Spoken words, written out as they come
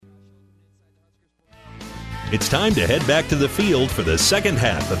It's time to head back to the field for the second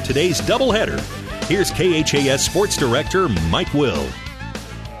half of today's doubleheader. Here's KHAS Sports Director Mike Will.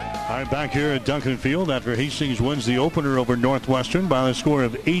 All right, back here at Duncan Field after Hastings wins the opener over Northwestern by a score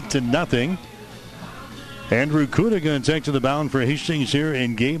of 8-0. Andrew Kuda going to take to the mound for Hastings here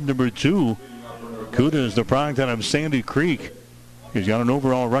in game number 2. Kuda is the product out of Sandy Creek. He's got an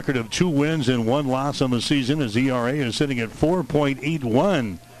overall record of 2 wins and 1 loss on the season. His ERA is sitting at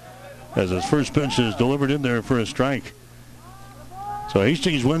 4.81 as his first pitch is delivered in there for a strike. So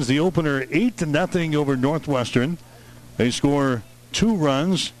Hastings wins the opener 8-0 over Northwestern. They score 2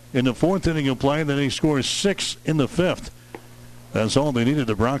 runs in the 4th inning of play, then they score 6 in the 5th. That's all they needed.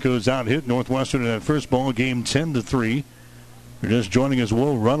 The Broncos out-hit Northwestern in that first ball game 10-3. You're just joining us.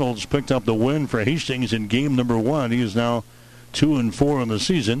 Will Reynolds picked up the win for Hastings in game number 1. He is now 2-4 on the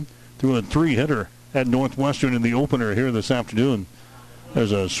season. Threw a 3-hitter at Northwestern in the opener here this afternoon.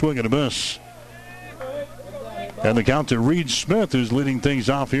 There's a swing and a miss. And the count to Reed Smith, who's leading things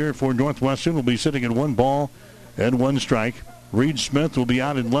off here for Northwestern, will be sitting at 1 ball and 1 strike. Reed Smith will be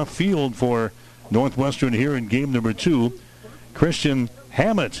out in left field for Northwestern here in game number 2. Christian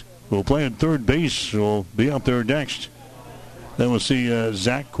Hammett will play at third base, will be up there next. Then we'll see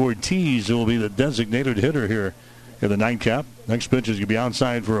Zach Cortez, who will be the designated hitter here in the nightcap. Next pitch is going to be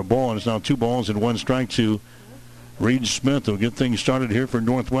outside for a ball, and it's now 2 balls and 1 strike to Reed Smith. Will get things started here for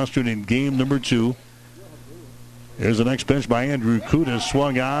Northwestern in game number 2. Here's the next pitch by Andrew Kuda,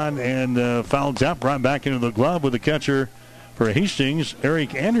 swung on and foul tap right back into the glove with the catcher for Hastings,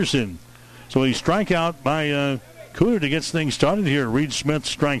 Eric Anderson. So a strikeout by Kuda to get things started here. Reed Smith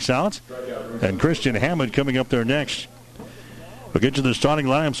strikes out, and Christian Hammond coming up there next. We'll get to the starting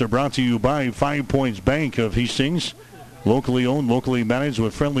lineups. They're brought to you by 5 Points Bank of Hastings. Locally owned, locally managed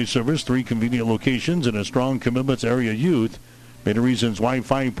with friendly service, 3 convenient locations, and a strong commitment to area youth. Many reasons why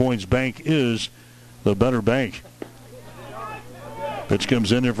 5 Points Bank is the better bank. Pitch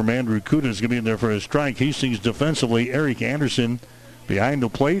comes in there from Andrew Kuda. Is going to be in there for a strike. Hastings defensively, Eric Anderson behind the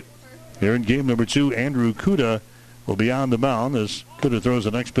plate. Here in game number 2, Andrew Kuda will be on the mound as Kuda throws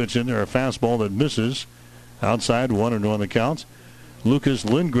the next pitch in there, a fastball that misses. Outside, 1-0 on the count. Lucas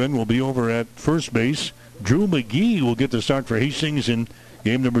Lindgren will be over at first base. Drew McGee will get the start for Hastings in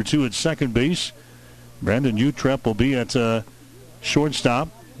game number 2 at second base. Brandon Utrep will be at shortstop.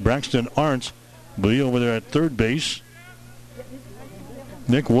 Braxton Arndt will be over there at third base.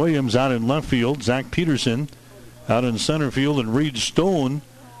 Nick Williams out in left field. Zach Peterson out in center field. And Reed Stone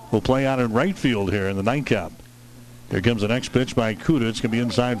will play out in right field here in the nightcap. Here comes the next pitch by Kuda. It's going to be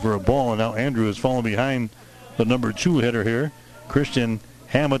inside for a ball. And now Andrew is falling behind the number 2 hitter here, Christian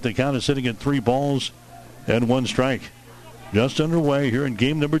Hammett. The count is sitting at 3 balls and 1 strike. Just underway here in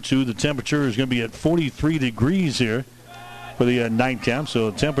game number 2. The temperature is going to be at 43 degrees here for the nightcap. So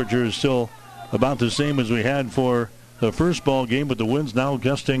the temperature is still about the same as we had for the first ball game, but the wind's now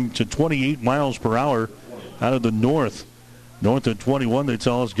gusting to 28 miles per hour out of the north. North of 21, they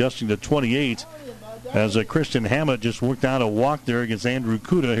tell us, gusting to 28 as Christian Hammett just worked out a walk there against Andrew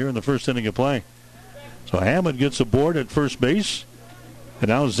Kuda here in the first inning of play. So Hammett gets aboard at first base. And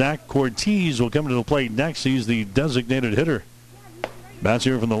now Zach Cortez will come to the plate next. He's the designated hitter. Bats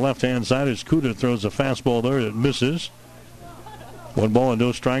here from the left-hand side as Kuda throws a fastball there that misses. 1 ball and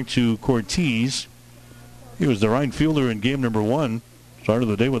no strike to Cortez. He was the right fielder in game number 1. Started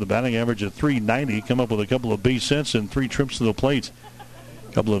the day with a batting average of .390. Come up with a couple of base hits and 3 trips to the plate.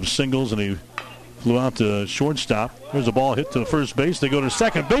 A couple of singles, and he flew out to shortstop. There's a ball hit to first base. They go to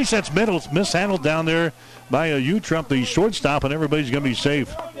second base. That's mishandled down there by a Utrep, the shortstop, and everybody's going to be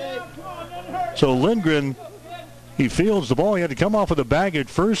safe. So Lindgren, he fields the ball. He had to come off with a bag at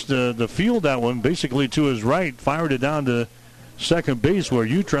first to field that one, basically to his right. Fired it down to second base where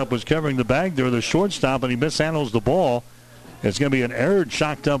Utrep was covering the bag there, the shortstop, and he mishandles the ball. It's going to be an error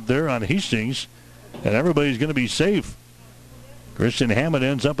shocked up there on Hastings, and everybody's going to be safe. Christian Hammond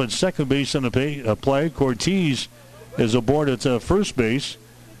ends up at second base in the play. Cortez is aboard at first base.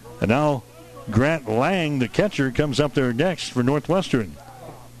 And now Grant Lang, the catcher, comes up there next for Northwestern.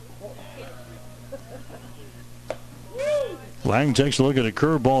 Lang takes a look at a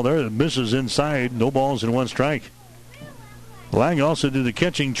curveball there that misses inside. No balls and 1 strike. Lang also did the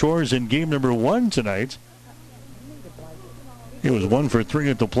catching chores in game number 1 tonight. He was 1 for 3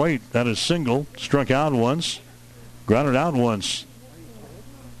 at the plate. That is single. Struck out once. Grounded out once.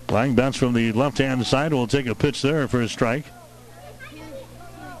 Lang bats from the left-hand side. Will take a pitch there for a strike.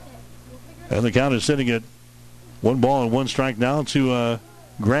 And the count is sitting at 1 ball and 1 strike now to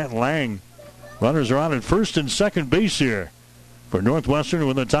Grant Lang. Runners are on at first and second base here for Northwestern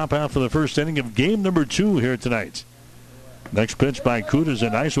in the top half of the first inning of game number 2 here tonight. Next pitch by Kuda is a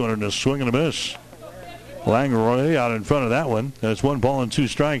nice one and a swing and a miss. Langroy out in front of that one. That's 1 ball and 2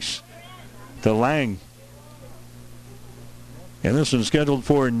 strikes to Lang. And this one's scheduled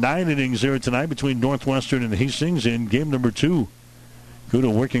for 9 innings here tonight between Northwestern and Hastings in game number 2.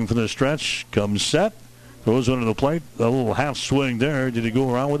 Kuda working for the stretch. Comes set. Throws one to the plate. A little half swing there. Did he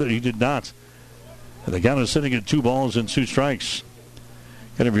go around with it? He did not. And the count is sitting at 2 balls and 2 strikes.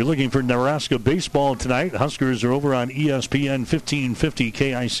 And if you're looking for Nebraska baseball tonight, Huskers are over on ESPN 1550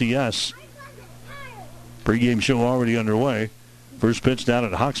 KICS. Pre-game show already underway. First pitch down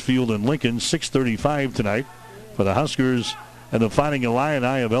at Hawks Field in Lincoln, 6:35 tonight for the Huskers and the Fighting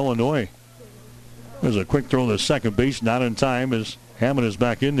Illini of Illinois. There's a quick throw to second base, not in time as Hammond is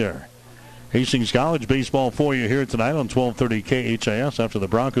back in there. Hastings College baseball for you here tonight on 1230 KHIS after the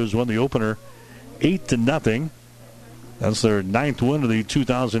Broncos won the opener 8-0. That's their 9th win of the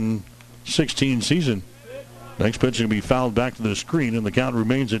 2016 season. Next pitch will be fouled back to the screen, and the count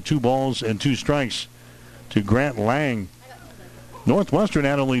remains at 2 balls and 2 strikes to Grant Lang. Northwestern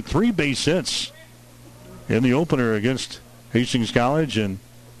had only 3 base hits in the opener against Hastings College, and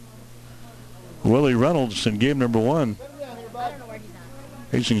Willie Reynolds in game number 1.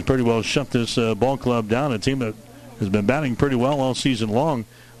 Hastings pretty well shut this ball club down, a team that has been batting pretty well all season long.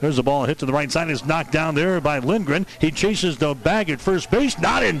 There's a ball hit to the right side. It's knocked down there by Lindgren. He chases the bag at first base.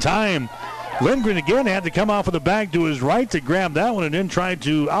 Not in time. Lindgren again had to come off of the bag to his right to grab that one and then tried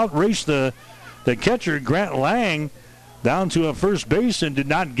to outrace the catcher, Grant Lang, down to a first base and did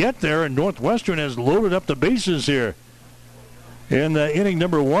not get there. And Northwestern has loaded up the bases here in inning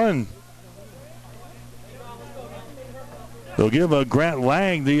number 1. They'll give Grant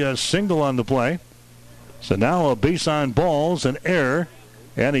Lang the single on the play. So now a base on balls, an error,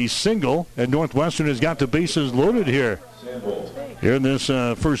 and a single. And Northwestern has got the bases loaded here. Here in this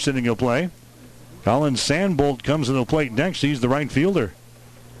first inning of play. Colin Sandbolt comes to the plate next. He's the right fielder.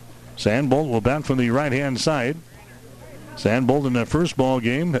 Sandbolt will bat from the right-hand side. Sandbolt in that first ball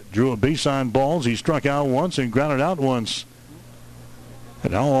game drew a base on balls. He struck out once and grounded out once.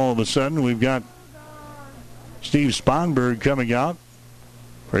 And now all of a sudden we've got Steve Sponberg coming out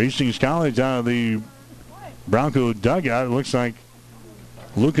for Hastings College out of the Bronco dugout. It looks like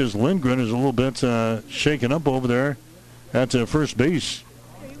Lucas Lindgren is a little bit shaken up over there at first base.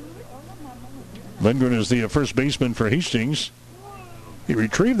 Lindgren is the first baseman for Hastings. He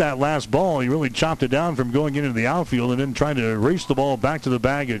retrieved that last ball. He really chopped it down from going into the outfield and then tried to race the ball back to the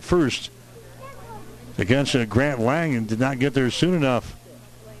bag at first against Grant Lang and did not get there soon enough.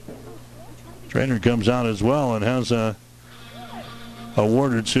 Trainer comes out as well and has a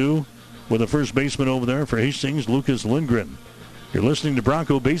word or two with the first baseman over there for Hastings, Lucas Lindgren. You're listening to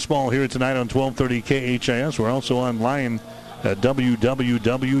Bronco Baseball here tonight on 1230 KHIS. We're also online at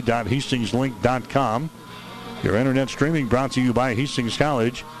www.hastingslink.com. Your internet streaming brought to you by Hastings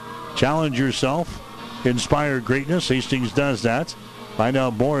College. Challenge yourself. Inspire greatness. Hastings does that. Find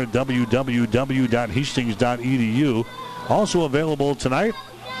out more at www.hastings.edu. Also available tonight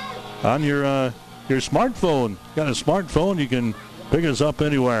on your smartphone. Got a smartphone, you can pick us up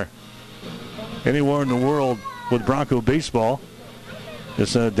anywhere in the world with Bronco Baseball.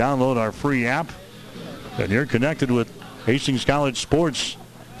 Just download our free app, and you're connected with Hastings College sports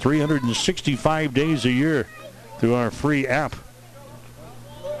 365 days a year through our free app.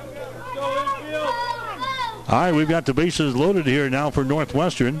 All right, we've got the bases loaded here now for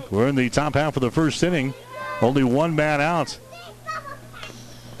Northwestern. We're in the top half of the first inning. Only 1 man out.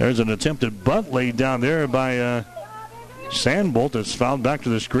 There's an attempted bunt laid down there by Sandbolt that's fouled back to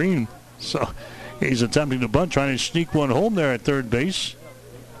the screen. So he's attempting to bunt, trying to sneak one home there at third base.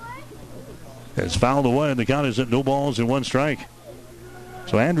 It's fouled away, and the count is at 0 balls and 1 strike.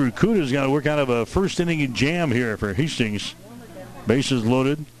 So Andrew Kuda's got to work out of a first inning jam here for Hastings. Bases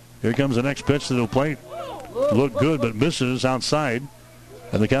loaded. Here comes the next pitch to the plate. Looked good, but misses outside.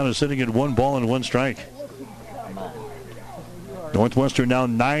 And the count is sitting at 1 ball and 1 strike. Northwestern now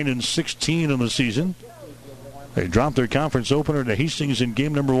 9-16 in the season. They dropped their conference opener to Hastings in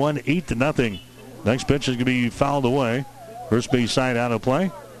game number 1, 8-0. Next pitch is going to be fouled away. First base side out of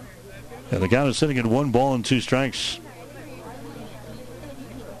play. And the count is sitting at 1 ball and 2 strikes.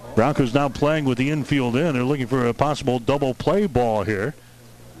 Broncos now playing with the infield in. They're looking for a possible double play ball here.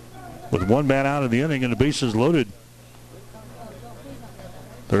 With 1 man out of the inning and the bases loaded.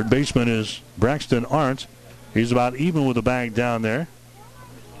 Third baseman is Braxton Arndt. He's about even with the bag down there.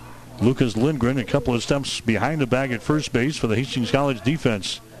 Lucas Lindgren a couple of steps behind the bag at first base for the Hastings College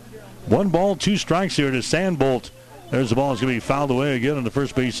defense. 1 ball, 2 strikes here to Sandbolt. There's the ball. It's going to be fouled away again on the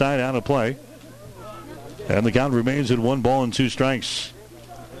first base side out of play. And the count remains at 1 ball and 2 strikes.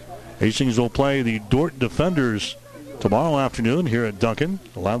 Hastings will play the Dort defenders tomorrow afternoon here at Duncan.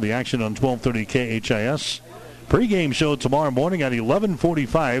 Allow the action on 1230 KHIS. Pre-game show tomorrow morning at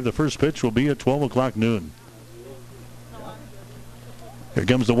 11:45. The first pitch will be at 12 o'clock noon. Here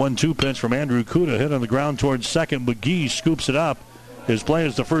comes the 1-2 pitch from Andrew Kuda. Hit on the ground towards second. McGee scoops it up. His play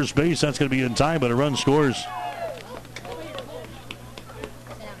is to first base. That's going to be in time, but a run scores.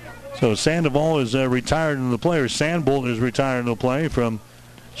 So Sandoval is retired in the play, or Sandbolt is retired in the play from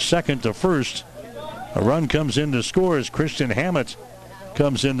second to first. A run comes in to score as Christian Hammett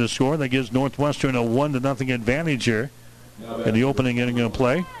comes in to score. That gives Northwestern a 1-0 advantage here in the opening inning of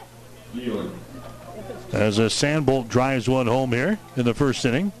play. As Sandbolt drives one home here in the first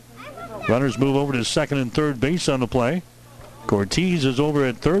inning. Runners move over to second and third base on the play. Cortez is over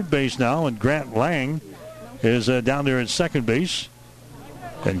at third base now, and Grant Lang is down there at second base.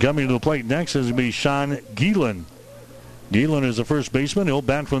 And coming to the plate next is going to be Sean Geelan. Geelan is the first baseman. He'll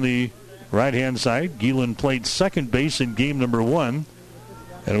bat from the right-hand side. Geelan played second base in game number 1.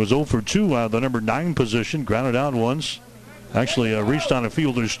 And it was 0 for 2 out of the number 9 position. Grounded out once. Actually reached on a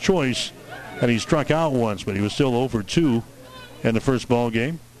fielder's choice. And he struck out once, but he was still 0 for 2 in the first ball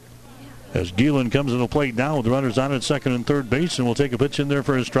game. As Geelan comes to the plate now with runners on at second and third base, and will take a pitch in there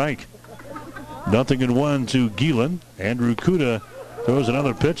for a strike. 0-1 to Geelan. Andrew Kuda throws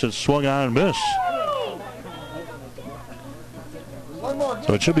another pitch that swung on and missed.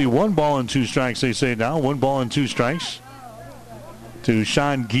 So it should be 1 ball and 2 strikes, they say now. 1 ball and 2 strikes to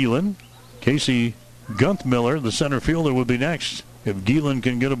Sean Geelan. Casey Gunthmiller, the center fielder, will be next if Geelan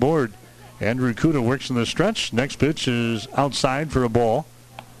can get aboard. Andrew Kuda works in the stretch. Next pitch is outside for a ball.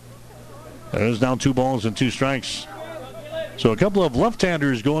 It is now 2 balls and 2 strikes. So a couple of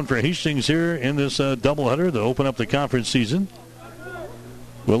left-handers going for Hastings here in this doubleheader to open up the conference season.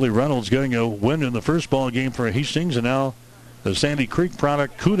 Willie Reynolds getting a win in the first ball game for Hastings, and now the Sandy Creek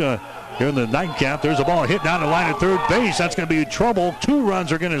product, Kuda, here in the nightcap. There's a ball hit down the line at third base. That's going to be trouble. 2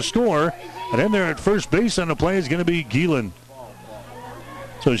 runs are going to score, and in there at first base on the play is going to be Geelan.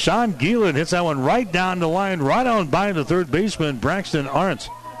 So Sean Geelan hits that one right down the line, right on by the third baseman, Braxton Arndt.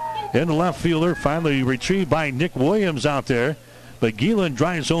 In the left fielder, finally retrieved by Nick Williams out there. But Geelan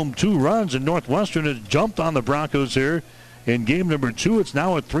drives home 2 runs, and Northwestern has jumped on the Broncos here in game number 2. It's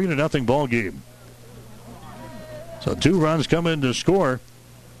now a 3-0 ball game. So 2 runs come in to score.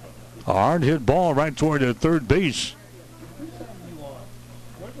 A hard hit ball right toward the third base.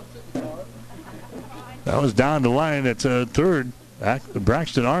 That was down the line at third.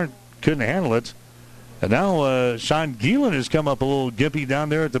 Braxton Arndt couldn't handle it. And now Sean Geelan has come up a little gimpy down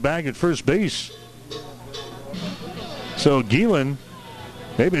there at the bag at first base. So Geelan,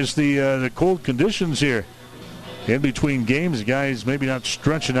 maybe it's the cold conditions here. In between games, the guys maybe not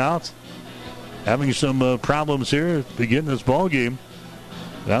stretching out. Having some problems here to begin this ball game.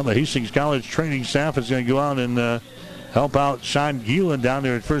 Now the Hastings College training staff is going to go out and help out Sean Geelan down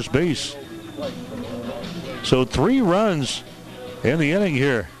there at first base. So 3 runs in the inning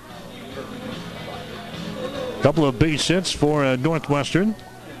here. A couple of base hits for Northwestern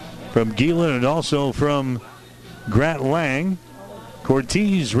from Geelan and also from Grant Lang.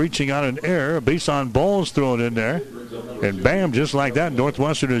 Cortez reaching on an error. A base on balls thrown in there. And bam, just like that,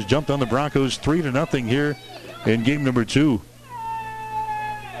 Northwestern has jumped on the Broncos 3-0 here in game number 2.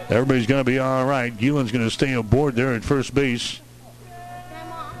 Everybody's going to be all right. Geelan's going to stay aboard there at first base.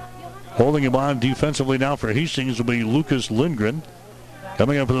 Holding him on defensively now for Hastings will be Lucas Lindgren.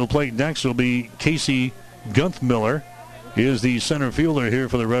 Coming up to the plate next will be Casey Gunthmiller. He is the center fielder here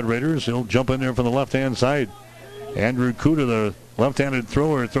for the Red Raiders. He'll jump in there from the left-hand side. Andrew Kuda, the left-handed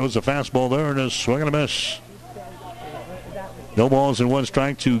thrower, throws a fastball there and a swing and a miss. No balls and 1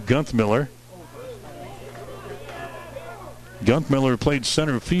 strike to Gunthmiller. Gunthmiller played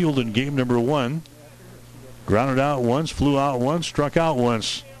center field in game number 1. Grounded out once, flew out once, struck out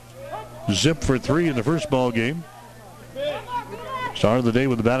once. Zip for 3 in the first ball game. Started the day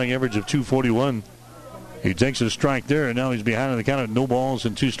with a batting average of .241. He takes a strike there, and now he's behind on the count of no balls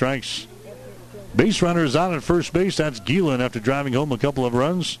and 2 strikes. Base runner is out at first base. That's Geelan after driving home a couple of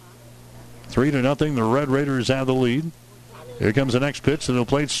runs. 3-0. The Red Raiders have the lead. Here comes the next pitch to the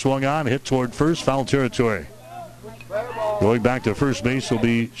plate. Swung on, hit toward first, foul territory. Going back to first base will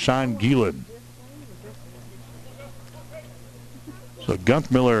be Sean Geelan. So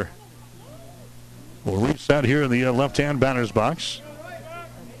Gunthmiller will reset here in the left-hand batter's box.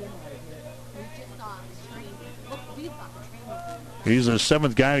 He's the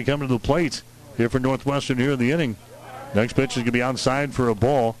 7th guy to come to the plate here for Northwestern here in the inning. Next pitch is going to be outside for a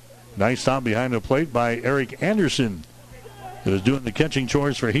ball. Nice stop behind the plate by Eric Anderson, who is doing the catching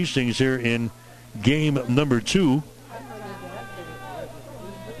chores for Hastings here in game number 2.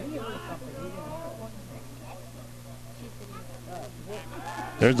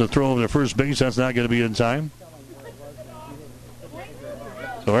 There's the throw over to first base. That's not going to be in time.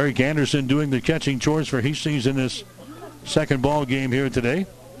 So Eric Anderson doing the catching chores for Hastings in this second ball game here today.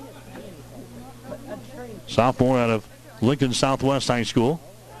 Sophomore out of Lincoln Southwest High School.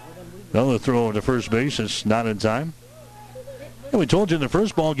 Another throw over to first base. It's not in time. And we told you in the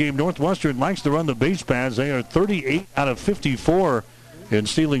first ball game, Northwestern likes to run the base paths. They are 38 out of 54 in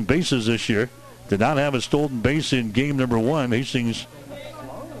stealing bases this year. Did not have a stolen base in game number 1. Hastings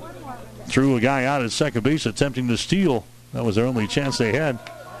threw a guy out at second base attempting to steal. That was their only chance they had.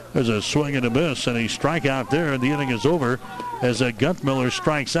 There's a swing and a miss and a strikeout there, and the inning is over as Guntmiller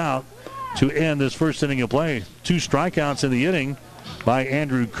strikes out to end this first inning of play. 2 strikeouts in the inning by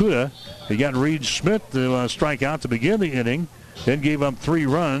Andrew Kuda. He got Reed Schmidt to strike out to begin the inning, then gave up 3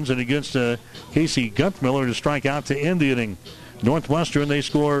 runs, and against Casey Guntmiller to strike out to end the inning. Northwestern, they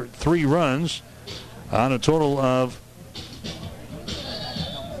score 3 runs on a total of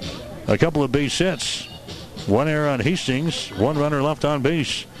a couple of base hits. 1 error on Hastings, 1 runner left on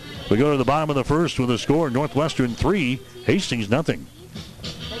base. We go to the bottom of the first with a score. Northwestern 3, Hastings nothing.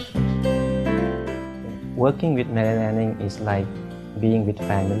 Working with Mary Lanning is like being with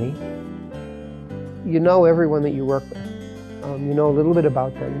family. You know everyone that you work with. You know a little bit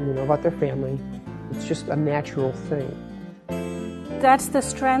about them. You know about their family. It's just a natural thing. That's the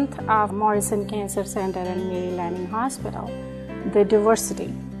strength of Morrison Cancer Center and Mary Lanning Hospital, the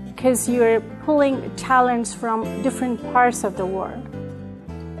diversity. Because you're pulling talents from different parts of the world.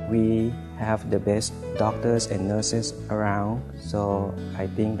 We have the best doctors and nurses around, so I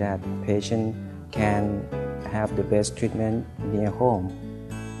think that patients can have the best treatment near home.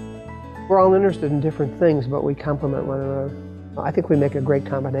 We're all interested in different things, but we complement one another. I think we make a great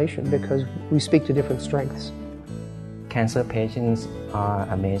combination because we speak to different strengths. Cancer patients are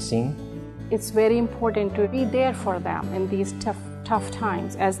amazing. It's very important to be there for them in these tough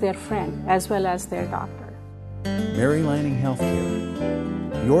times as their friend as well as their doctor. Mary Lanning Healthcare.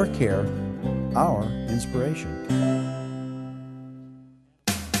 Your care, our inspiration.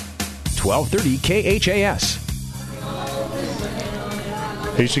 1230 KHAS.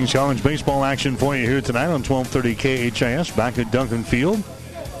 Hastings College baseball action for you here tonight on 1230 KHAS back at Duncan Field.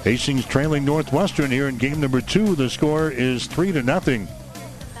 Hastings trailing Northwestern here in game number 2. The score is 3-0.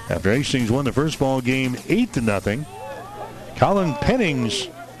 After Hastings won the first ball game 8-0. Colin Pennings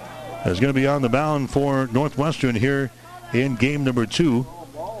is going to be on the mound for Northwestern here in game number 2.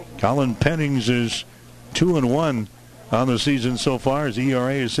 Colin Pennings is 2-1 on the season so far. His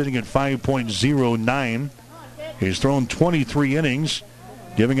ERA is sitting at 5.09. He's thrown 23 innings,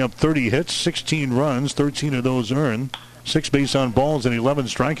 giving up 30 hits, 16 runs, 13 of those earned, 6 base on balls, and 11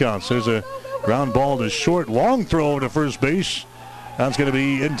 strikeouts. There's a ground ball to short. Long throw to first base. That's going to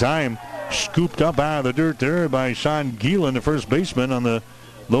be in time. Scooped up out of the dirt there by Sean Gielen, the first baseman, on the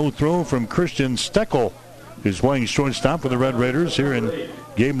low throw from Christian Steckel, who's playing shortstop for the Red Raiders here in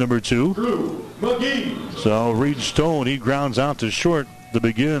game number 2. So Reed Stone, he grounds out to short to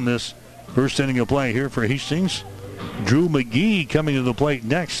begin this first inning of play here for Hastings. Drew McGee coming to the plate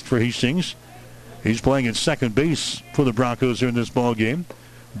next for Hastings. He's playing at second base for the Broncos here in this ball game.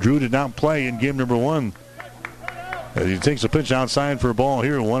 Drew did not play in game number 1. As he takes a pitch outside for a ball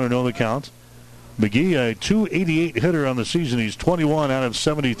here, 1-0 the count. McGee, a .288 hitter on the season. He's 21 out of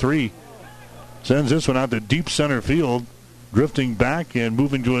 73. Sends this one out to deep center field. Drifting back and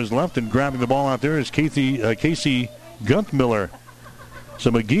moving to his left and grabbing the ball out there is Casey Guntmiller.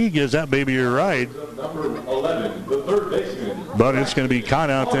 So McGee gives that baby a ride. Number 11, the third baseman. But it's going to be caught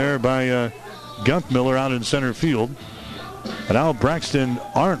out there by Guntmiller out in center field. And now Braxton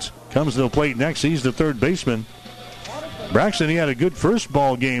Arndt comes to the plate next. He's the third baseman. Braxton, he had a good first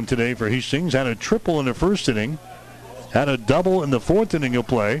ball game today for Hastings. Had a triple in the first inning. Had a double in the fourth inning of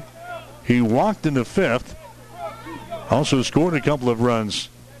play. He walked in the fifth. Also scored a couple of runs.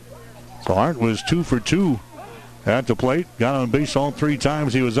 So Arndt was 2 for 2 at the plate. Got on base all 3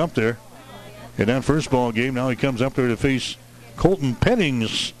 times he was up there in that first ball game. Now he comes up there to face Colton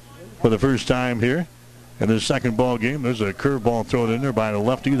Pennings for the first time here in the second ball game. There's a curveball thrown in there by the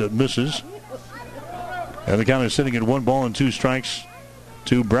lefty that misses. And the count is sitting at 1-2 strikes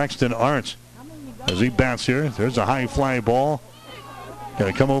to Braxton Arndt as he bats here. There's a high fly ball.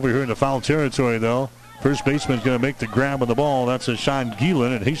 Going to come over here into foul territory, though. First baseman's going to make the grab of the ball. That's a Sean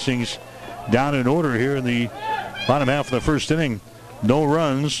Gielen, and Hastings down in order here in the bottom half of the first inning. No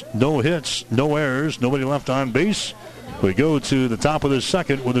runs, no hits, no errors, nobody left on base. We go to the top of the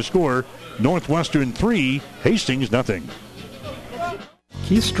second with a score. Northwestern 3, Hastings nothing.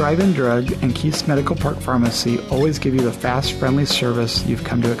 Keith's Drive-In Drug and Keith's Medical Park Pharmacy always give you the fast, friendly service you've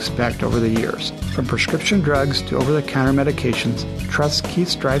come to expect over the years. From prescription drugs to over-the-counter medications, trust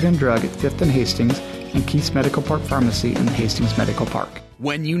Keith's Drive-In Drug at 5th and Hastings and Keith's Medical Park Pharmacy in Hastings Medical Park.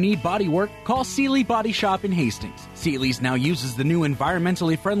 When you need body work, call Seeley Body Shop in Hastings. Seeley's now uses the new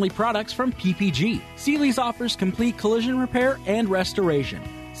environmentally friendly products from PPG. Seeley's offers complete collision repair and restoration.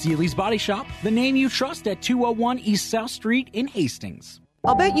 Seeley's Body Shop, the name you trust at 201 East South Street in Hastings.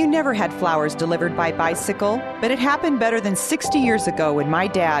 I'll bet you never had flowers delivered by bicycle, but it happened better than 60 years ago when my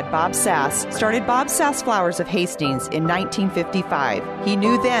dad, Bob Sass, started Bob Sass Flowers of Hastings in 1955. He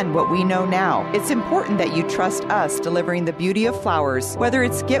knew then what we know now. It's important that you trust us delivering the beauty of flowers, whether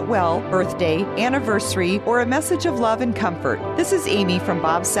it's get well, birthday, anniversary, or a message of love and comfort. This is Amy from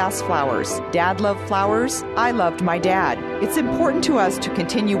Bob Sass Flowers. Dad loved flowers. I loved my dad. It's important to us to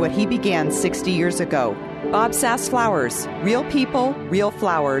continue what he began 60 years ago. Bob Sass Flowers. Real people, real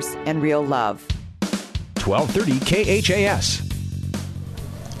flowers, and real love. 1230 KHAS.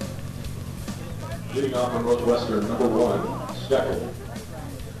 Leading off on Northwestern, number 1, Steckel.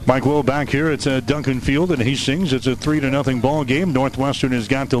 Mike Will back here. It's Duncan Field in Hastings. It's a 3-0 ball game. Northwestern has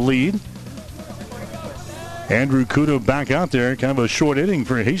got the lead. Andrew Kuda back out there. Kind of a short inning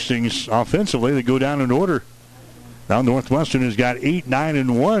for Hastings offensively. They go down in order. Now Northwestern has got 8, 9,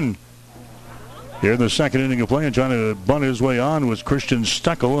 and 1. Here in the second inning of play and trying to bunt his way on was Christian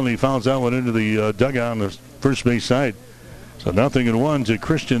Steckel, and he fouls that one into the dugout on the first base side. So 0-1 to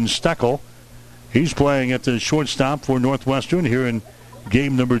Christian Steckel. He's playing at the shortstop for Northwestern here in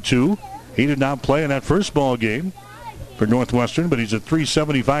game number 2. He did not play in that first ball game for Northwestern, but he's a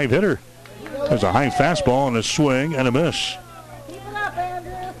 .375 hitter. There's a high fastball and a swing and a miss.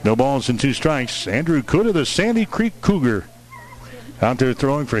 No balls and 2 strikes. Andrew Kuda, the Sandy Creek Cougar, out there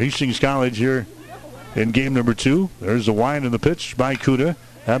throwing for Hastings College here in game number 2. There's the wind of the pitch by Kuda.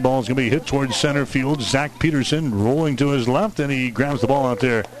 That ball's going to be hit towards center field. Zach Peterson rolling to his left, and he grabs the ball out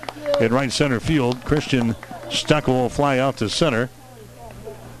there in right center field. Christian Steckel will fly out to center.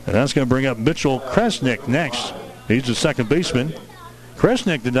 And that's going to bring up Mitchell Kresnick next. He's the second baseman.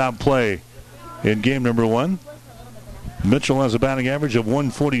 Kresnick did not play in game number 1. Mitchell has a batting average of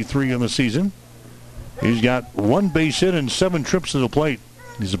 .143 in the season. He's got 1 base hit and 7 trips to the plate.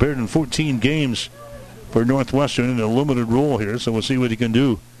 He's appeared in 14 games for Northwestern in a limited role here, so we'll see what he can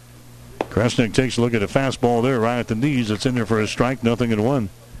do. Kresnick takes a look at a fastball there right at the knees. It's in there for a strike, 0-1.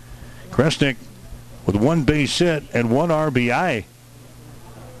 Kresnick with 1 base hit and 1 RBI.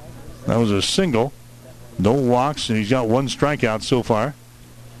 That was a single. No walks, and he's got 1 strikeout so far.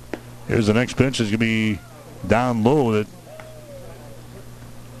 Here's the next pitch. It's going to be down low that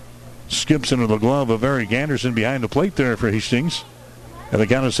skips into the glove of Eric Anderson behind the plate there for Hastings. And the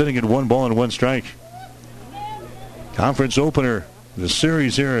count is sitting at 1 ball and 1 strike. Conference opener, the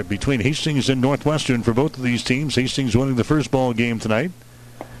series here between Hastings and Northwestern for both of these teams. Hastings winning the first ball game tonight.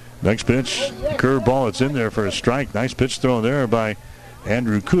 Next pitch, curve ball. It's in there for a strike. Nice pitch thrown there by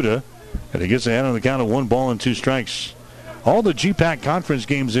Andrew Kuda. And he gets ahead on the count of 1 ball and 2 strikes. All the GPAC conference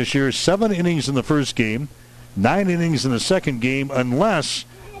games this year, 7 innings in the first game, 9 innings in the second game, unless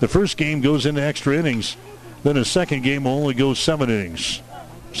the first game goes into extra innings. Then the second game will only go 7 innings.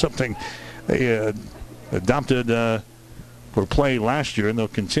 Something they adopted for play last year, and they're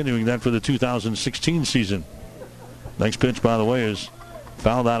continuing that for the 2016 season. Next pitch, by the way, is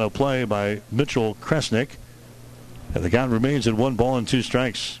fouled out of play by Mitchell Kresnick. And the count remains at 1 ball and 2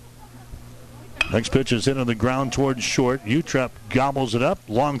 strikes. Next pitch is hit on the ground towards short. Utrep gobbles it up.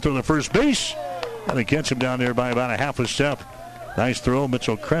 Long throw to first base. And they catch him down there by about a half a step. Nice throw.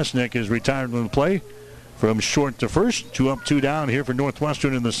 Mitchell Kresnick is retired from the play from short to first. 2 up, 2 down here for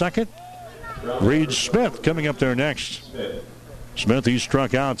Northwestern in the second. Reed Smith coming up there next. Smith, he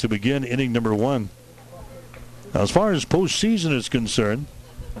struck out to begin inning number 1. Now, as far as postseason is concerned,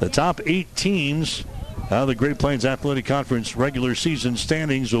 the top 8 teams out of the Great Plains Athletic Conference regular season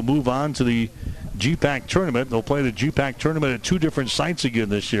standings will move on to the GPAC tournament. They'll play the GPAC tournament at 2 different sites again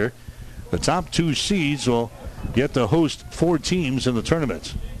this year. The top 2 seeds will get to host 4 teams in the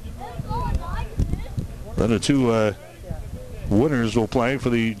tournament. Then the 2 winners will play for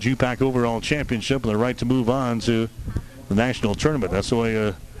the GPAC overall championship and the right to move on to the national tournament. That's the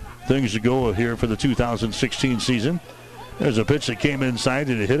way things should go here for the 2016 season. There's a pitch that came inside.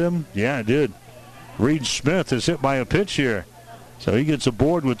 Did it hit him? Yeah, it did. Reed Smith is hit by a pitch here. So he gets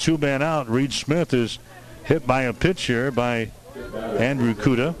aboard with 2 men out. Reed Smith is hit by a pitch here by Andrew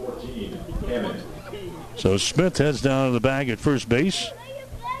Kuda. So Smith heads down to the bag at first base.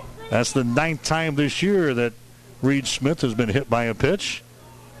 That's the 9th time this year that Reed Smith has been hit by a pitch.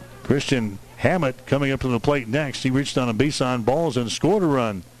 Christian Hammett coming up to the plate next. He reached on a base on balls and scored a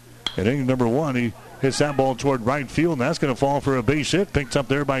run. And inning number 1, he hits that ball toward right field, and that's going to fall for a base hit. Picked up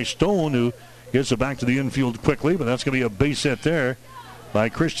there by Stone, who gets it back to the infield quickly, but that's going to be a base hit there by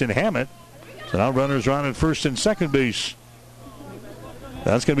Christian Hammett. So now runners are on at first and second base.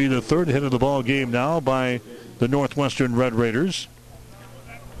 That's going to be the third hit of the ball game now by the Northwestern Red Raiders.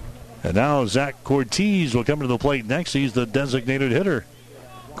 And now Zach Cortez will come to the plate next. He's the designated hitter.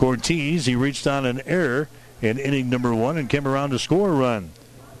 Cortez, he reached on an error in inning number 1 and came around to score a run.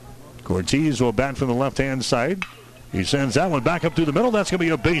 Cortez will bat from the left-hand side. He sends that one back up through the middle. That's going to be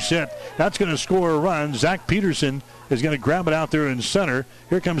a base hit. That's going to score a run. Zach Peterson is going to grab it out there in center.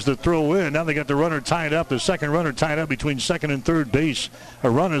 Here comes the throw in. Now they got the runner tied up. The second runner tied up between second and third base. A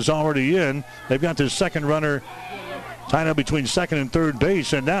run is already in. They've got the second runner tied up between second and third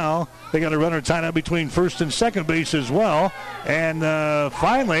base, and now they got a runner tied up between first and second base as well. And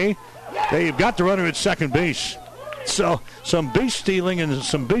finally, they've got the runner at second base. So some base stealing and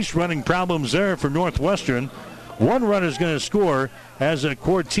some base running problems there for Northwestern. One run is going to score as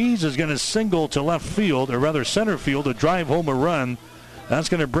Cortez is going to single to left field, or rather center field, to drive home a run. That's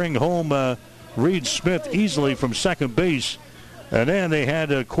going to bring home Reed Smith easily from second base. And then they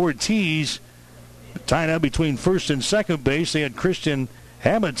had Cortez tied up between first and second base. They had Christian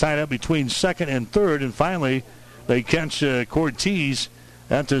Hammett tied up between second and third. And finally, they catch Cortez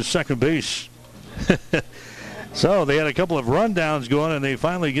at the second base. So they had a couple of rundowns going, and they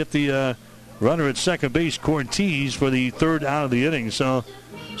finally get the runner at second base, Cortez, for the third out of the inning. So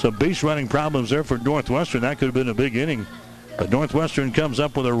some base running problems there for Northwestern. That could have been a big inning. But Northwestern comes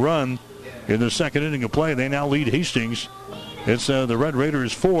up with a run in the second inning of play. They now lead Hastings. It's the Red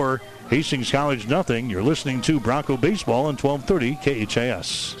Raiders 4, Hastings College nothing. You're listening to Bronco Baseball on 1230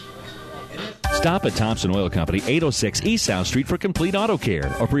 KHAS. Stop at Thompson Oil Company, 806 East South Street for complete auto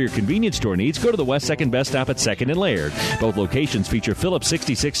care. Or for your convenience store needs, go to the West 2nd Best Stop at 2nd and Laird. Both locations feature Phillips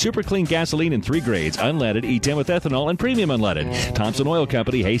 66 Super Clean gasoline in 3 grades, unleaded, E10 with ethanol, and premium unleaded. Thompson Oil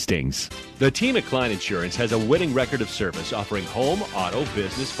Company, Hastings. The team at Klein Insurance has a winning record of service, offering home, auto,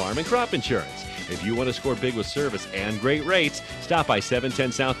 business, farm, and crop insurance. If you want to score big with service and great rates, stop by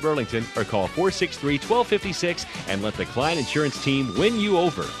 710 South Burlington or call 463-1256 and let the Klein Insurance team win you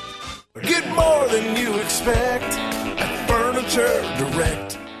over. Get more than you expect at Furniture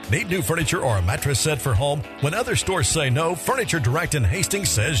Direct. Need new furniture or a mattress set for home? When other stores say no, Furniture Direct in Hastings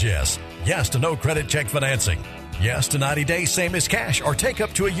says yes. Yes to no credit check financing. Yes to 90 days same as cash or take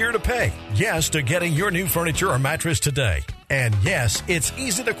up to a year to pay. Yes to getting your new furniture or mattress today. And yes, it's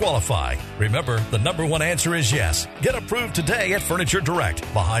easy to qualify. Remember, the number one answer is yes. Get approved today at Furniture Direct,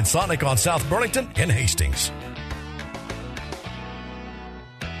 behind Sonic on South Burlington in Hastings.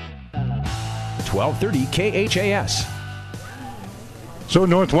 1230 KHAS. So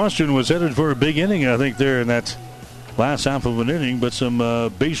Northwestern was headed for a big inning, I think, there in that last half of an inning, but some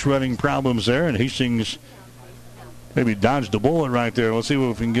base running problems there, and Hastings maybe dodged a bullet right there. Let's see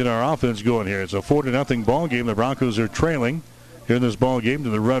if we can get our offense going here. It's a 4-0 ball game. The Broncos are trailing here in this ball game to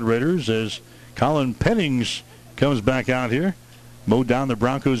the Red Raiders as Colin Pennings comes back out here. Mowed down the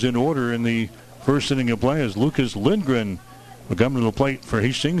Broncos in order in the first inning of play as Lucas Lindgren will come to the plate for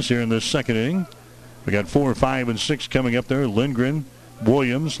Hastings here in this second inning. We got 4, 5, and 6 coming up there. Lindgren,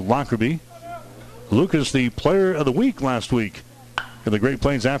 Williams, Lockerbie. Lucas, the player of the week last week in the Great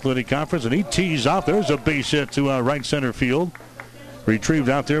Plains Athletic Conference, and he tees off. There's a base hit to right center field. Retrieved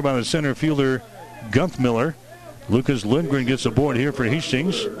out there by the center fielder, Guthmiller. Lucas Lindgren gets aboard here for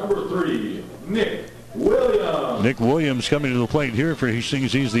Hastings. Number 3, Nick Williams. Nick Williams coming to the plate here for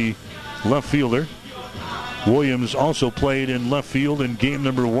Hastings. He's the left fielder. Williams also played in left field in game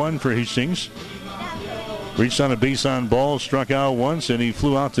number 1 for Hastings. Reached on a base on ball, struck out once, and he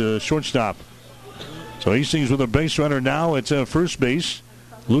flew out to shortstop. So Hastings with a base runner now at first base,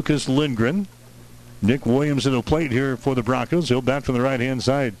 Lucas Lindgren. Nick Williams at the plate here for the Broncos. He'll bat from the right-hand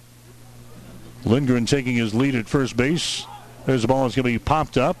side. Lindgren taking his lead at first base. There's the ball that's going to be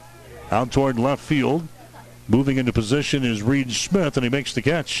popped up out toward left field. Moving into position is Reed Smith, and he makes the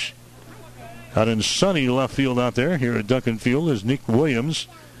catch. Out in sunny left field out there here at Duncan Field is Nick Williams.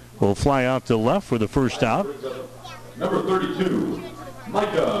 Will fly out to left for the first out. Number 32,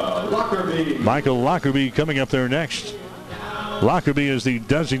 Micah Lockerbie. Michael Lockerbie coming up there next. Lockerbie is the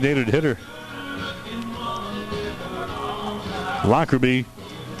designated hitter. Lockerbie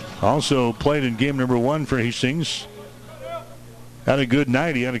also played in game number 1 for Hastings. Had a good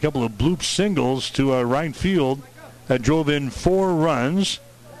night. He had a couple of bloop singles to right field that drove in 4 runs.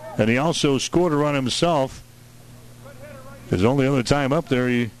 And he also scored a run himself. His only other time up there,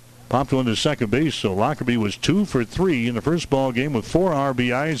 he popped one to second base. So Lockerbie was 2 for 3 in the first ball game with 4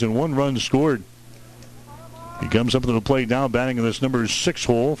 RBIs and 1 run scored. He comes up to the plate now, batting in this number 6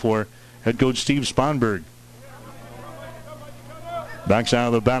 hole for head coach Steve Sponberg. Backs out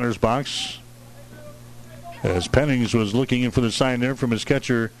of the batter's box as Pennings was looking in for the sign there from his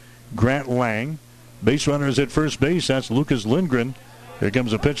catcher, Grant Lang. Base runners at first base. That's Lucas Lindgren. Here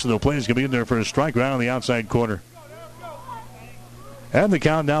comes a pitch to the plate. He's going to be in there for a strike right on the outside corner. And the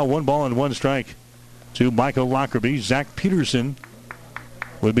count now, 1 ball and 1 strike to Michael Lockerbie. Zach Peterson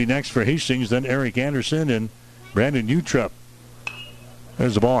would be next for Hastings. Then Eric Anderson and Brandon Utrup.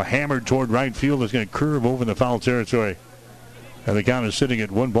 There's the ball hammered toward right field. It's going to curve over the foul territory. And the count is sitting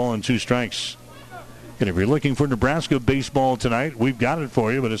at 1 ball and 2 strikes. And if you're looking for Nebraska baseball tonight, we've got it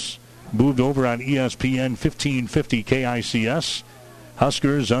for you, but it's moved over on ESPN 1550 KICS.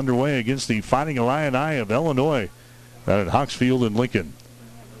 Huskers underway against the Fighting Illini of Illinois out at Hawks Field in Lincoln.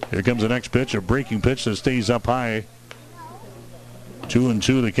 Here comes the next pitch, a breaking pitch that stays up high.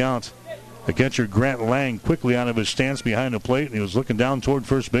 2-2 the count. The catcher Grant Lang quickly out of his stance behind the plate, and he was looking down toward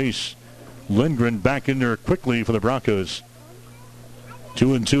first base. Lindgren back in there quickly for the Broncos.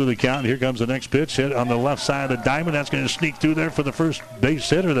 2-2 the count. Here comes the next pitch, hit on the left side of the diamond. That's going to sneak through there for the first base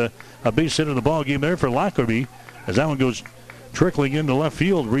hit, or a base hit of the ball game there for Lockerbie. As that one goes trickling into left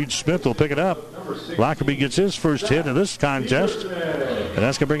field, Reed Smith will pick it up. Lockerbie gets his first hit of this contest, and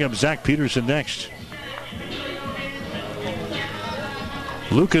that's going to bring up Zach Peterson next.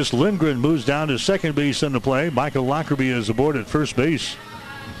 Lucas Lindgren moves down to second base in the play. Michael Lockerbie is aboard at first base.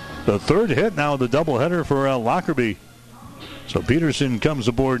 The third hit now, the doubleheader for Lockerbie. So Peterson comes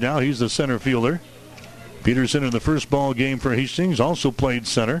aboard now. He's the center fielder. Peterson in the first ball game for Hastings also played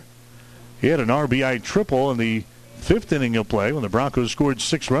center. He had an RBI triple in the 5th inning of play when the Broncos scored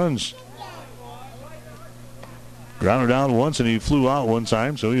 6 runs. Grounded down once and he flew out one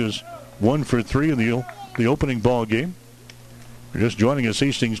time, so he was 1 for 3 in the opening ball game. We're just joining us.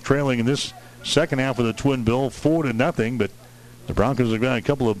 Hastings trailing in this second half of the Twin Bill 4-0, but the Broncos have got a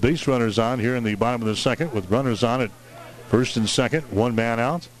couple of base runners on here in the bottom of the second with runners on at first and second, 1 man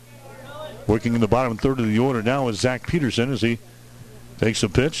out. Working in the bottom third of the order now is Zach Peterson as he takes a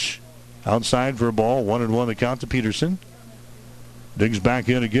pitch outside for a ball. 1-1 the count to Peterson. Digs back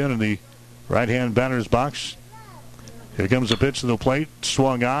in again in the right-hand batter's box. Here comes the pitch to the plate.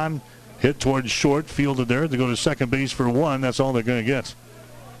 Swung on. Hit towards short. Fielded there. They go to second base for 1. That's all they're going to get.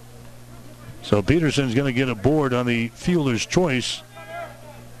 So Peterson's going to get a board on the fielder's choice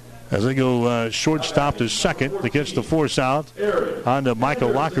as they go shortstop to second. To catch the force out on to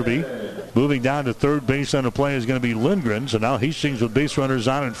Michael Lockerbie. Moving down to third base on the play is going to be Lindgren. So now Hastings with base runners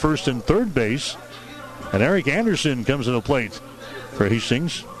on at first and third base. And Eric Anderson comes to the plate for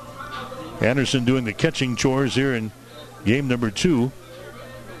Hastings. Anderson doing the catching chores here in game number 2.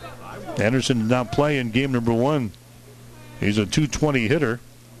 Anderson did not play in game number 1. He's a .220 hitter.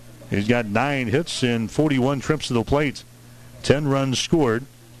 He's got 9 hits and 41 trips to the plate. 10 runs scored.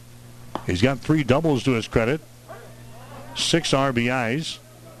 He's got 3 doubles to his credit. 6 RBIs.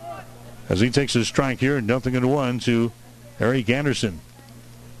 As he takes his strike here, 0-1 to Eric Anderson,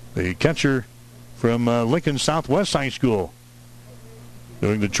 the catcher from Lincoln Southwest High School.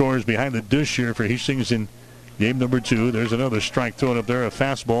 Doing the chores behind the dish here for Hastings in game number 2. There's another strike thrown up there, a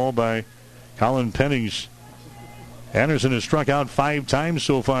fastball by Colin Pennings. Anderson has struck out 5 times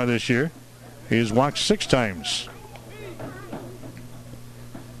so far this year. He has walked 6 times.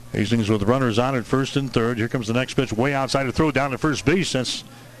 Hastings with runners on at first and third. Here comes the next pitch way outside, to throw down to first base. That's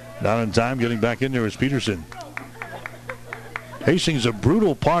not in time. Getting back in there is Peterson. Hastings, a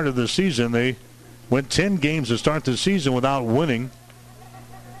brutal part of the season. They went 10 games to start the season without winning.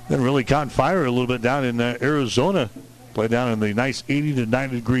 Then really caught fire a little bit down in Arizona. Played down in the nice 80 to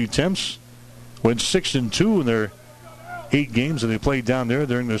 90 degree temps. Went 6-2 in their 8 games that they played down there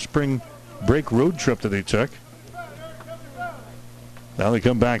during the spring break road trip that they took. Now they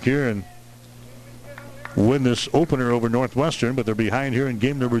come back here and win this opener over Northwestern, but they're behind here in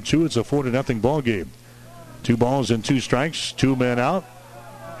game number 2. It's a 4-0 ball game. 2 balls and 2 strikes, 2 men out.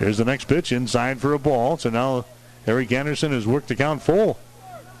 Here's the next pitch inside for a ball. So now Eric Anderson has worked the count full.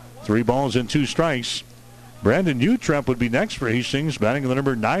 3 balls and 2 strikes. Brandon Utrup would be next for Hastings, batting in the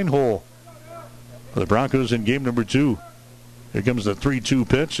number 9 hole for the Broncos in game number 2. Here comes the 3-2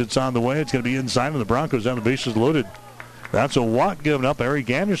 pitch. It's on the way. It's going to be inside, and the Broncos have the bases loaded. That's a walk given up. Eric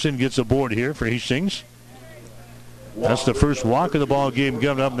Anderson gets aboard here for Hastings. That's the first walk of the ball game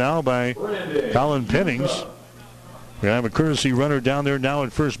given up now by Colin Pennings. We're going to have a courtesy runner down there now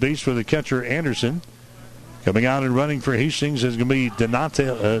at first base for the catcher Anderson. Coming out and running for Hastings is going to be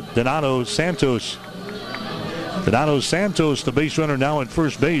Donato Santos. Donato Santos, the base runner, now at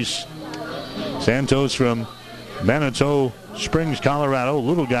first base. Santos from Manitou Springs, Colorado.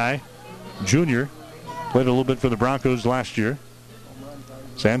 Little guy, junior. Played a little bit for the Broncos last year.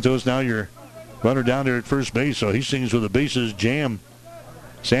 Santos now your runner down there at first base. So Hastings with the bases jam.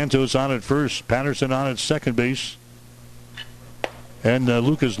 Santos on at first. Patterson on at second base. And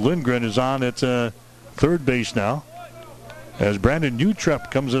Lucas Lindgren is on at third base now. As Brandon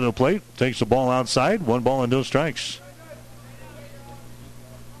Utrep comes to the plate, takes the ball outside. 1 ball and no strikes.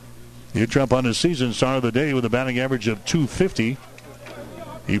 Utrep on his season star of the day with a batting average of .250.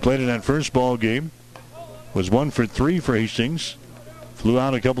 He played in that first ball game. Was 1 for 3 for Hastings. Flew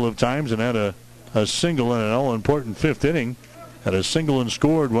out a couple of times and had a single in an all-important 5th inning. Had a single and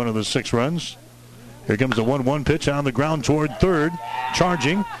scored one of the 6 runs. Here comes the 1-1 pitch on the ground toward third.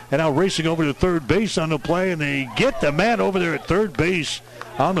 Charging and now racing over to third base on the play. And they get the man over there at third base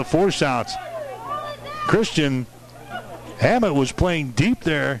on the force out. Christian Hammett was playing deep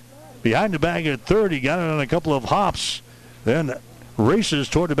there behind the bag at third. He got it on a couple of hops. Then races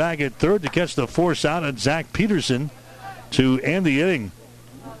toward the bag at third to catch the force out at Zach Peterson to end the inning.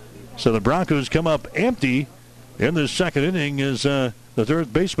 So the Broncos come up empty in the second inning as the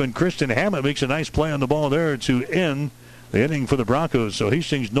third baseman Christian Hammett makes a nice play on the ball there to end the inning for the Broncos. So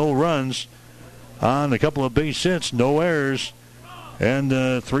Hastings no runs on a couple of base hits, no errors,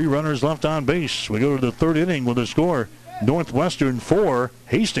 and 3 runners left on base. We go to the third inning with a score: Northwestern 4,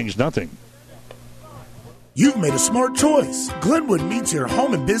 Hastings nothing. You've made a smart choice. Glenwood meets your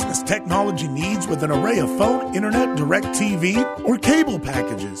home and business technology needs with an array of phone, internet, direct TV, or cable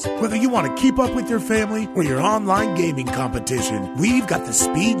packages. Whether you want to keep up with your family or your online gaming competition, we've got the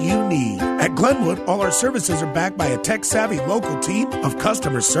speed you need. At Glenwood, all our services are backed by a tech-savvy local team of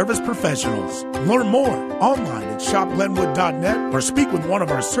customer service professionals. Learn more online at shopglenwood.net or speak with one of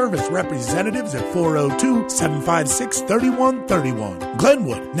our service representatives at 402-756-3131.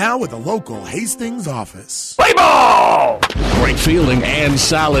 Glenwood, now with a local Hastings office. Play ball! Great fielding and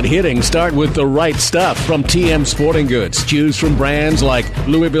solid hitting start with the right stuff from TM Sporting Goods. Choose from brands like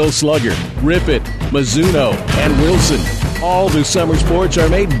Louisville Slugger, Rip It, Mizuno, and Wilson. All the summer sports are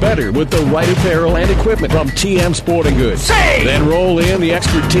made better with the right apparel and equipment from TM Sporting Goods. Then roll in the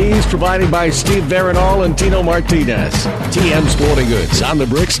expertise provided by Steve Veronal and Tino Martinez. TM Sporting Goods on the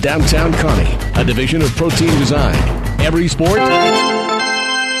Bricks, downtown Kearney. A division of Protein Design. Every sport done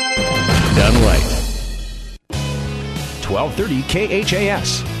right. 1230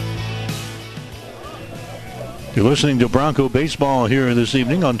 KHAS. You're listening to Bronco Baseball here this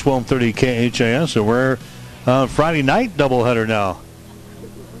evening on 1230 KHAS. So we're Friday night doubleheader now.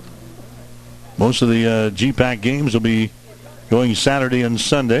 Most of the GPAC games will be going Saturday and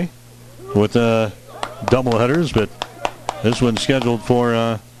Sunday with doubleheaders, but this one's scheduled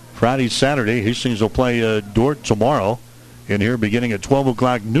for Friday, Saturday. Hastings will play Dort tomorrow in here beginning at 12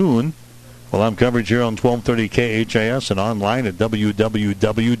 o'clock noon. We'll have coverage here on 1230 KHAS and online at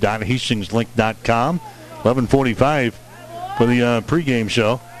www.hastingslink.com. 11:45 for the pregame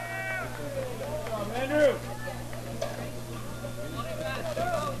show.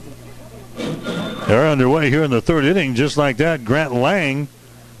 They're underway here in the third inning. Just like that, Grant Lang,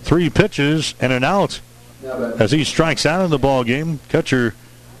 3 pitches and an out as he strikes out in the ball game. Catcher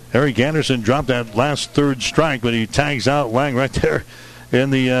Eric Anderson dropped that last third strike, but he tags out Lang right there in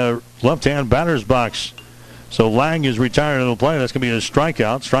the left-hand batter's box. So Lang is retired in the play. That's going to be a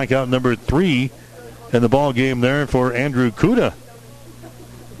strikeout. Strikeout number 3 in the ball game there for Andrew Kuda.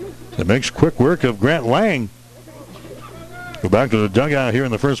 It makes quick work of Grant Lang. Go back to the dugout here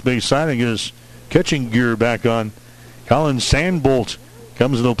in the first base side and get his catching gear back on. Colin Sandbolt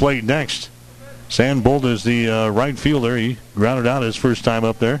comes to the plate next. Sandbolt is the right fielder. He grounded out his first time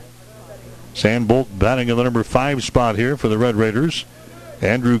up there. Sandbolt batting in the number 5 spot here for the Red Raiders.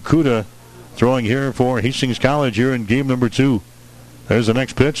 Andrew Kuda throwing here for Hastings College here in game number 2. There's the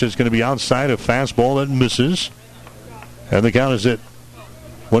next pitch. It's going to be outside, a fastball that misses. And the count is at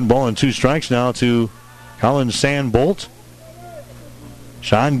 1 ball and 2 strikes now to Colin Sandbolt.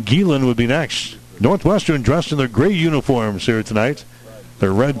 Sean Geelan would be next. Northwestern dressed in their gray uniforms here tonight.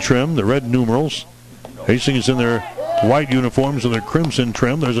 Their red trim, the red numerals. Hastings in their white uniforms with their crimson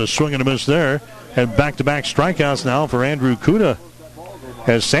trim. There's a swing and a miss there. And back-to-back strikeouts now for Andrew Kuda.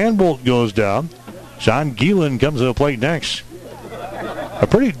 As Sandbolt goes down, Sean Geelan comes to the plate next. A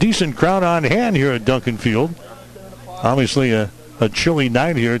pretty decent crowd on hand here at Duncan Field. Obviously a chilly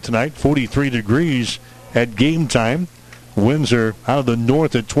night here tonight, 43 degrees at game time. Winds are out of the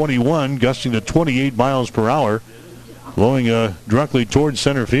north at 21, gusting to 28 miles per hour, blowing directly towards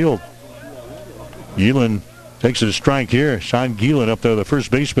center field. Geelan takes a strike here. Sean Geelan up there, the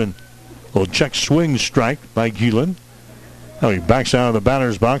first baseman Little check swing strike by Gielan. Now he backs out of the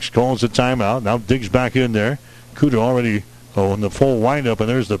batter's box, calls the timeout. Now digs back in there. Kuda already in the full windup, and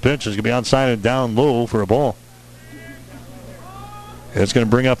there's the pitch. It's going to be outside and down low for a ball. And it's going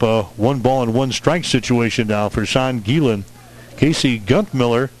to bring up a 1-1 situation now for Sean Gielan. Casey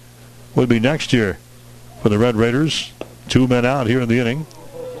Guntmiller would be next here for the Red Raiders. 2 men out here in the inning.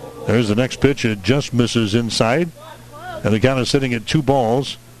 There's the next pitch. It just misses inside. And the count is sitting at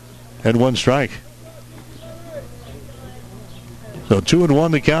 2-1 strike. So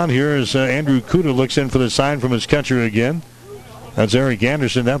 2-1 the count here as Andrew Kuda looks in for the sign from his catcher again. That's Eric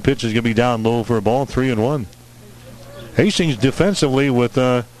Anderson. That pitch is going to be down low for a ball. 3-1. Hastings defensively with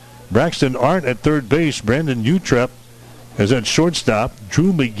Braxton Arndt at third base. Brandon Utrep is at shortstop.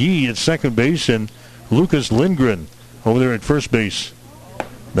 Drew McGee at second base. And Lucas Lindgren over there at first base.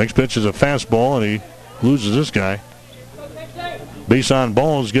 Next pitch is a fastball, and he loses this guy. Base on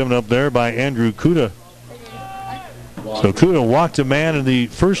ball is given up there by Andrew Kuda. So Kuda walked a man in the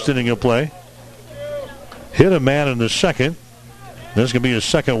first inning of play. Hit a man in the second. There's going to be a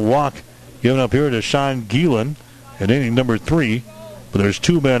second walk given up here to Sean Gielan in inning number 3. But there's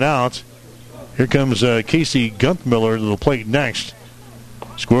 2 men out. Here comes Casey Guntmiller to the plate next.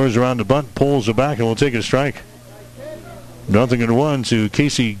 Squares around the bunt, pulls it back, and will take a strike. 0-1 to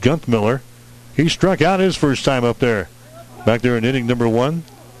Casey Guntmiller. He struck out his first time up there. Back there in inning number 1.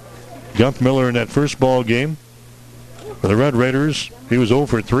 Guntmiller in that first ball game for the Red Raiders, he was 0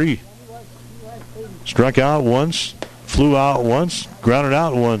 for 3. Struck out once, flew out once, grounded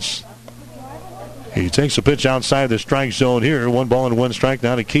out once. He takes a pitch outside the strike zone here. 1-1 strike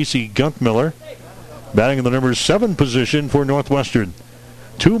now to Casey Guntmiller. Batting in the number 7 position for Northwestern.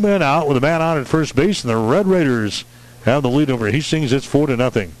 2 men out with a man on at first base, and the Red Raiders have the lead over Hastings. It's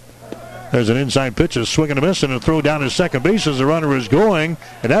 4-0. There's an inside pitch, a swing and a miss, and a throw down to second base as the runner is going.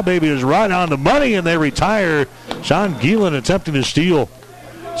 And that baby is right on the money, and they retire. Sean Gielan attempting to steal.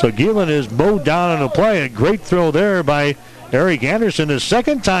 So Gielan is mowed down on the play. A great throw there by Eric Anderson. The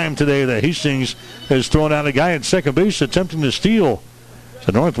second time today that Hastings has thrown out a guy at second base attempting to steal.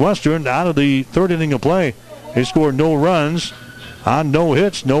 So Northwestern out of the third inning of play. They scored no runs on no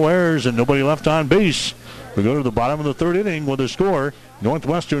hits, no errors, and nobody left on base. We go to the bottom of the third inning with a score.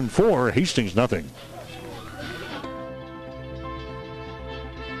 Northwestern 4, Hastings 0.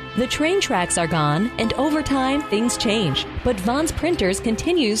 The train tracks are gone, and over time, things change. But Vaughn's Printers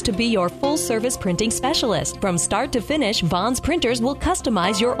continues to be your full-service printing specialist. From start to finish, Vaughn's Printers will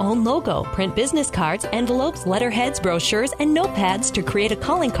customize your own logo, print business cards, envelopes, letterheads, brochures, and notepads to create a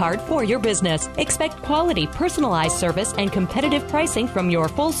calling card for your business. Expect quality, personalized service and competitive pricing from your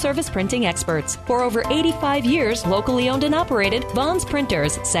full-service printing experts. For over 85 years, locally owned and operated, Vaughn's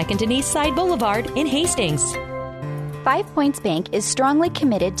Printers, 2nd and East Side Boulevard in Hastings. 5 Points Bank is strongly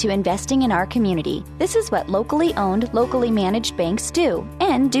committed to investing in our community. This is what locally owned, locally managed banks do,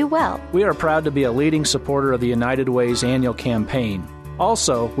 and do well. We are proud to be a leading supporter of the United Way's annual campaign.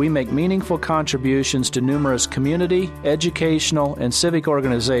 Also, we make meaningful contributions to numerous community, educational, and civic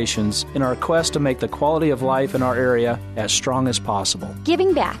organizations in our quest to make the quality of life in our area as strong as possible.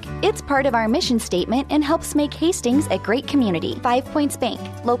 Giving back. It's part of our mission statement and helps make Hastings a great community. 5 Points Bank.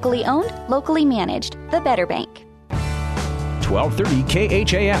 Locally owned, locally managed. The better bank. 1230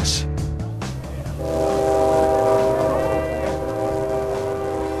 KHAS.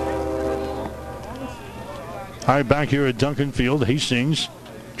 All right, back here at Duncan Field, Hastings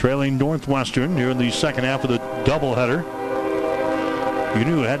trailing Northwestern here in the second half of the doubleheader. You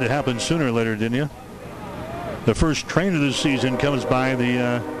knew it had to happen sooner or later, didn't you? The first train of the season comes by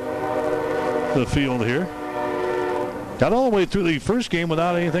the field here. Got all the way through the first game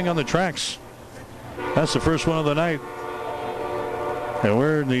without anything on the tracks. That's the first one of the night. And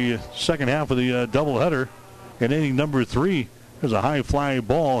we're in the second half of the doubleheader. In inning number 3, there's a high fly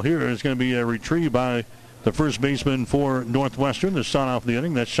ball here. It's going to be retrieved by the first baseman for Northwestern to start off the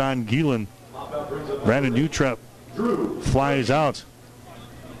inning. That's Sean Gielan. Brandon Utrep flies out.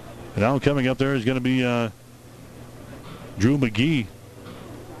 And now coming up there is going to be Drew McGee.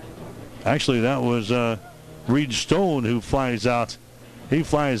 Actually, that was Reed Stone who flies out. He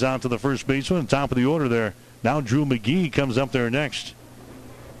flies out to the first baseman, top of the order there. Now Drew McGee comes up there next.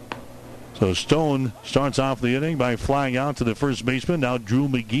 So Stone starts off the inning by flying out to the first baseman. Now Drew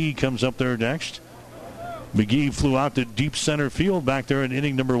McGee comes up there next. McGee flew out to deep center field back there in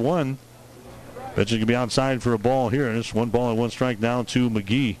inning number 1. Pitch is going to be outside for a ball here. And it's 1-1 strike now to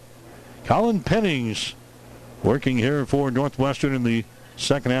McGee. Colin Pennings working here for Northwestern in the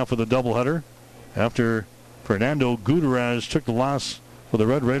second half of the doubleheader after Fernando Gutierrez took the loss for the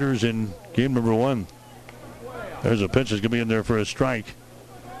Red Raiders in game number 1. There's a pitch that's going to be in there for a strike.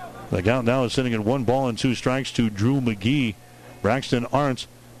 The count now is sitting at 1 ball and 2 strikes to Drew McGee. Braxton Arndt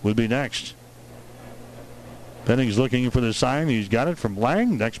would be next. Penning's looking for the sign. He's got it from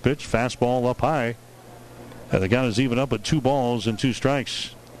Lang. Next pitch, fastball up high. And the count is even up at 2 balls and 2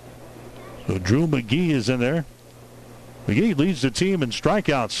 strikes. So Drew McGee is in there. McGee leads the team in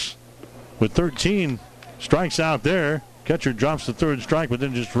strikeouts with 13 strikes out there. Catcher drops the third strike, but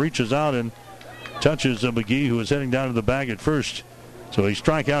then just reaches out and touches McGee, who is heading down to the bag at first. So he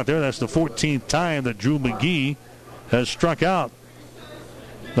strike out there. That's the 14th time that Drew McGee has struck out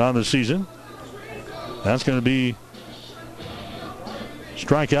on the season. That's going to be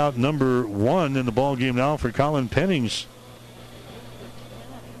strikeout number 1 in the ball game now for Colin Pennings.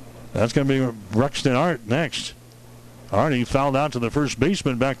 That's going to be Braxton Arndt next. Arndt fouled out to the first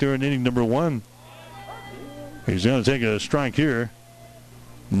baseman back there in inning number 1. He's going to take a strike here.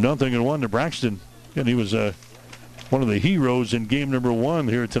 0-1 to Braxton. And he was one of the heroes in game number 1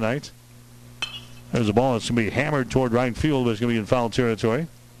 here tonight. There's a ball that's going to be hammered toward right field, but it's going to be in foul territory.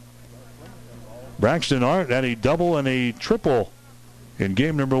 Braxton Arndt had a double and a triple in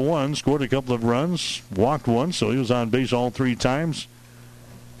game number 1. Scored a couple of runs, walked one, so he was on base all 3 times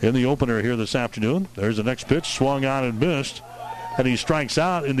in the opener here this afternoon. There's the next pitch, swung on and missed. And he strikes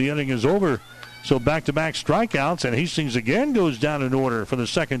out, and the inning is over. So back-to-back strikeouts, and Hastings again goes down in order for the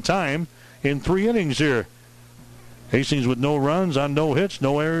second time in 3 innings here. Hastings with no runs on no hits,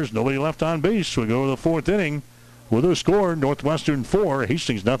 no errors, nobody left on base. We go to the 4th inning with a score, Northwestern 4,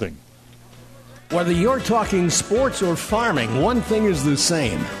 Hastings nothing. Whether you're talking sports or farming, one thing is the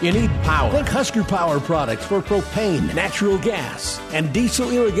same. You need power. Think Husker Power products for propane, natural gas, and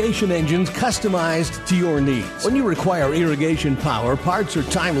diesel irrigation engines customized to your needs. When you require irrigation power, parts, or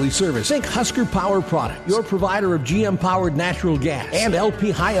timely service, think Husker Power products, your provider of GM-powered natural gas and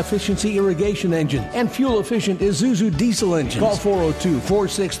LP high-efficiency irrigation engine and fuel-efficient Isuzu diesel engines. Call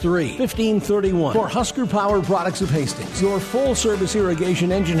 402-463-1531 for Husker Power products of Hastings, your full-service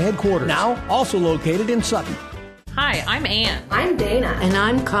irrigation engine headquarters. Now, also located in Sutton. Hi, I'm Ann. I'm Dana. And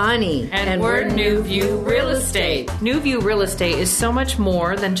I'm Connie. And we're New View Real Estate. New View Real Estate is so much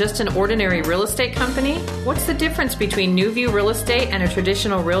more than just an ordinary real estate company. What's the difference between New View Real Estate and a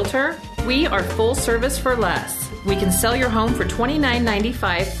traditional realtor? We are full service for less. We can sell your home for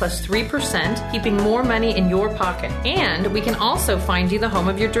 $29.95 plus 3%, keeping more money in your pocket. And we can also find you the home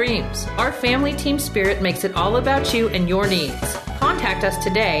of your dreams. Our family team spirit makes it all about you and your needs. Contact us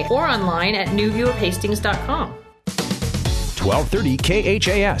today or online at newviewofhastings.com. 1230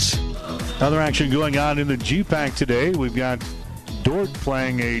 KHAS. Other action going on in the G-Pack today. We've got Dordt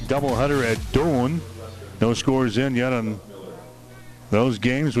playing a doubleheader at Doane. No scores in yet on those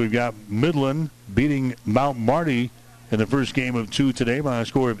games. We've got Midland beating Mount Marty in the first game of 2 today by a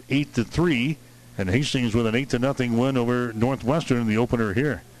score of 8-3. And Hastings with an 8-0 win over Northwestern in the opener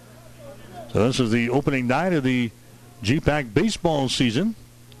here. So this is the opening night of the G-Pack baseball season.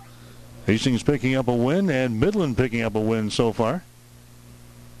 Hastings picking up a win and Midland picking up a win so far.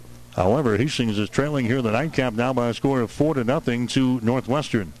 However, Hastings is trailing here in the nightcap now by a score of 4-0 to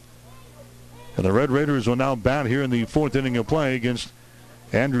Northwestern. And the Red Raiders will now bat here in the 4th inning of play against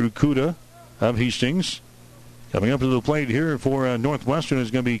Andrew Kuda of Hastings. Coming up to the plate here for Northwestern is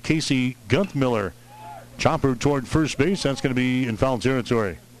going to be Casey Guntmiller. Chopper toward first base. That's going to be in foul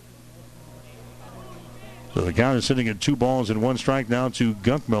territory. So the count is sitting at 2 balls and 1 strike now to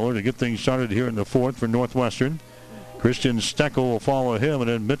Guntmiller to get things started here in the 4th for Northwestern. Christian Steckel will follow him, and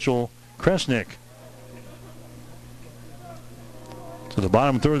then Mitchell Kresnick. So the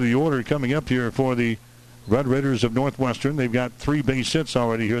bottom third of the order coming up here for the Red Raiders of Northwestern. They've got 3 base hits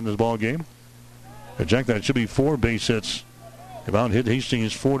already here in this ball game. Jack, that should be 4 base hits. They've out-hit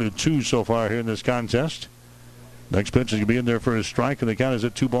Hastings 4-2 so far here in this contest. Next pitch is going to be in there for a strike, and the count is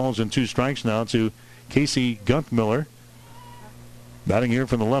at 2 balls and 2 strikes now to Casey Guntmiller. Batting here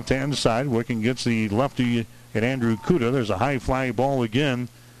from the left-hand side, working against the lefty and Andrew Kuda. There's a high fly ball again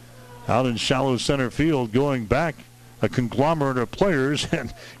out in shallow center field. Going back, a conglomerate of players,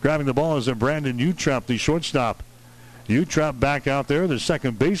 and grabbing the ball is a Brandon Utrap, the shortstop. Utrap back out there. The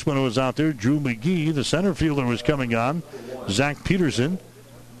second baseman was out there, Drew McGee. The center fielder was coming on, Zach Peterson.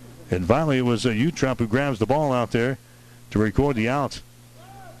 And finally, it was Utrap who grabs the ball out there to record the out.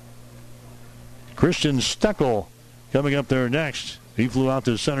 Christian Steckel coming up there next. He flew out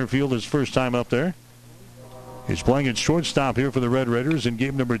to center field his first time up there. He's playing at shortstop here for the Red Raiders in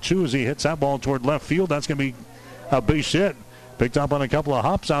game number 2 as he hits that ball toward left field. That's going to be a base hit. Picked up on a couple of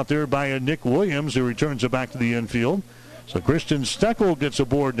hops out there by Nick Williams, who returns it back to the infield. So Christian Steckel gets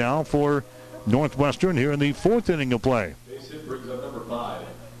aboard now for Northwestern here in the 4th inning of play. Base hit brings up number 5,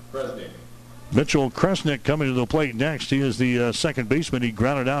 Kresnick. Mitchell Kresnick coming to the plate next. He is the second baseman. He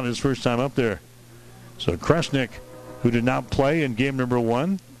grounded out his first time up there. So Kresnick, who did not play in game number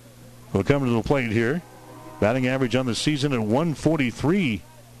 1, will come to the plate here. Batting average on the season at 143.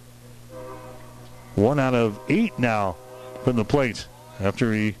 1 out of 8 now from the plate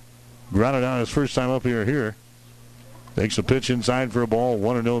after he grounded out his first time up here. Takes a pitch inside for a ball.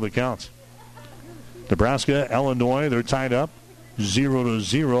 1-0 the count. Nebraska, Illinois, they're tied up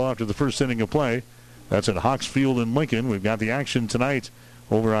 0-0 after the first inning of play. That's at Hawks Field in Lincoln. We've got the action tonight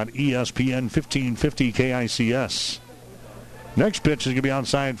over on ESPN 1550 KICS. Next pitch is going to be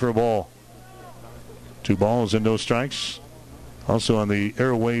outside for a ball. 2 balls and no strikes. Also on the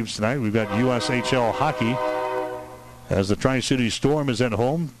airwaves tonight, we've got USHL hockey as the Tri-City Storm is at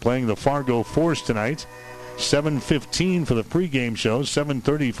home playing the Fargo Force tonight. 7:15 for the pregame show.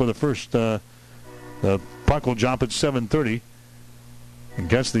 7:30 for the first. The puck will drop at 7:30. And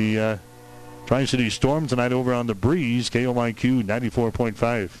catch the Tri-City Storm tonight over on the Breeze, KOIQ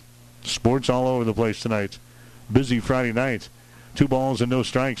 94.5. Sports all over the place tonight. Busy Friday night. 2 balls and no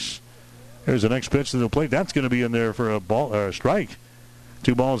strikes. There's the next pitch to the plate. That's going to be in there for a strike.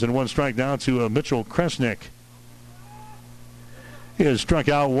 2 balls and 1 strike now to Mitchell Kresnick. He has struck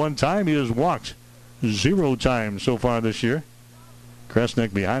out 1 time. He has walked 0 times so far this year.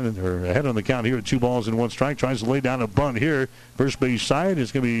 Kresnick ahead on the count here at 2 balls and 1 strike. Tries to lay down a bunt here. First base side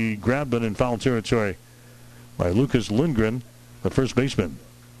is going to be grabbed but in foul territory by Lucas Lindgren, the first baseman.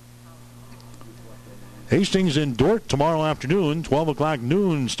 Hastings and Dordt tomorrow afternoon, 12 o'clock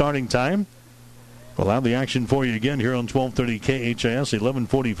noon starting time. We'll have the action for you again here on 1230 KHIS,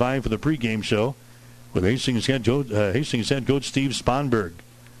 11:45 for the pregame show with Hastings head coach Steve Sponberg.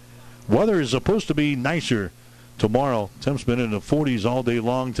 Weather is supposed to be nicer tomorrow. Temps been in the 40s all day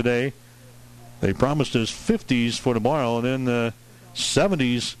long today. They promised us 50s for tomorrow and then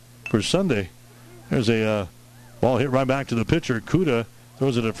 70s for Sunday. There's a ball hit right back to the pitcher. Kuda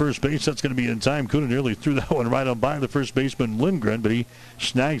throws it at first base. That's going to be in time. Kuda nearly threw that one right on by the first baseman Lindgren, but he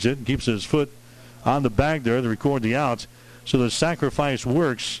snags it and keeps his foot on the bag there to record the out. So the sacrifice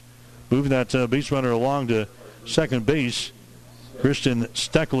works, moving that base runner along to second base. Christian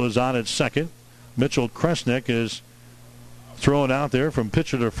Steckel is on at second. Mitchell Kresnick is thrown out there from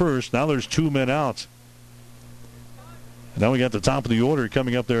pitcher to first. Now there's 2 men out. And now we got the top of the order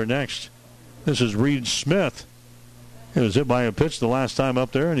coming up there next. This is Reed Smith. He was hit by a pitch the last time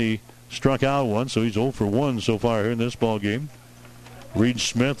up there, and he struck out 1, so he's 0 for 1 so far here in this ball game. Reed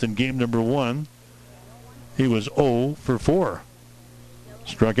Smith in game number 1, he was 0 for 4.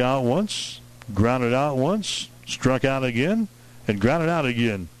 Struck out once, grounded out once, struck out again, and grounded out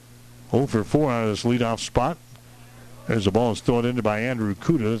again. 0 for 4 out of this leadoff spot. There's the ball that's thrown into by Andrew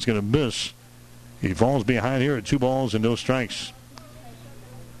Kuda. That's going to miss. He falls behind here at 2 balls and no strikes.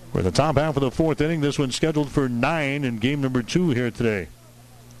 We're in the top half of the 4th inning. This one's scheduled for 9 in game number 2 here today.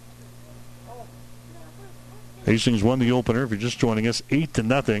 Hastings won the opener. If you're just joining us,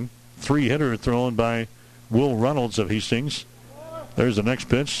 8-0. 3-hitter thrown by Will Reynolds of Hastings. There's the next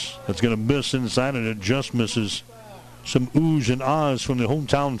pitch. That's going to miss inside, and it just misses. Some oohs and ahs from the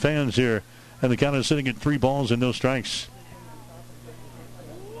hometown fans here. And the count is sitting at 3 balls and no strikes.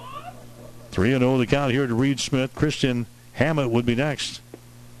 3-0 the count here to Reed Smith. Christian Hammett would be next.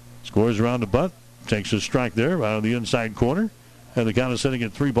 Scores around the butt. Takes a strike there out of the inside corner. And the count is sitting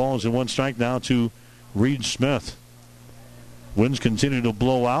at 3 balls and 1 strike now to Reed Smith. Winds continue to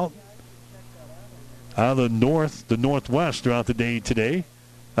blow out of the north, the northwest throughout the day today.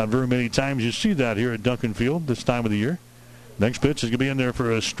 Not very many times you see that here at Duncan Field this time of the year. Next pitch is going to be in there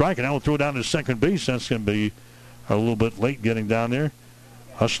for a strike, and I will throw down to second base. That's going to be a little bit late getting down there.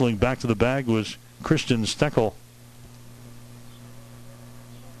 Hustling back to the bag was Christian Steckel.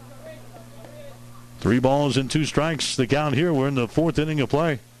 3 balls and 2 strikes. The count here. We're in the 4th inning of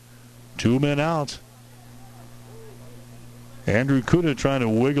play. 2 men out. Andrew Kuda trying to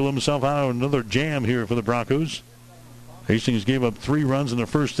wiggle himself out of another jam here for the Broncos. Hastings gave up 3 runs in the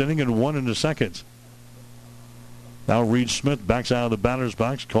first inning and 1 in the second. Now Reed Smith backs out of the batter's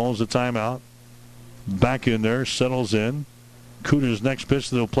box, calls the timeout. Back in there, settles in. Kuda's next pitch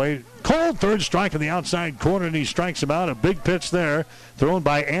to the plate. Cold third strike in the outside corner, and he strikes him out. A big pitch there, thrown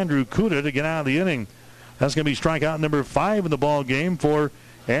by Andrew Kuda to get out of the inning. That's going to be strikeout number 5 in the ball game for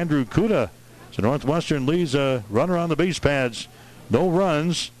Andrew Kuda. So Northwestern leaves a runner on the base pads. No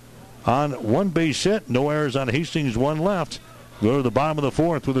runs on 1 base hit. No errors on Hastings, 1 left. Go to the bottom of the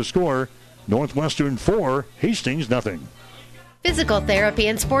 4th with a score. Northwestern 4, Hastings nothing. Physical Therapy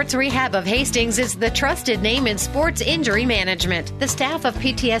and Sports Rehab of Hastings is the trusted name in sports injury management. The staff of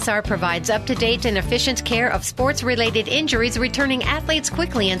PTSR provides up-to-date and efficient care of sports-related injuries, returning athletes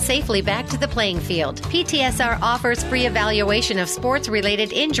quickly and safely back to the playing field. PTSR offers free evaluation of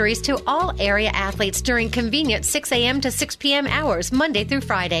sports-related injuries to all area athletes during convenient 6 a.m. to 6 p.m. hours, Monday through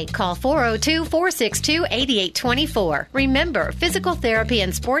Friday. Call 402-462-8824. Remember, Physical Therapy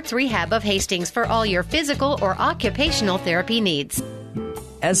and Sports Rehab of Hastings for all your physical or occupational therapy needs.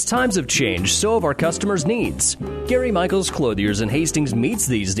 As times have changed, so have our customers' needs. Gary Michaels Clothiers in Hastings meets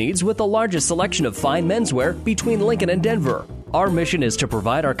these needs with the largest selection of fine menswear between Lincoln and Denver. Our mission is to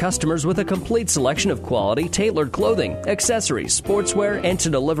provide our customers with a complete selection of quality, tailored clothing, accessories, sportswear, and to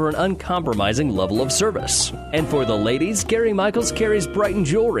deliver an uncompromising level of service. And for the ladies, Gary Michaels carries Brighton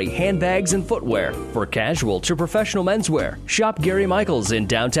jewelry, handbags, and footwear. For casual to professional menswear, shop Gary Michaels in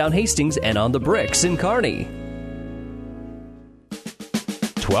downtown Hastings and on the Bricks in Kearney.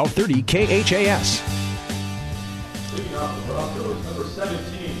 1230 KHAS. Leading off the Broncos, number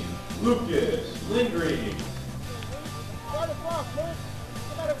 17, Lucas Lindgren.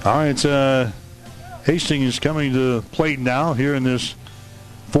 All right, Hastings coming to the plate now here in this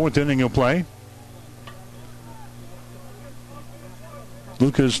fourth inning of play.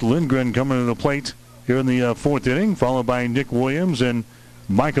 Lucas Lindgren coming to the plate here in the fourth inning, followed by Nick Williams and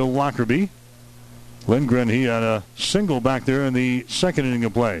Michael Lockerbie. Lindgren, he had a single back there in the second inning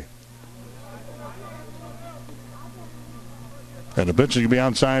of play. And the pitch is going to be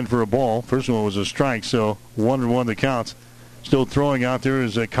outside for a ball. First one was a strike, so 1-1 the count. Still throwing out there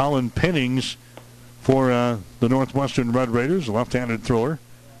is Colin Pennings for the Northwestern Red Raiders, a left-handed thrower.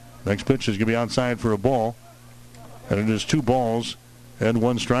 Next pitch is going to be outside for a ball. And it is 2 balls and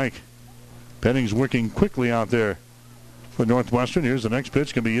 1 strike. Pennings working quickly out there for Northwestern. Here's the next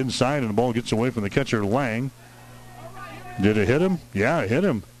pitch. Going to be inside, and the ball gets away from the catcher, Lang. Did it hit him? Yeah, it hit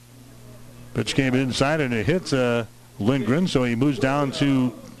him. Pitch came inside, and it hits Lindgren, so he moves down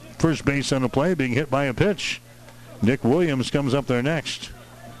to first base on the play, being hit by a pitch. Nick Williams comes up there next.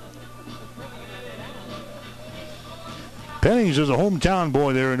 Pennings is a hometown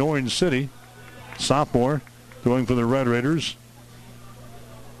boy there in Orange City. Sophomore, throwing for the Red Raiders.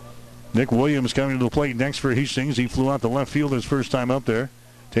 Nick Williams coming to the plate next for Hastings. He flew out to left field his first time up there.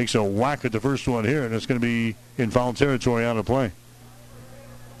 Takes a whack at the first one here, and it's going to be in foul territory out of play.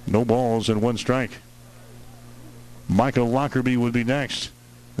 No balls and 1 strike. Michael Lockerbie would be next.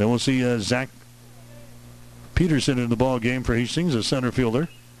 Then we'll see Zach Peterson in the ball game for Hastings, a center fielder.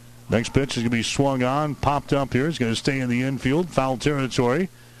 Next pitch is going to be swung on, popped up here. It's going to stay in the infield, foul territory.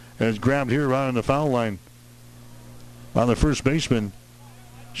 And it's grabbed here right on the foul line by the first baseman,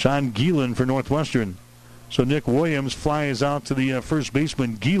 Sean Geelan for Northwestern. So Nick Williams flies out to the first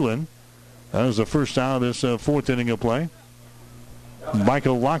baseman, Geelan. That is the first out of this fourth inning of play.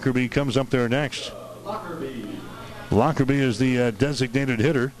 Michael Lockerbie comes up there next. Lockerbie is the designated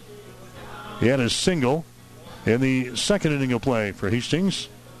hitter. He had a single in the second inning of play for Hastings.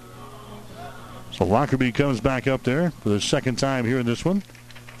 So Lockerbie comes back up there for the second time here in this one.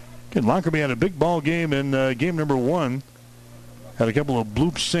 Again, Lockerbie had a big ball game in game number 1. Had a couple of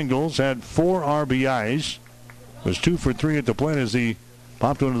bloop singles, had 4 RBIs. Was 2 for 3 at the plate as he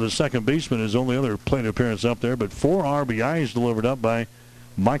popped one to the second baseman, his only other plate appearance up there. But 4 RBIs delivered up by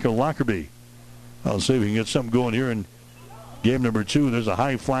Michael Lockerbie. I'll see if we can get something going here in game number 2. There's a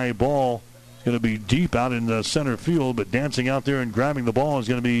high fly ball. Going to be deep out in the center field, but dancing out there and grabbing the ball is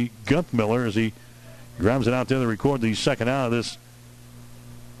going to be Guntmiller as he grabs it out there to record the second out of this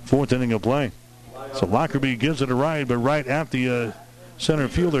fourth inning of play. So Lockerbie gives it a ride, but right at the center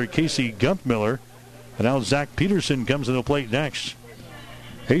fielder, Casey Guntmiller. And now Zach Peterson comes to the plate next.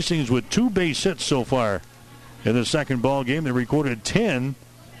 Hastings with 2 base hits so far in the second ball game. They recorded 10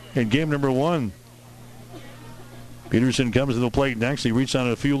 in game number 1. Peterson comes to the plate next. He reached on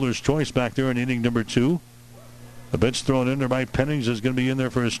a fielder's choice back there in inning number 2. The pitch thrown in there by Pennings is going to be in there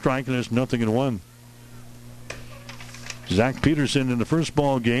for a strike, and it's 0-1. Zach Peterson in the first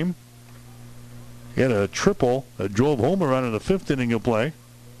ball game. He had a triple that drove home around in the 5th inning of play.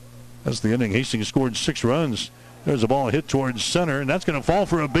 That's the inning. Hastings scored 6 runs. There's a ball hit towards center, and that's going to fall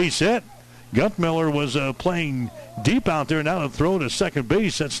for a base hit. Guntmiller was playing deep out there. Now to throw to second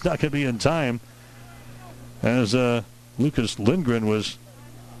base. That's not going to be in time. As Lucas Lindgren was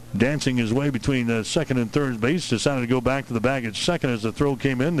dancing his way between second and third base, decided to go back to the bag at second as the throw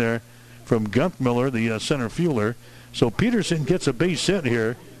came in there from Guntmiller, the center fielder. So Peterson gets a base hit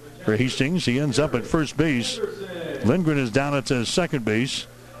here for Hastings. He ends up at first base. Lindgren is down at second base.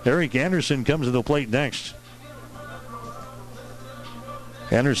 Eric Anderson comes to the plate next.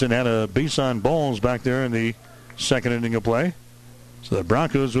 Anderson had a base on balls back there in the second inning of play. So the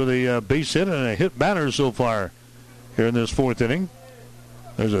Broncos with a base hit and a hit batter so far here in this fourth inning.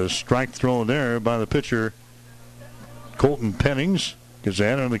 There's a strike thrown there by the pitcher, Colton Pennings. Gets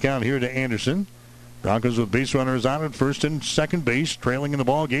ahead on the count here to Anderson. Broncos with base runners on at first and second base, trailing in the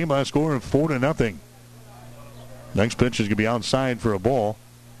ball game by a score of 4-0. Next pitch is going to be outside for a ball.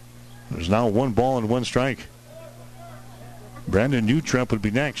 There's now 1 ball and 1 strike. Brandon Utrep would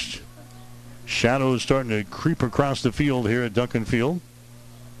be next. Shadows starting to creep across the field here at Duncan Field.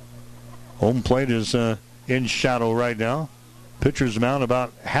 Home plate is in shadow right now. Pitcher's mound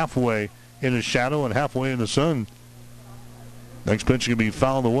about halfway in the shadow and halfway in the sun. Next pitch going to be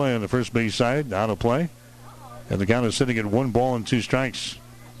fouled away on the first base side, out of play. And the count is sitting at 1 ball and 2 strikes.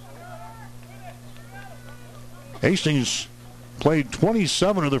 Hastings played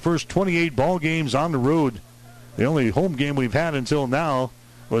 27 of the first 28 ball games on the road. The only home game we've had until now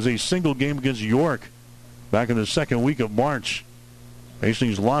was a single game against York back in the second week of March.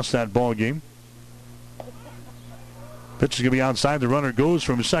 Hastings lost that ball game. Pitch is going to be outside. The runner goes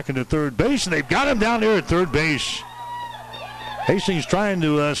from second to third base, and they've got him down there at third base. Hastings trying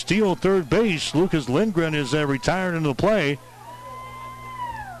to steal third base. Lucas Lindgren is retired into the play.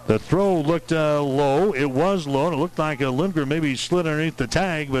 The throw looked low. It was low, and it looked like Lindgren maybe slid underneath the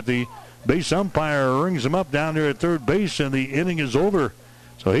tag, but the base umpire rings him up down there at third base, and the inning is over.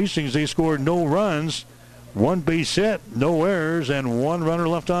 So Hastings, they scored no runs, 1 base hit, no errors, and 1 runner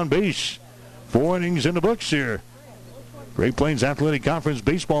left on base. 4 innings in the books here. Great Plains Athletic Conference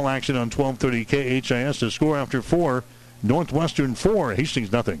baseball action on 1230 KHIS. To score after 4, Northwestern 4,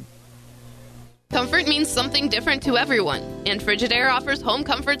 Hastings nothing. Comfort means something different to everyone, and Frigidaire offers home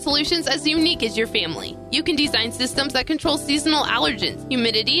comfort solutions as unique as your family. You can design systems that control seasonal allergens,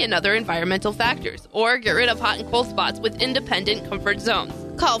 humidity, and other environmental factors, or get rid of hot and cold spots with independent comfort zones.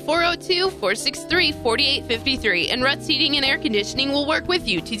 Call 402-463-4853, and Ruts Heating and Air Conditioning will work with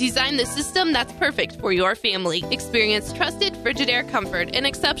you to design the system that's perfect for your family. Experience trusted Frigidaire comfort and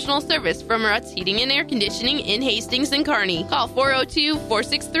exceptional service from Ruts Heating and Air Conditioning in Hastings and Kearney. Call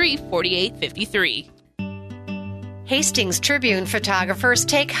 402-463-4853. Hastings Tribune photographers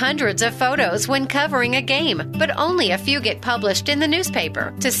take hundreds of photos when covering a game, but only a few get published in the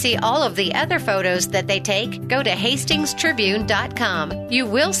newspaper. To see all of the other photos that they take, go to hastingstribune.com. You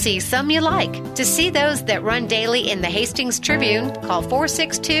will see some you like. To see those that run daily in the Hastings Tribune, call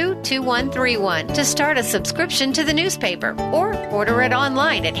 462-2131 to start a subscription to the newspaper, or order it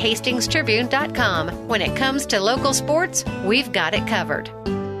online at hastingstribune.com. When it comes to local sports, we've got it covered.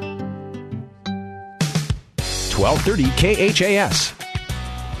 1230 KHAS.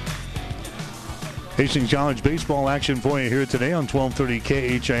 Hastings College baseball action for you here today on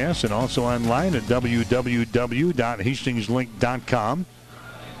 1230 KHIS and also online at www.hastingslink.com.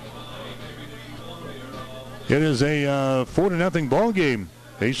 It is a 4-0 ball game.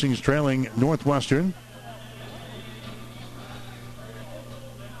 Hastings trailing Northwestern.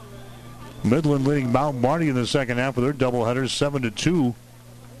 Midland leading Mount Marty in the second half with their doubleheaders 7-2.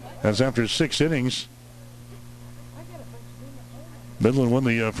 That's after 6 innings. Midland won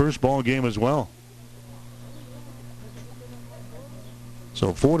the first ball game as well.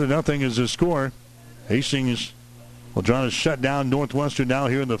 So 4-0 is the score. Hastings will try to shut down Northwestern now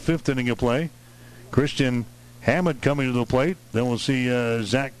here in the 5th inning of play. Christian Hammett coming to the plate. Then we'll see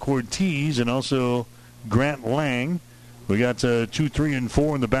Zach Cortez and also Grant Lang. We got 2, 3, and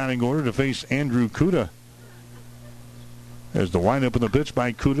 4 in the batting order to face Andrew Kuda. There's the windup in the pitch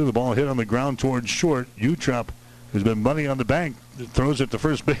by Kuda. The ball hit on the ground towards short. Utrep, who's been money on the bank, throws it to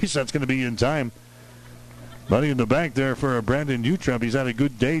first base. That's going to be in time. Money in the bank there for Brandon Utrep. He's had a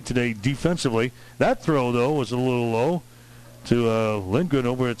good day today defensively. That throw, though, was a little low to Lindgren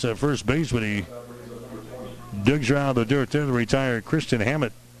over at first base when he digs around the dirt there to retire Christian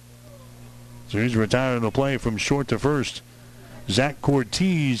Hammett. So he's retiring the play from short to first. Zach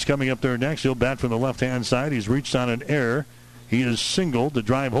Cortez coming up there next. He'll bat from the left-hand side. He's reached on an error. He is singled to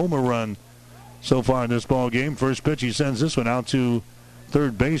drive home a run so far in this ball game. First pitch, he sends this one out to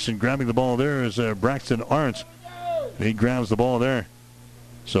third base, and grabbing the ball there is Braxton Arndt. He grabs the ball there.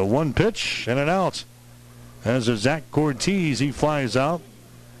 So 1 pitch and an out. As Zach Cortez, he flies out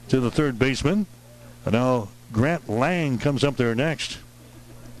to the third baseman. And now Grant Lang comes up there next.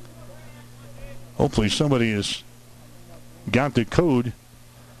 Hopefully somebody has got the code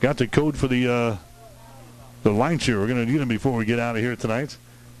for the lines here. We're going to need them before we get out of here tonight.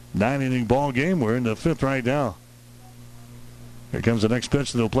 9-inning ball game. We're in the 5th right now. Here comes the next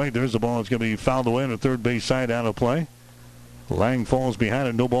pitch to the plate. There's the ball. It's going to be fouled away on the third base side, out of play. Lang falls behind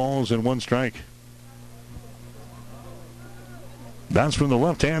it. No balls and 1 strike. Bounce from the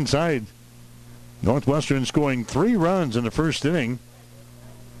left-hand side. Northwestern scoring 3 runs in the first inning.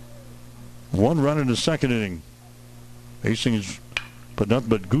 1 run in the second inning. Hastings put nothing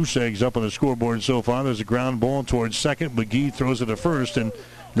but goose eggs up on the scoreboard so far. There's a ground ball towards second. McGee throws it to first, and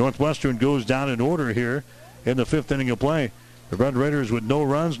Northwestern goes down in order here in the 5th inning of play. The Red Raiders with no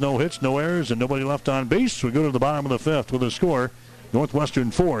runs, no hits, no errors, and nobody left on base. We go to the bottom of the 5th with a score.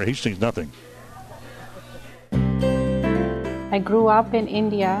 Northwestern 4, Hastings nothing. I grew up in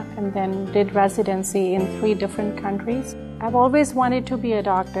India and then did residency in 3 different countries. I've always wanted to be a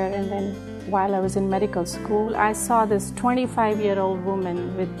doctor, and then while I was in medical school, I saw this 25-year-old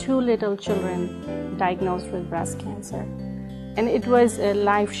woman with 2 little children diagnosed with breast cancer. And it was a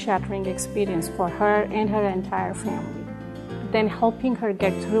life-shattering experience for her and her entire family. Then helping her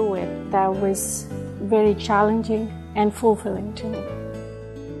get through it, that was very challenging and fulfilling to me.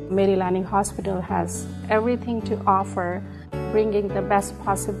 Mary Lanning Hospital has everything to offer, bringing the best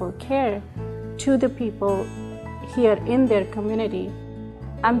possible care to the people here in their community.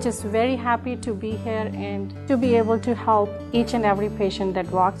 I'm just very happy to be here and to be able to help each and every patient that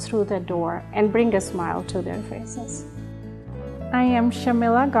walks through the door and bring a smile to their faces. I am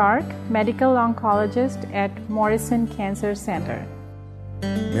Shamila Garg, medical oncologist at Morrison Cancer Center.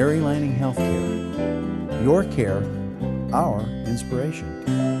 Mary Lanning Healthcare. Your care, our inspiration.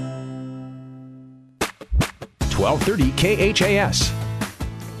 1230 KHAS.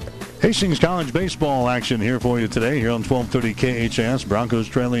 Hastings College baseball action here for you today here on 1230 KHAS. Broncos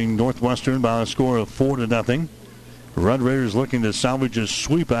trailing Northwestern by a score of 4-0. Red Raiders looking to salvage a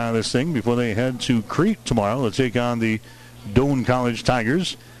sweep out of this thing before they head to Crete tomorrow to take on the Doane College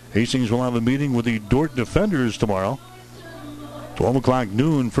Tigers. Hastings will have a meeting with the Dordt Defenders tomorrow. 12 o'clock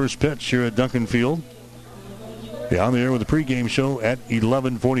noon, first pitch here at Duncan Field. Be on the air with the pregame show at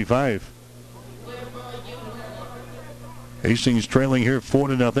 11:45. Hastings trailing here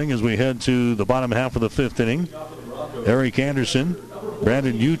 4-0 as we head to the bottom half of the 5th inning. Eric Anderson,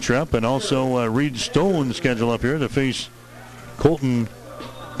 Brandon Utrepp, and also Reed Stone scheduled up here to face Colton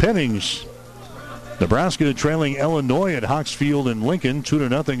Pennings. Nebraska trailing Illinois at Hawks Field in Lincoln.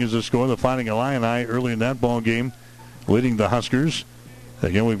 2-0 is the score. The Fighting Illini early in that ball game, leading the Huskers.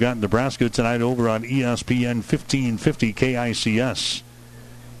 Again, we've got Nebraska tonight over on ESPN 1550 KICS.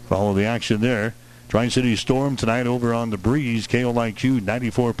 Follow the action there. Tri-City Storm tonight over on the Breeze, KOIQ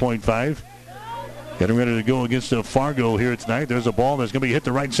 94.5. Getting ready to go against the Fargo here tonight. There's a ball that's going to be hit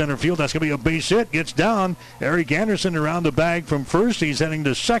to right center field. That's going to be a base hit. Gets down. Eric Anderson around the bag from first. He's heading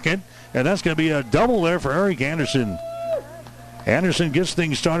to second. And that's going to be a double there for Eric Anderson. Anderson gets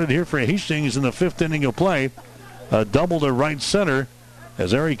things started here for Hastings in the 5th inning of play. A double to right center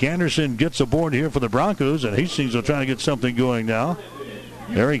as Eric Anderson gets aboard here for the Broncos. And Hastings will try to get something going now.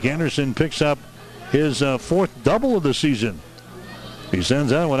 Eric Anderson picks up his 4th double of the season. He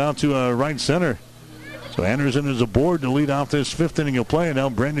sends that one out to right center. So Anderson is aboard to lead off this 5th inning of play. And now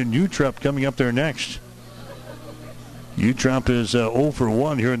Brendan Utrepp coming up there next. Utrepp is 0 for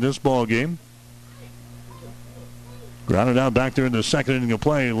 1 here in this ball game. Grounded out back there in the 2nd inning of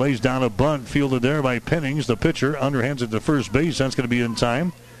play. Lays down a bunt fielded there by Pennings, the pitcher. Underhands it to first base. That's going to be in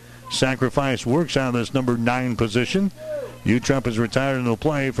time. Sacrifice works out of this number 9 position. Utrepp is retired in the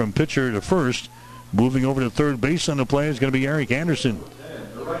play from pitcher to first. Moving over to third base on the play is going to be Eric Anderson.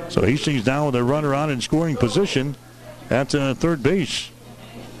 So Hastings down with a runner on in scoring position at third base.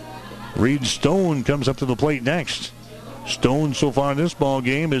 Reed Stone comes up to the plate next. Stone so far in this ball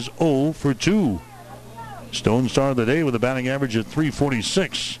game is 0 for 2. Stone started the day with a batting average of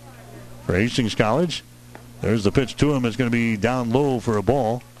 .346 for Hastings College. There's the pitch to him. It's going to be down low for a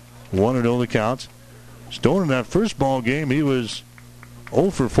ball. 1-0 the count. Stone in that first ball game, he was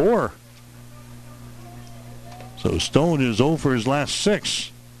 0 for 4. So Stone is 0 for his last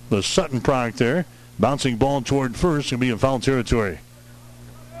 6. The Sutton product there. Bouncing ball toward first. Going to be in foul territory.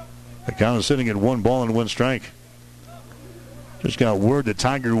 The count is sitting at 1 ball and 1 strike. Just got word that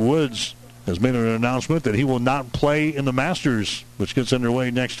Tiger Woods has made an announcement that he will not play in the Masters, which gets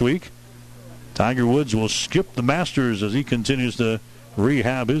underway next week. Tiger Woods will skip the Masters as he continues to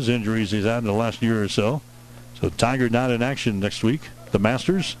rehab his injuries he's had in the last year or so. So Tiger not in action next week. The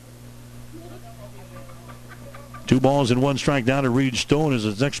Masters. 2 balls and 1 strike down to Reed Stone as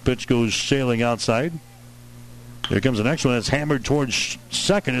his next pitch goes sailing outside. Here comes the next one. It's hammered towards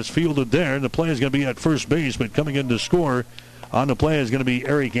second. It's fielded there. The play is going to be at first base, but coming in to score on the play is going to be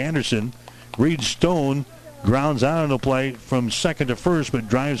Eric Anderson. Reed Stone grounds out on the play from second to first, but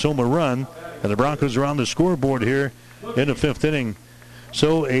drives home a run. And the Broncos are on the scoreboard here in the 5th inning.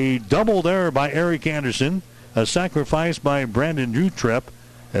 So a double there by Eric Anderson, a sacrifice by Brandon Utrepp,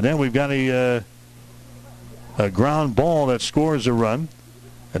 and then we've got a ground ball that scores a run.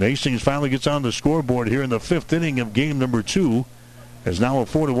 And Hastings finally gets on the scoreboard here in the 5th inning of game number 2. It's now a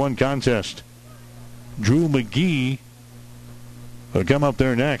 4-1 contest. Drew McGee will come up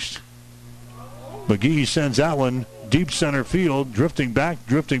there next. McGee sends that one deep center field, drifting back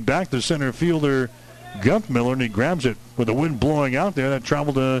to center fielder Guntmiller, and he grabs it with the wind blowing out there. That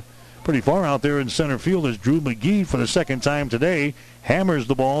traveled pretty far out there in center field as Drew McGee, for the second time today, hammers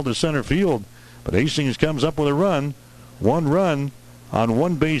the ball to center field. But Hastings comes up with a run. 1 run on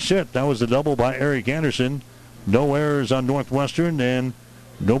 1 base hit. That was the double by Eric Anderson. No errors on Northwestern and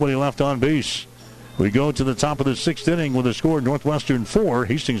nobody left on base. We go to the top of the 6th inning with a score: Northwestern 4,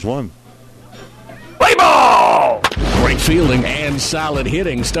 Hastings 1. Play ball! Great fielding and solid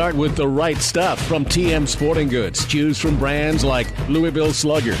hitting start with the right stuff from TM Sporting Goods. Choose from brands like Louisville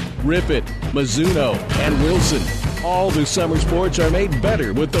Slugger, Rip It, Mizuno, and Wilson. All the summer sports are made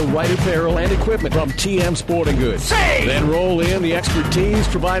better with the right apparel and equipment from TM Sporting Goods. Then roll in the expertise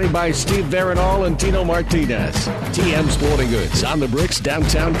provided by Steve Veronal and Tino Martinez. TM Sporting Goods on the Bricks,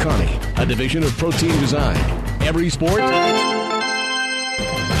 downtown Kearney, a division of Protein Design. Every sport done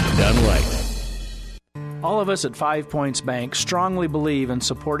right. All of us at 5 Points Bank strongly believe in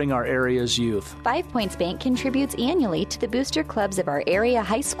supporting our area's youth. 5 Points Bank contributes annually to the booster clubs of our area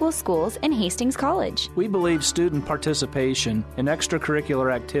high school schools and Hastings College. We believe student participation in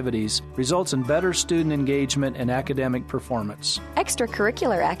extracurricular activities results in better student engagement and academic performance.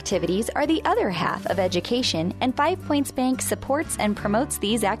 Extracurricular activities are the other half of education, and 5 Points Bank supports and promotes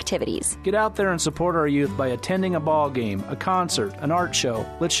these activities. Get out there and support our youth by attending a ball game, a concert, an art show.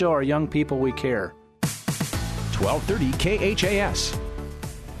 Let's show our young people we care. 1230 KHAS.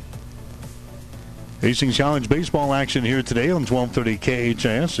 Hastings Challenge baseball action here today on 1230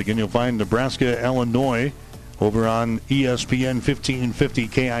 KHAS. Again, you'll find Nebraska, Illinois over on ESPN 1550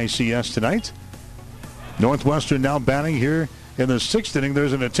 KICS tonight. Northwestern now batting here in the 6th inning.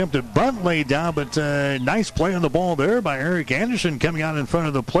 There's an attempted bunt laid down, but nice play on the ball there by Eric Anderson, coming out in front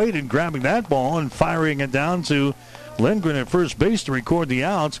of the plate and grabbing that ball and firing it down to Lindgren at first base to record the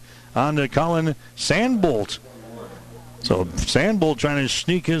out on Colin Sandbolt. So Sandbolt trying to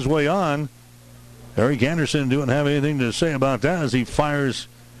sneak his way on. Eric Anderson didn't have anything to say about that as he fires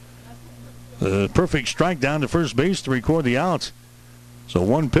the perfect strike down to first base to record the out. So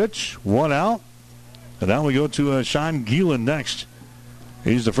 1 pitch, 1 out. And now we go to Sean Geelan next.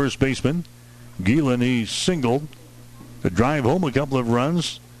 He's the first baseman. Geelan, he singled to drive home a couple of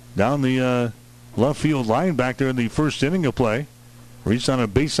runs down the left field line back there in the 1st inning of play. Reached on a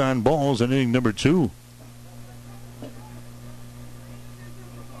base on balls in inning number 2.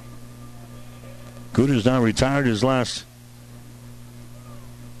 Cooter's now retired his last,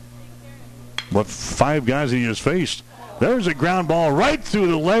 5 guys he has faced. There's a ground ball right through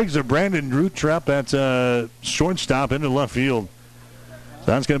the legs of Brandon Rutrep at shortstop into left field. So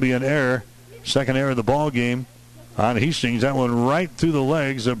that's going to be an error. Second error of the ball game on Hastings. That one right through the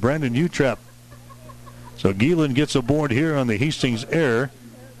legs of Brandon Rutrep. So Geelan gets aboard here on the Hastings error.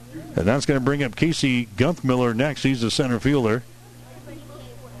 And that's going to bring up Casey Guntmiller next. He's the center fielder.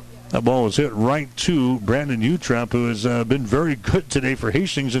 That ball was hit right to Brandon Rutrep, who has been very good today for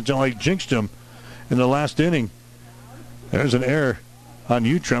Hastings until I jinxed him in the last inning. There's an error on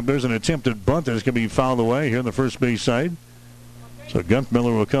Rutrep. There's an attempted bunt that's going to be fouled away here on the first base side. So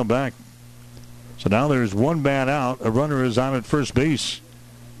Guntmiller will come back. So now there's 1 man out. A runner is on at first base.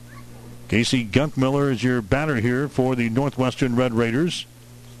 Casey Guntmiller is your batter here for the Northwestern Red Raiders.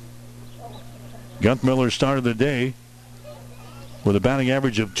 Guntmiller started the day with a batting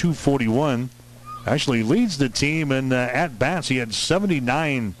average of .241. Actually leads the team in at-bats. He had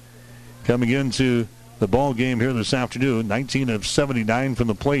 79 coming into the ball game here this afternoon. 19 of 79 from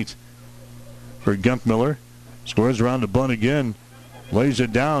the plate for Guntmiller. Scores around the bunt again. Lays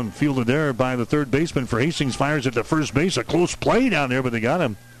it down. Fielded there by the third baseman for Hastings. Fires at the first base. A close play down there, but they got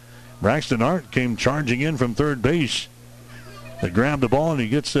him. Braxton Hart came charging in from third base. They grabbed the ball, and he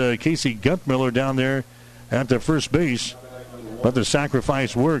gets Casey Guntmiller down there at the first base. But the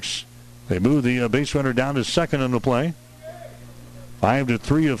sacrifice works. They move the base runner down to second on the play.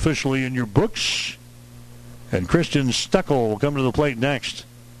 5-3 officially in your books. And Christian Steckel will come to the plate next.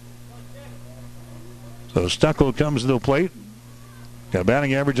 So Steckel comes to the plate. Got a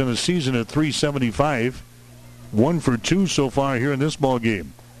batting average on the season at .375. 1 for 2 so far here in this ball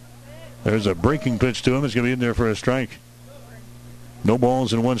game. There's a breaking pitch to him. It's going to be in there for a strike. No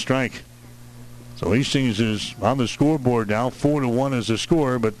balls and 1 strike. So Hastings is on the scoreboard now. 4-1 is the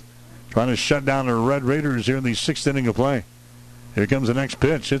score, but trying to shut down the Red Raiders here in the 6th inning of play. Here comes the next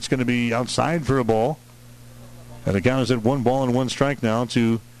pitch. It's going to be outside for a ball. And the count is at 1 ball and 1 strike now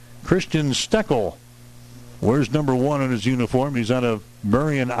to Christian Steckel. Wears number 1 on his uniform. He's out of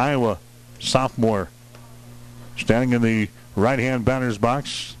Marion, Iowa, sophomore. Standing in the right-hand batter's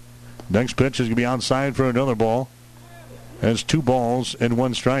box, Next pitch is going to be outside for another ball. That's 2 balls and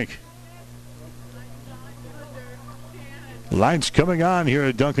 1 strike. Lights coming on here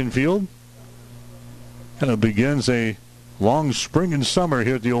at Duncan Field. And it begins a long spring and summer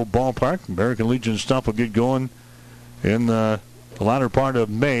here at the old ballpark. American Legion stuff will get going in the latter part of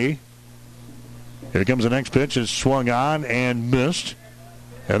May. Here comes the next pitch. It's swung on and missed.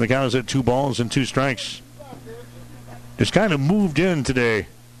 And the count is at 2 balls and 2 strikes. Just kind of moved in today.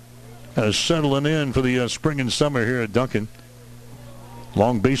 Settling in for the spring and summer here at Duncan.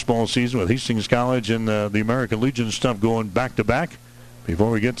 Long baseball season with Hastings College and the American Legion stuff going back to back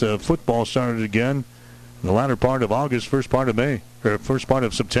before we get to football started again in the latter part of August, first part of May, or first part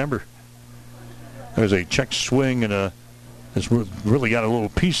of September. There's a check swing and has really got a little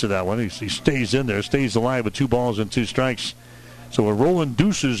piece of that one. He stays in there, stays alive with 2 balls and 2 strikes. So we're rolling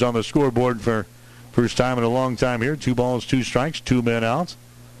deuces on the scoreboard for first time in a long time here. 2 balls, 2 strikes, 2 men out.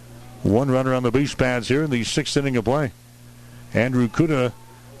 1 runner on the base pads here in the 6th inning of play. Andrew Kuda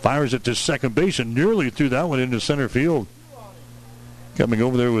fires it to second base and nearly threw that one into center field. Coming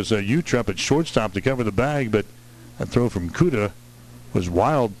over there was Utrecht at shortstop to cover the bag, but that throw from Kuda was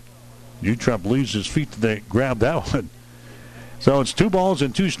wild. Utrecht leaves his feet to grab that one. So it's 2 balls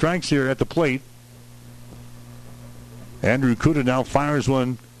and 2 strikes here at the plate. Andrew Kuda now fires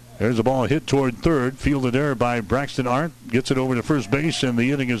one. There's a ball hit toward third. Fielded there by Braxton Arndt. Gets it over to first base, and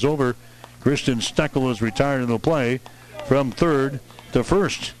the inning is over. Christian Steckel is retired in the play from third to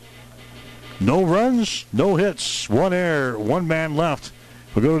first. No runs, no hits, 1 error, 1 man left.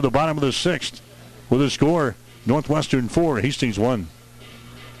 We'll go to the bottom of the 6th with a score. Northwestern 4, Hastings 1.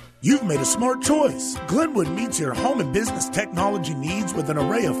 You've made a smart choice. Glenwood meets your home and business technology needs with an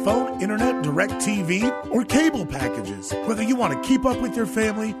array of phone, internet, direct TV, or cable packages. Whether you want to keep up with your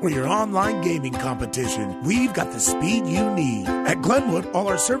family or your online gaming competition, we've got the speed you need. At Glenwood, all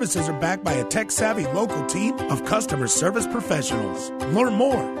our services are backed by a tech-savvy local team of customer service professionals. Learn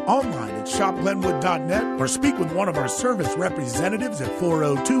more online at shopglenwood.net or speak with one of our service representatives at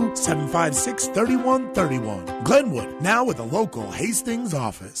 402-756-3131. Glenwood, now with a local Hastings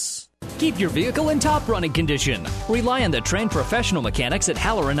office. Keep your vehicle in top running condition. Rely on the trained professional mechanics at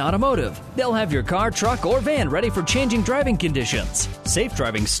Halloran Automotive. They'll have your car, truck, or van ready for changing driving conditions. Safe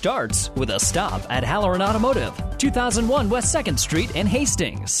driving starts with a stop at Halloran Automotive, 2001 West 2nd Street in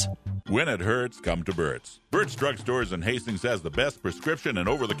Hastings. When it hurts, come to Burt's. Burt's Drug Stores in Hastings has the best prescription and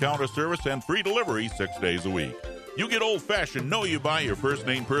over-the-counter service and free delivery 6 days a week. You get old-fashioned know-you-by your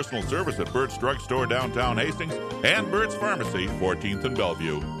first-name personal service at Burt's Drug Store downtown Hastings and Burt's Pharmacy, 14th and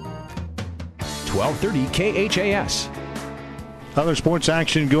Bellevue. 1230 KHAS. Other sports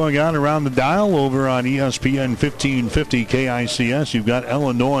action going on around the dial over on ESPN 1550 KICS. You've got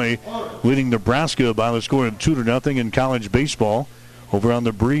Illinois leading Nebraska by the score of 2-0 in college baseball. Over on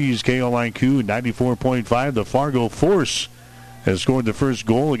the Breeze, KLIQ 94.5. The Fargo Force has scored the first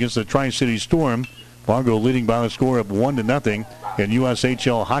goal against the Tri-City Storm. Fargo leading by the score of 1-0 in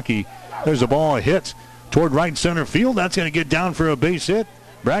USHL hockey. There's a ball hit toward right center field. That's going to get down for a base hit.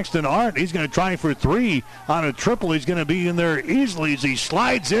 Braxton Arndt, he's going to try for 3 on a triple. He's going to be in there easily as he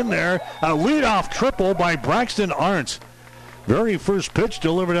slides in there. A leadoff triple by Braxton Arndt. Very first pitch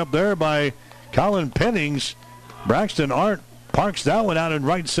delivered up there by Colin Pennings. Braxton Arndt parks that one out in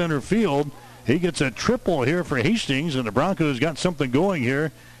right center field. He gets a triple here for Hastings, and the Broncos got something going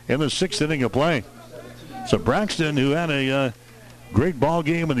here in the 6th inning of play. So Braxton, who had a great ball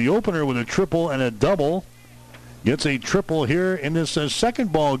game in the opener with a triple and a double, gets a triple here in this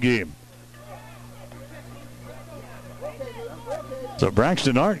second ball game. So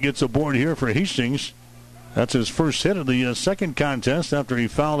Braxton Arndt gets aboard here for Hastings. That's his first hit of the second contest after he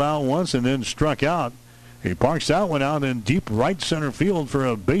fouled out once and then struck out. He parks that one out in deep right center field for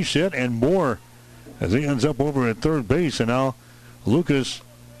a base hit and more as he ends up over at third base. And now Lucas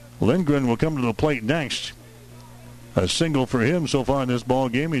Lindgren will come to the plate next. A single for him so far in this ball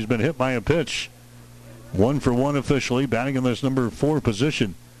game. He's been hit by a pitch. 1 for 1 officially, batting in this number 4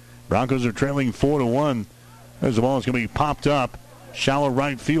 position. Broncos are trailing 4-1. There's the ball. It's going to be popped up. Shallow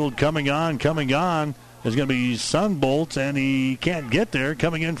right field coming on. There's going to be Sunbolt, and he can't get there.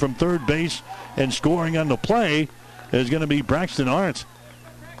 Coming in from third base and scoring on the play is going to be Braxton Arndt.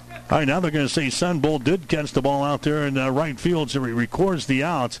 All right, now they're going to say Sunbolt did catch the ball out there in right field, so he records the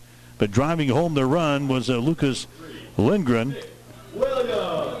out. But driving home the run was Lucas Lindgren.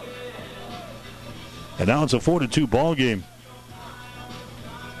 And now it's a 4-2 ball game.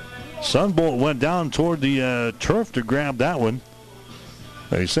 Sunbolt went down toward the turf to grab that one.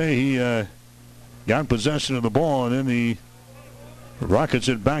 They say he got possession of the ball, and then he rockets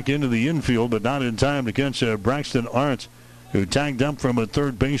it back into the infield, but not in time to catch Braxton Arndt. who tagged up from a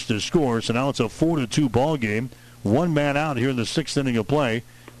third base to score. So now it's a 4-2 ball game. One man out here in the sixth inning of play.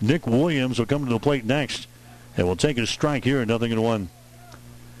 Nick Williams will come to the plate next and will take a strike here at 0-1.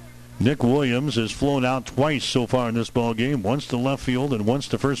 Nick Williams has flown out twice so far in this ball game, once to left field and once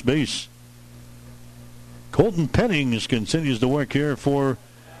to first base. Colton Pennings continues to work here for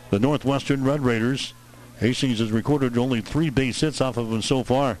the Northwestern Red Raiders. Hastings has recorded only 3 base hits off of him so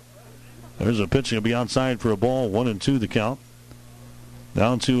far. There's a pitch. He'll be outside for a ball. 1-2 the count.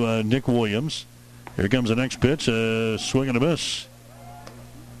 Down to Nick Williams. Here comes the next pitch. Swing and a miss.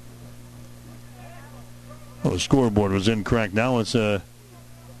 The scoreboard was incorrect. Now it's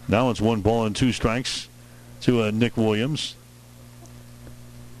 1 ball and 2 strikes to Nick Williams.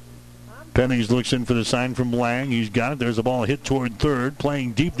 Pennings looks in for the sign from Lang. He's got it. There's a ball hit toward third.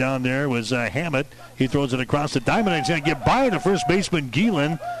 Playing deep down there was Hammett. He throws it across the diamond. He's going to get by the first baseman,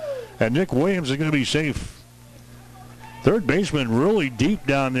 Gielen. And Nick Williams is going to be safe. Third baseman really deep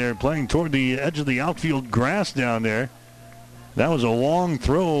down there, playing toward the edge of the outfield grass down there. That was a long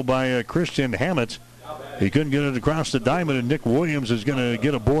throw by Christian Hammett. He couldn't get it across the diamond, and Nick Williams is going to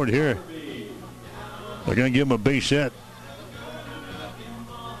get aboard here. They're going to give him a base hit.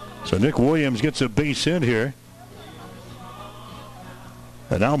 So Nick Williams gets a base hit here.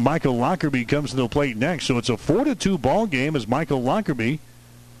 And now Michael Lockerbie comes to the plate next. So it's a 4-2 ball game as Michael Lockerbie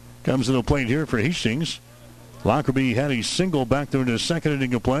comes to the plate here for Hastings. Lockerbie had a single back there in the second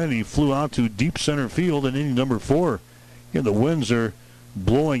inning of play, and he flew out to deep center field in inning number 4. Again, the winds are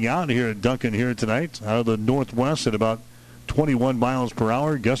blowing out here at Duncan here tonight out of the northwest at about 21 miles per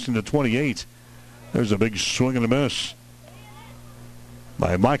hour, gusting to 28. There's a big swing and a miss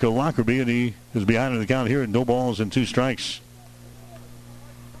by Michael Lockerbie, and he is behind in the count here at 0 balls and 2 strikes.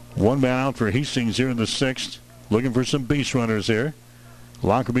 1 man out for Hastings here in the 6th, looking for some base runners here.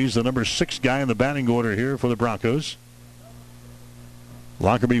 Lockerbie's the number 6 guy in the batting order here for the Broncos.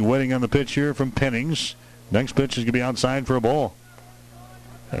 Lockerbie waiting on the pitch here from Pennings. Next pitch is going to be outside for a ball.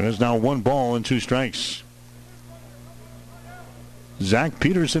 And it's now 1 ball and 2 strikes. Zach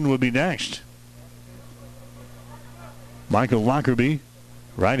Peterson would be next. Michael Lockerbie,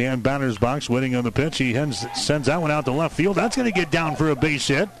 right-hand batter's box, waiting on the pitch. He sends that one out to left field. That's going to get down for a base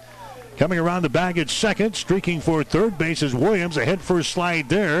hit. Coming around the bag at second, streaking for third base is Williams. A head first slide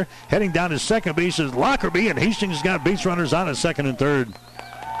there. Heading down to second base is Lockerbie, and Hastings got base runners on at second and third.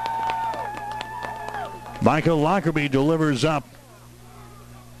 Michael Lockerbie delivers up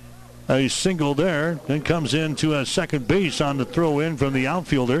a single there, then comes into a second base on the throw in from the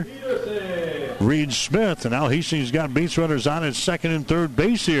outfielder, Reed Smith. And now Hastings got base runners on at second and third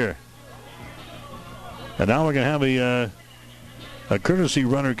base here. And now we're going to have a courtesy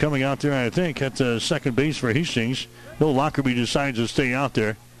runner coming out there, I think, at second base for Hastings. No, Lockerbie decides to stay out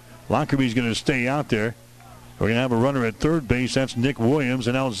there. Lockerbie's going to stay out there. We're going to have a runner at third base. That's Nick Williams.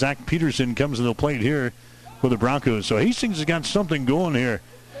 And now Zach Peterson comes to the plate here for the Broncos. So Hastings has got something going here.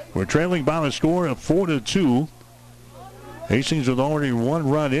 We're trailing by the score of 4-2. Hastings with already 1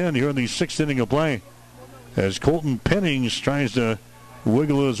 run in here in the 6th inning of play, as Colton Pennings tries to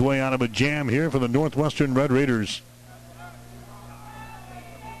wiggle his way out of a jam here for the Northwestern Red Raiders.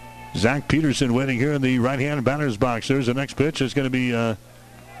 Zach Peterson waiting here in the right-hand batter's box. There's the next pitch. It's going to be a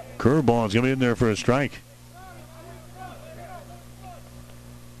curveball. It's going to be in there for a strike.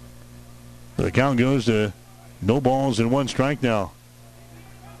 The count goes to 0 balls and 1 strike now.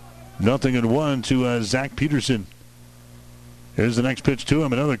 0-1 to Zach Peterson. Here's the next pitch to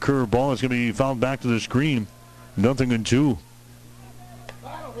him. Another curveball. It's going to be fouled back to the screen. 0-2.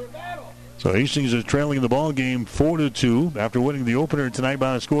 So Hastings is trailing in the ball game 4-2 after winning the opener tonight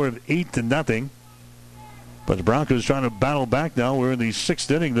by a score of 8-0. But the Broncos trying to battle back now. We're in the 6th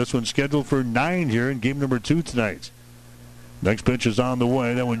inning. This one's scheduled for 9 here in game number 2 tonight. Next pitch is on the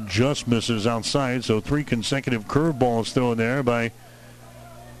way. That one just misses outside. So 3 consecutive curveballs thrown there by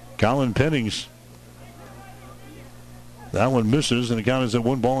Colin Pennings. That one misses, and the count is at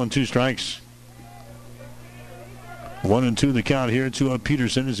 1 ball and 2 strikes. 1-2 the count here to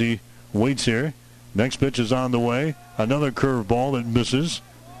Peterson as he waits here. Next pitch is on the way. Another curveball that misses.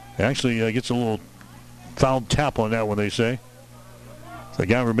 Actually gets a little foul tap on that one, they say. The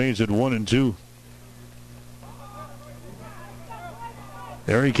count remains at 1-2.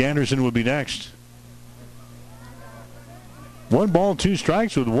 Eric Anderson would be next. 1 ball, 2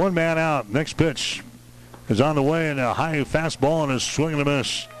 strikes with 1 man out. Next pitch is on the way, and a high fastball and a swing and a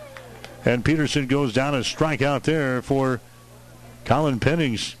miss. And Peterson goes down a strikeout there for Colin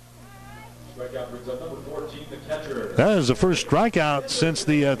Pennings. That is the first strikeout since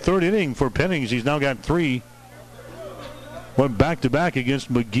the 3rd inning for Pennings. He's now got 3. Went back-to-back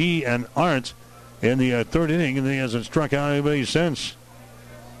against McGee and Arndt. in the third inning, and he hasn't struck out anybody since.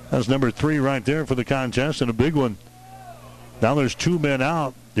 That's number 3 right there for the contest, and a big one. Now there's 2 men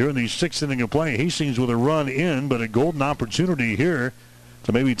out here in the 6th inning of play. Hastings with a run in, but a golden opportunity here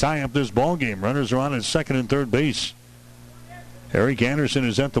to maybe tie up this ball game. Runners are on at second and third base. Eric Anderson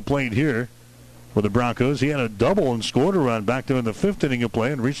is at the plate here for the Broncos. He had a double and scored a run back there in the 5th inning of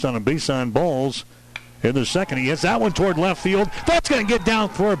play and reached on a base on balls in the 2nd. He hits that one toward left field. That's going to get down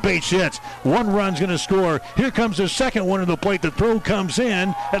for a base hit. 1 run's going to score. Here comes the second one to the plate. The throw comes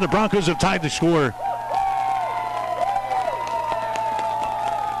in, and the Broncos have tied the score.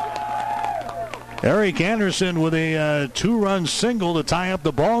 Eric Anderson with a 2-run single to tie up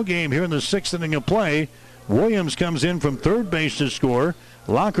the ball game here in the 6th inning of play. Williams comes in from third base to score.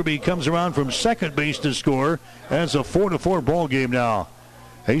 Lockerbie comes around from second base to score. And it's a 4-4 ball game now.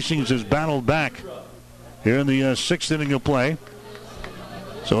 Hastings has battled back here in the 6th inning of play.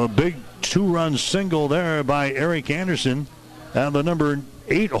 So a big 2-run single there by Eric Anderson out the number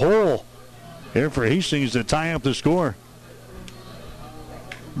 8 hole here for Hastings to tie up the score.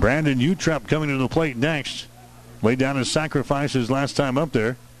 Brandon Utrep coming to the plate next. Laid down his sacrifices last time up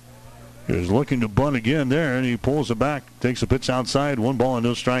there. He was looking to bunt again there, and he pulls it back. Takes a pitch outside. 1 ball and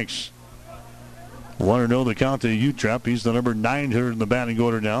no strikes. 1-0 the count to Utrep. He's the number 9 hitter in the batting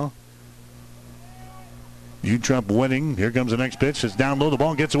order now. Utrep winning. Here comes the next pitch. It's down low. The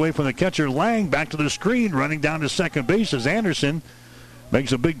ball gets away from the catcher. Lang back to the screen. Running down to second base as Anderson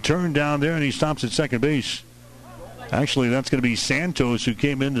makes a big turn down there, and he stops at second base. Actually, that's going to be Santos who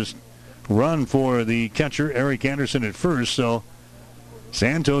came in to run for the catcher, Eric Anderson, at first. So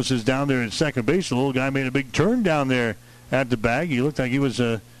Santos is down there at second base. The little guy made a big turn down there at the bag. He looked like he was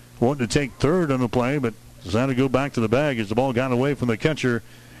wanting to take third on the play, but decided to go back to the bag as the ball got away from the catcher,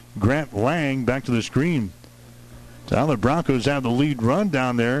 Grant Lang, back to the screen. Now the Broncos have the lead run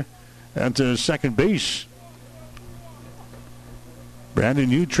down there at second base. Brandon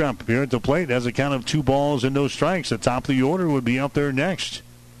Utrep here at the plate has a count of 2 balls and no strikes. The top of the order would be up there next.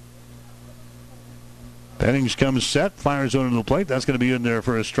 Pennings comes set, fires under the plate. That's going to be in there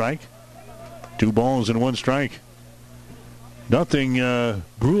for a strike. 2 balls and 1 strike. Nothing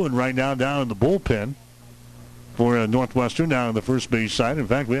brewing right now down in the bullpen for Northwestern down on the first base side. In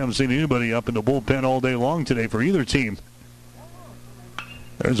fact, we haven't seen anybody up in the bullpen all day long today for either team.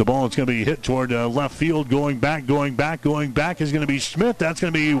 There's a ball that's going to be hit toward left field. Going back is going to be Smith. That's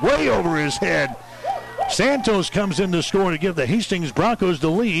going to be way over his head. Santos comes in to score to give the Hastings Broncos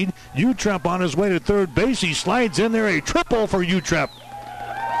the lead. Utrep on his way to third base. He slides in there. A triple for Utrep.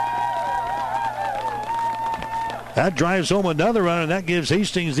 That drives home another run, and that gives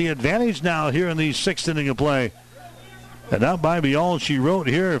Hastings the advantage now here in the 6th inning of play. And that might be all she wrote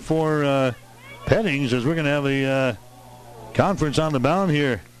here for Pennings, as we're going to have a conference on the mound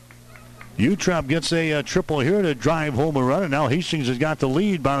here. Utrep gets a triple here to drive home a run, and now Hastings has got the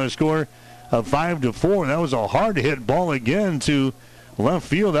lead by the score of 5-4. That was a hard hit ball again to left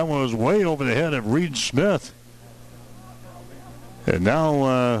field. That one was way over the head of Reed Smith. And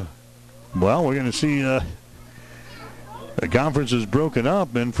now, we're going to see the conference is broken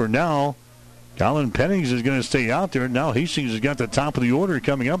up, and for now, Colin Pennings is going to stay out there. Now Hastings has got the top of the order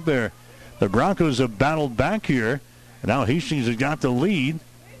coming up there. The Broncos have battled back here, and now Hastings has got the lead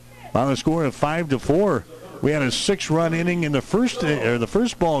by the score of 5-4. We had a 6-run inning in the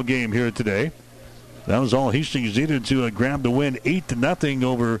first ball game here today. That was all Hastings needed to grab the win, 8-0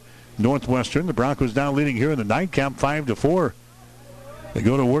 over Northwestern. The Broncos now leading here in the nightcap, 5-4. They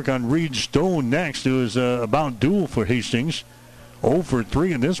go to work on Reed Stone next, who is about due for Hastings. 0 for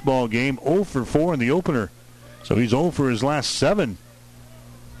 3 in this ball game, 0 for 4 in the opener. So he's 0 for his last 7.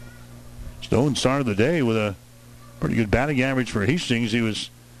 Stone started the day with a pretty good batting average for Hastings. He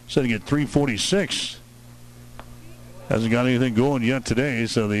was sitting at .346. Hasn't got anything going yet today,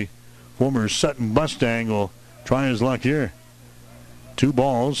 so the former Sutton Mustang will try his luck here. 2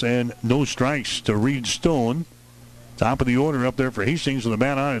 balls and no strikes to Reed Stone. Top of the order up there for Hastings with a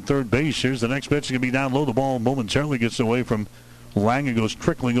man on at third base. Here's the next pitch. It's going to be down low. The ball momentarily gets away from Lang and goes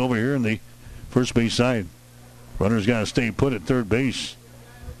trickling over here in the first base side. Runner's got to stay put at third base.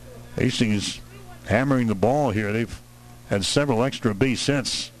 Hastings hammering the ball here. They've had several extra base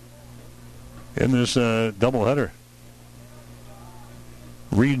hits in this doubleheader.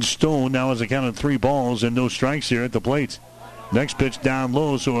 Reed Stone now has a count of 3 balls and no strikes here at the plate. Next pitch down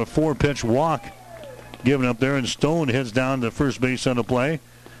low, so a 4-pitch walk given up there, and Stone heads down to first base on the play.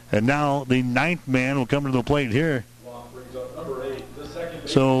 And now the 9th man will come to the plate here.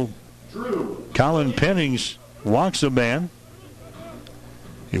 So Colin Pennings walks a man.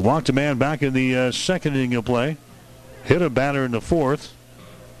 He walked a man back in the second inning of play. Hit a batter in the 4th.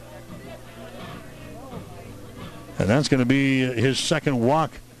 And that's going to be his second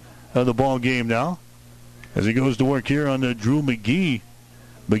walk of the ball game now as he goes to work here on Drew McGee.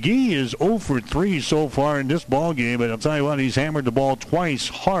 McGee is 0 for 3 so far in this ball game, but I'll tell you what, he's hammered the ball twice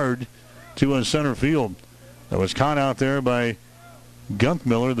hard to center field. That was caught out there by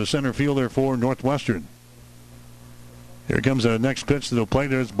Gunkmiller, the center fielder for Northwestern. Here comes the next pitch to the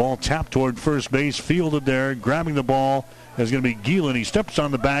plate. There's the ball tapped toward first base, fielded there, grabbing the ball. Is going to be Gielan. He steps on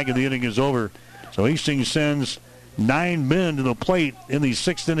the bag, and the inning is over. So Hastings sends 9 men to the plate in the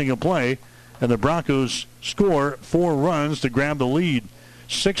 6th inning of play, and the Broncos score 4 runs to grab the lead.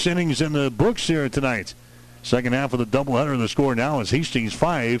 6 innings in the books here tonight. Second half of the doubleheader. The score now is Hastings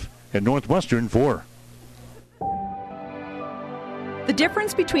 5 and Northwestern 4. The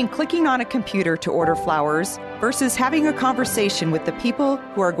difference between clicking on a computer to order flowers versus having a conversation with the people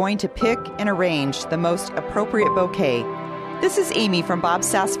who are going to pick and arrange the most appropriate bouquet. This is Amy from Bob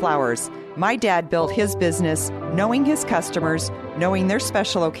Sass Flowers. My dad built his business knowing his customers, knowing their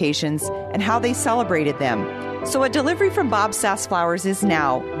special occasions, and how they celebrated them. So a delivery from Bob Sass Flowers is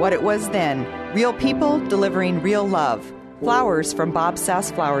now what it was then. Real people delivering real love. Flowers from Bob Sass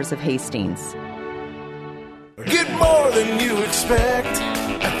Flowers of Hastings. Get more than you expect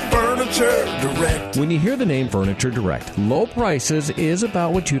at Furniture Direct. When you hear the name Furniture Direct, low prices is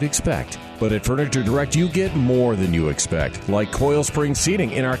about what you'd expect. But at Furniture Direct, you get more than you expect, like coil spring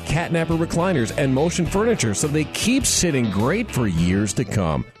seating in our catnapper recliners and motion furniture, so they keep sitting great for years to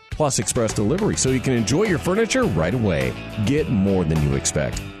come. Plus express delivery, so you can enjoy your furniture right away. Get more than you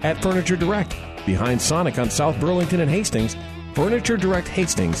expect at Furniture Direct, behind Sonic on South Burlington and Hastings,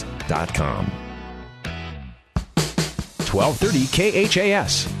 FurnitureDirectHastings.com. 1230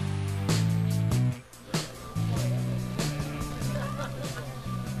 KHAS.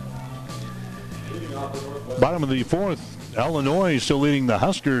 Bottom of the 4th, Illinois still leading the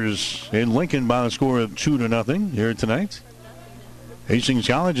Huskers in Lincoln by a score of 2-0 here tonight. Hastings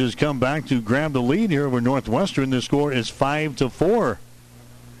College has come back to grab the lead here over Northwestern. The score is 5-4.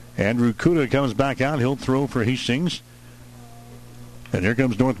 Andrew Kuda comes back out. He'll throw for Hastings. And here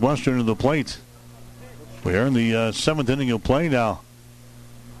comes Northwestern to the plate. We are in the 7th inning of play now.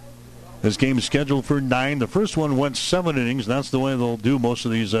 This game is scheduled for 9. The first one went 7 innings. That's the way they'll do most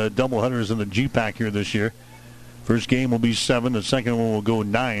of these doubleheaders in the G-Pack here this year. First game will be 7. The second one will go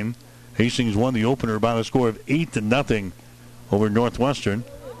 9. Hastings won the opener by a score of 8-0 over Northwestern.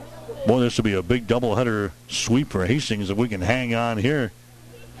 Boy, this will be a big doubleheader sweep for Hastings if we can hang on here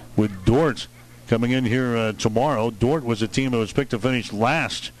with Dordt coming in here tomorrow. Dordt was a team that was picked to finish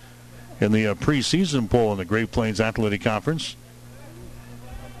last in the preseason poll in the Great Plains Athletic Conference.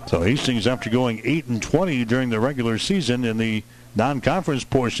 So Hastings, after going 8-20 during the regular season in the non-conference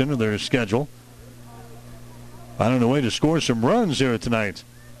portion of their schedule, finding a way to score some runs here tonight.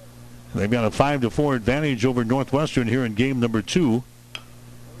 They've got a 5-4 advantage over Northwestern here in game number 2.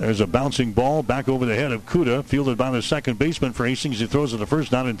 There's a bouncing ball back over the head of Kuda, fielded by the second baseman for Hastings. He throws it the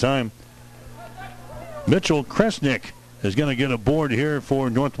first, not in time. Mitchell Kresnick is going to get a board here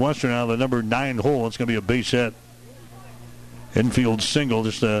for Northwestern out of the number 9 hole. It's going to be a base hit. Infield single,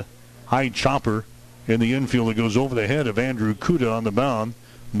 just a high chopper in the infield that goes over the head of Andrew Kuda on the mound.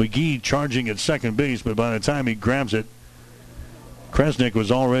 McGee charging at second base, but by the time he grabs it, Kresnick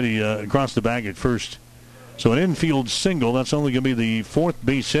was already across the bag at first. So an infield single, that's only going to be the 4th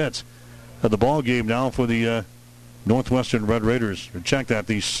base hit of the ball game now for the Northwestern Red Raiders. Check that,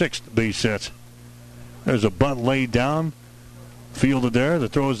 the 6th base hit. There's a bunt laid down, fielded there. The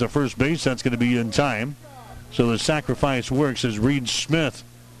throw is to first base. That's going to be in time. So the sacrifice works as Reed Smith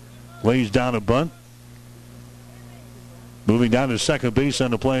lays down a bunt. Moving down to second base on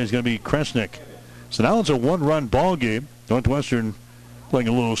the play is going to be Kresnick. So now it's a 1-run ball game. Northwestern playing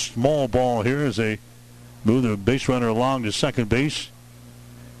a little small ball here as they move the base runner along to second base.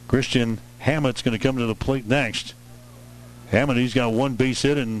 Christian Hammett's going to come to the plate next. Hammett, he's got 1 base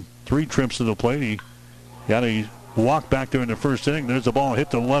hit and 3 trips to the plate. He got a walk back there in the first inning. There's the ball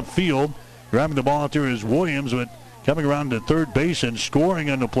hit to left field. Grabbing the ball out there is Williams, but coming around to third base and scoring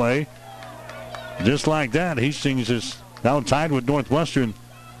on the play. Just like that, Hastings is now tied with Northwestern.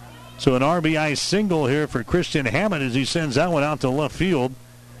 So an RBI single here for Christian Hammett as he sends that one out to left field.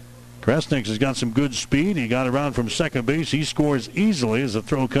 Kresnick has got some good speed. He got around from second base. He scores easily as the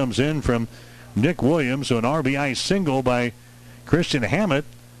throw comes in from Nick Williams. So an RBI single by Christian Hammett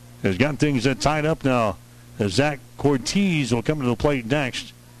has got things tied up now. As Zach Cortez will come to the plate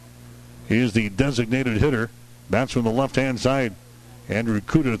next. He is the designated hitter. Bats from the left-hand side. Andrew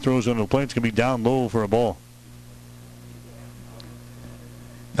Kuda throws on the plate. It's going to be down low for a ball.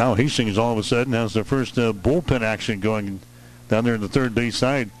 Now Hastings all of a sudden has their first bullpen action going down there in the third base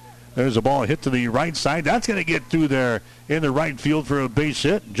side. There's a ball hit to the right side. That's going to get through there in the right field for a base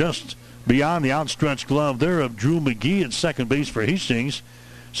hit, just beyond the outstretched glove there of Drew McGee at second base for Hastings.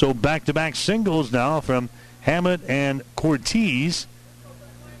 So back-to-back singles now from Hammett and Cortez.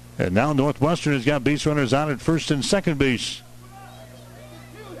 And now Northwestern has got base runners out at first and second base.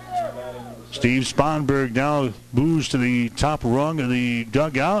 Steve Sponberg now moves to the top rung of the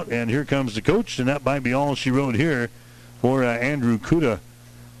dugout, and here comes the coach, and that might be all she wrote here for Andrew Kuda.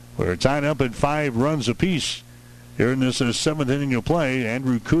 We're tied up at 5 runs apiece here in this 7th inning of play.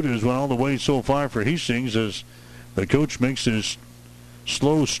 Andrew Kuda has went all the way so far for Hastings as the coach makes his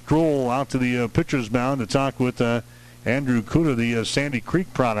slow stroll out to the pitcher's mound to talk with Andrew Kuda, the Sandy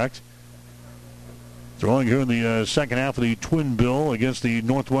Creek product. Throwing here in the second half of the twin bill against the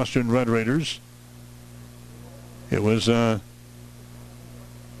Northwestern Red Raiders. It was Will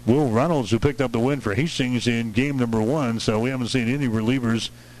Reynolds who picked up the win for Hastings in game number 1, so we haven't seen any relievers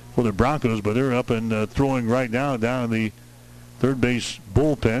for the Broncos, but they're up and throwing right now down in the third base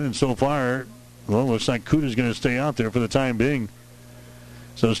bullpen, and so far, well, looks like Kuda's going to stay out there for the time being.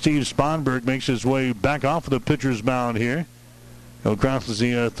 So Steve Sponberg makes his way back off of the pitcher's mound here. He'll cross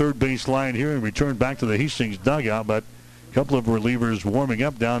the third base line here and return back to the Hastings dugout, but a couple of relievers warming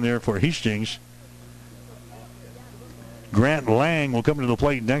up down there for Hastings. Grant Lang will come to the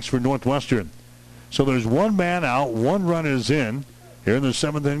plate next for Northwestern. So there's one man out, 1 run is in here in the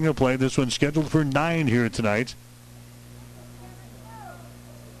 7th inning of play. This one's scheduled for 9 here tonight.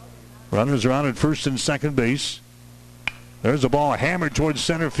 Runners are on at first and second base. There's a ball hammered towards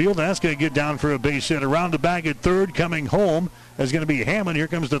center field. That's going to get down for a base hit. Around the bag at third, coming home is going to be Hammond. Here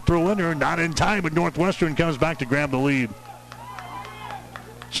comes the throw-in. Not in time, but Northwestern comes back to grab the lead.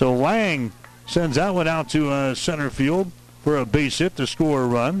 So Lang sends that one out to center field for a base hit to score a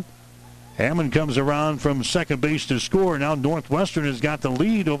run. Hammond comes around from second base to score. Now Northwestern has got the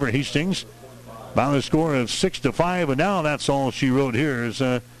lead over Hastings by the score of 6-5. And now that's all she wrote here is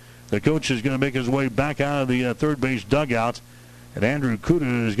the coach is going to make his way back out of the third base dugout. And Andrew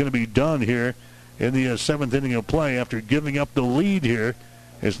Kuda is going to be done here in the 7th inning of play after giving up the lead here.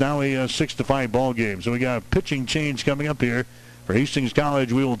 It's now a 6-5 ball game. So we got a pitching change coming up here for Hastings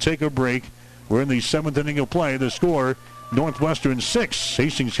College. We will take a break. We're in the 7th inning of play. The score, Northwestern 6,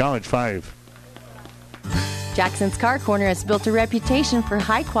 Hastings College 5. Jackson's Car Corner has built a reputation for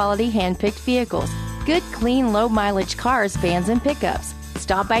high-quality hand-picked vehicles. Good, clean, low-mileage cars, vans, and pickups.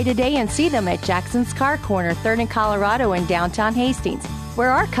 Stop by today and see them at Jackson's Car Corner, 3rd and Colorado in downtown Hastings,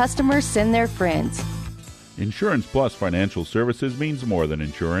 where our customers send their friends. Insurance Plus Financial Services means more than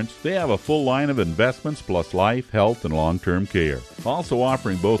insurance. They have a full line of investments plus life, health, and long-term care. Also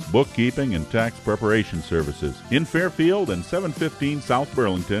offering both bookkeeping and tax preparation services in Fairfield and 715 South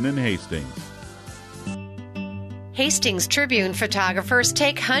Burlington in Hastings. Hastings Tribune photographers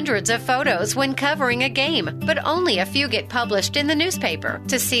take hundreds of photos when covering a game, but only a few get published in the newspaper.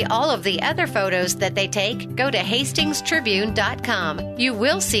 To see all of the other photos that they take, go to hastingstribune.com. You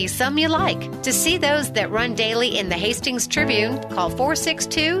will see some you like. To see those that run daily in the Hastings Tribune, call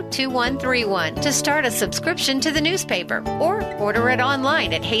 462-2131 to start a subscription to the newspaper or order it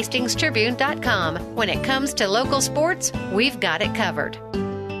online at hastingstribune.com. When it comes to local sports, we've got it covered.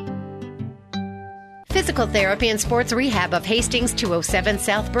 Physical Therapy and Sports Rehab of Hastings 207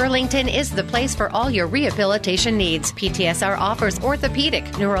 South Burlington is the place for all your rehabilitation needs. PTSR offers orthopedic,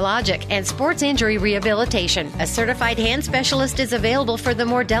 neurologic, and sports injury rehabilitation. A certified hand specialist is available for the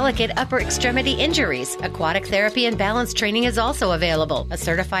more delicate upper extremity injuries. Aquatic therapy and balance training is also available. A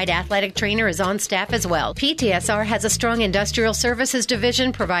certified athletic trainer is on staff as well. PTSR has a strong industrial services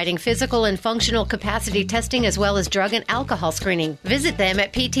division providing physical and functional capacity testing as well as drug and alcohol screening. Visit them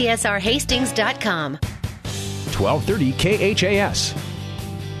at ptsrhastings.com. 1230 KHAS.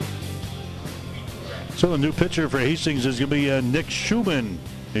 So the new pitcher for Hastings is going to be Nick Schumann.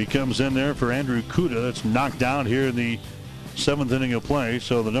 He comes in there for Andrew Kuda. That's knocked out here in the 7th inning of play.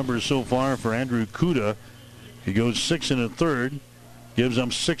 So the numbers so far for Andrew Kuda, he goes 6 1/3, gives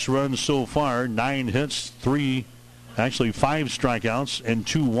them 6 runs so far, 9 hits, 5 strikeouts, and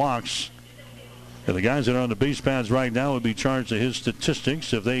 2 walks. And the guys that are on the base pads right now would be charged to his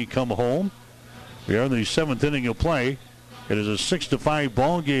statistics if they come home. We are in the 7th inning of play. It is a 6-5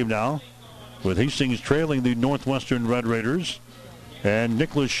 ball game now, with Hastings trailing the Northwestern Red Raiders. And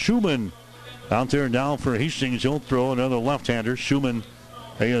Nicholas Schumann out there now for Hastings. He'll throw another left-hander. Schumann,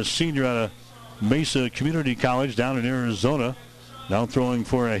 a senior out of Mesa Community College down in Arizona, now throwing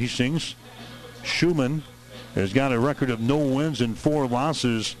for Hastings. Schumann has got a record of no wins and 4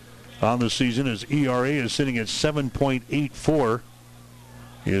 losses on the season. His ERA is sitting at 7.84.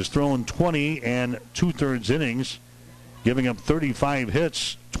 He has thrown 20 2/3 innings, giving up 35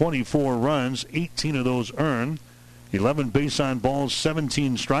 hits, 24 runs, 18 of those earned, 11 base on balls,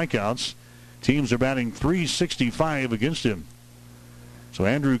 17 strikeouts. Teams are batting .365 against him. So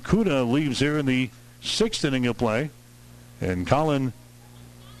Andrew Kuda leaves here in the 6th inning of play. And Colin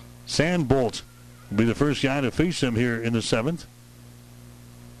Sandbolt will be the first guy to face him here in the 7th.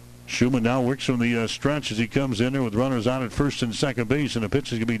 Schumann now works from the stretch as he comes in there with runners on at first and second base, and the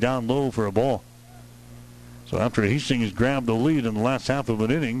pitch is going to be down low for a ball. So after Hastings grabbed the lead in the last half of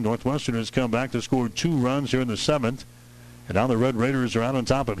an inning, Northwestern has come back to score 2 runs here in the 7th. And now the Red Raiders are out on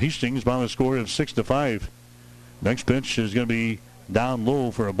top of Hastings by a score of 6-5. Next pitch is going to be down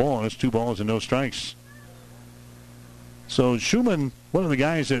low for a ball, and it's 2 balls and no strikes. So Schumann, one of the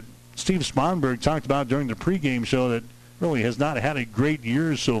guys that Steve Sponberg talked about during the pregame show that really has not had a great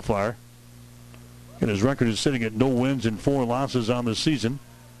year so far. And his record is sitting at no wins and 4 losses on the season.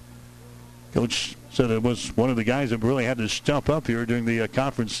 Coach said it was one of the guys that really had to step up here during the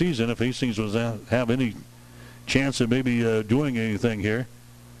conference season if Hastings was have any chance of maybe doing anything here.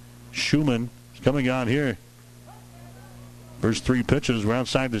 Schumann is coming on here. First 3 pitches were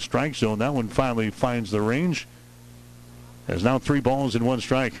outside the strike zone. That one finally finds the range. There's now 3 balls and 1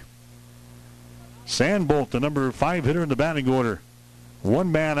 strike. Sandbolt, the number 5 hitter in the batting order.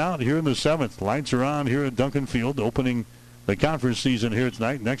 1 man out here in the 7th. Lights are on here at Duncan Field, opening the conference season here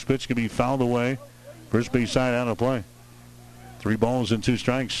tonight. Next pitch can be fouled away. First base side out of play. 3 balls and 2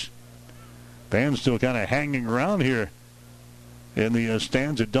 strikes. Fans still kind of hanging around here in the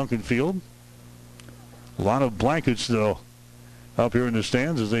stands at Duncan Field. A lot of blankets, though, up here in the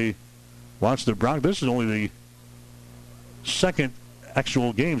stands as they watch the Broncos. This is only the second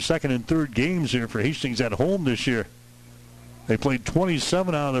actual game, second and third games here for Hastings at home this year. They played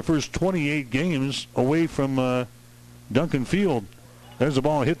 27 out of their first 28 games away from Duncan Field. There's a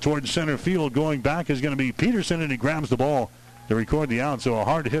ball hit towards center field. Going back is going to be Peterson, and he grabs the ball to record the out. So a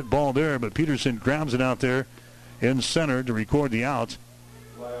hard hit ball there, but Peterson grabs it out there in center to record the out.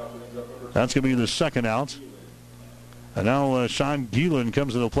 That's going to be the second out. And now Sean Gielan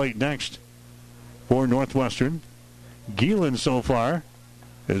comes to the plate next for Northwestern. Gielan so far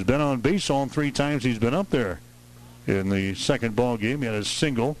has been on base all 3 times he's been up there. In the second ball game, he had a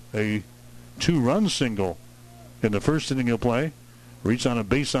single, a 2-run single in the first inning of play. Reached on a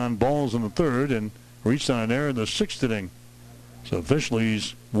base on balls in the 3rd and reached on an error in the 6th inning. So officially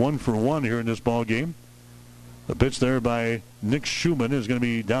he's 1 for 1 here in this ball game. The pitch there by Nick Schumann is going to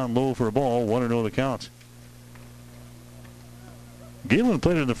be down low for a ball, 1-0 the count. Gielan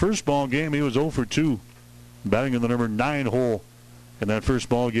played in the first ball game. He was 0 for 2. Batting in the number 9 hole in that first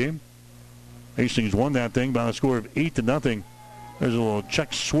ball game. Hastings won that thing by a score of 8-0. There's a little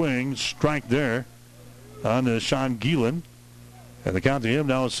check swing, strike there on Sean Gielan. And the count to him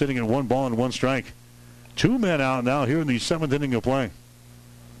now is sitting at 1 ball and 1 strike. 2 men out now here in the 7th inning of play.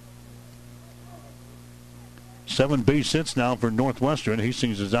 7 base hits now for Northwestern.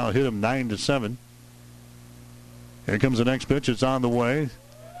 Hastings has out hit him 9-7. Here comes the next pitch. It's on the way.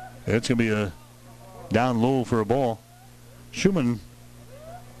 It's going to be a down low for a ball. Schumann,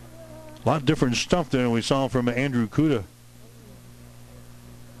 a lot different stuff there we saw from Andrew Kuda.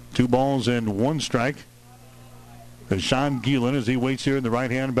 2 balls and 1 strike. As Sean Gielan, as he waits here in the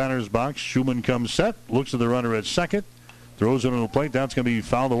right-hand batter's box. Schumann comes set, looks at the runner at second, throws it on the plate. That's going to be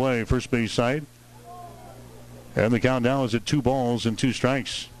fouled away, first base side. And the count now is at 2 balls and 2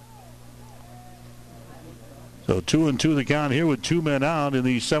 strikes. So 2-2 the count here with 2 men out in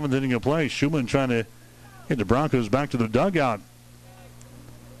the 7th inning of play. Schumann trying to get the Broncos back to the dugout.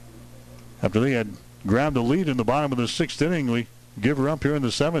 After they had grabbed the lead in the bottom of the 6th inning, we give her up here in the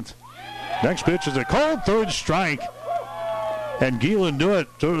 7th. Next pitch is a called 3rd strike. And Gielan do it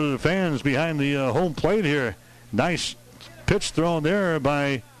to the fans behind the home plate here. Nice pitch thrown there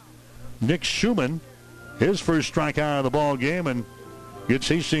by Nick Schumann. His first strikeout of the ball game, and gets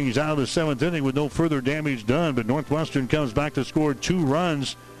Hastings out of the 7th inning with no further damage done. But Northwestern comes back to score 2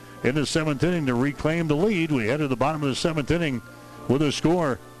 runs in the 7th inning to reclaim the lead. We head to the bottom of the 7th inning with a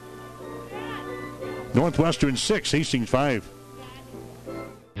score. Northwestern 6, Hastings 5.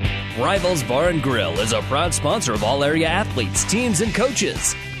 Rivals Bar and Grill is a proud sponsor of all area athletes, teams, and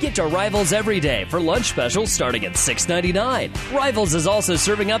coaches. Get to Rivals every day for lunch specials starting at $6.99. Rivals is also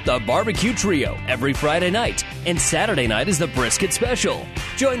serving up the barbecue trio every Friday night, and Saturday night is the brisket special.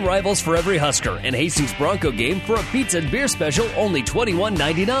 Join Rivals for every Husker and Hastings Bronco game for a pizza and beer special only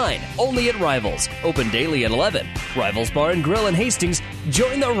 $21.99. Only at Rivals. Open daily at 11. Rivals Bar and Grill in Hastings.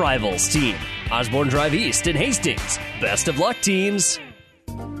 Join the Rivals team. Osborne Drive East in Hastings. Best of luck, teams.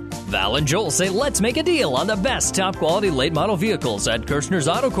 Val and Joel say let's make a deal on the best top-quality late-model vehicles at Kirshner's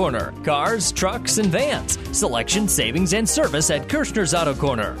Auto Corner. Cars, trucks, and vans. Selection, savings, and service at Kirshner's Auto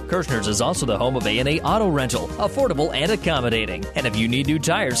Corner. Kirshner's is also the home of A&A Auto Rental, affordable and accommodating. And if you need new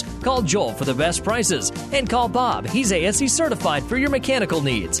tires, call Joel for the best prices. And call Bob. He's ASE certified for your mechanical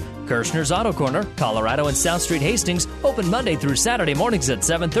needs. Kirshner's Auto Corner, Colorado and South Street, Hastings, open Monday through Saturday mornings at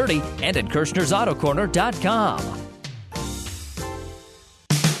 7:30 and at Kirshner'sAutoCorner.com.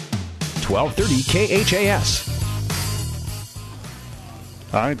 1230 KHAS.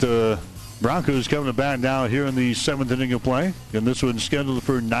 All right, the Broncos coming to bat now here in the 7th inning of play. And this one's scheduled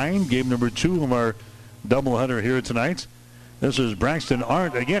for 9, game number 2 of our doubleheader here tonight. This is Braxton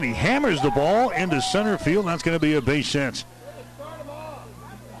Arndt. Again, he hammers the ball into center field. That's going to be a base hit.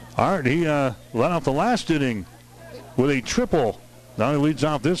 Arndt, he led off the last inning with a triple. Now he leads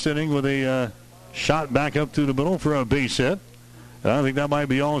off this inning with a shot back up through the middle for a base hit. I think that might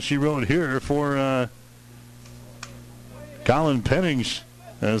be all she wrote here for Colin Pennings,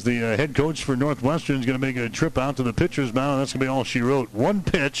 as the head coach for Northwestern is going to make a trip out to the pitcher's mound. That's going to be all she wrote. One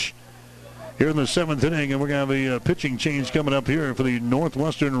pitch here in the 7th inning, and we're going to have a pitching change coming up here for the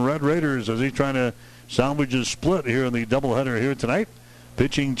Northwestern Red Raiders as he's trying to salvage a split here in the doubleheader here tonight.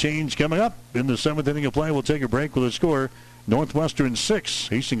 Pitching change coming up in the 7th inning of play. We'll take a break with a score. Northwestern 6,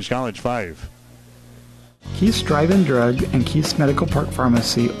 Hastings College 5. Keith's Drive-In Drug and Keith's Medical Park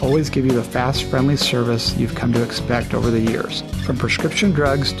Pharmacy always give you the fast, friendly service you've come to expect over the years. From prescription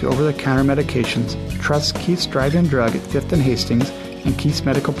drugs to over-the-counter medications, trust Keith's Drive-In Drug at 5th and Hastings and Keith's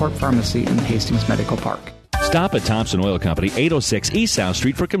Medical Park Pharmacy in Hastings Medical Park. Stop at Thompson Oil Company, 806 East South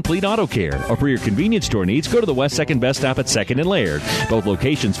Street for complete auto care. Or for your convenience store needs, go to the West 2nd Best Stop at 2nd and Laird. Both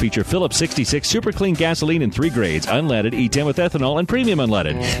locations feature Phillips 66 Super Clean gasoline in 3 grades, unleaded, E10 with ethanol, and premium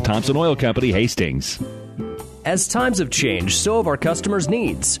unleaded. Thompson Oil Company, Hastings. As times have changed, so have our customers'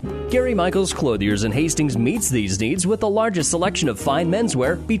 needs. Gary Michaels Clothiers in Hastings meets these needs with the largest selection of fine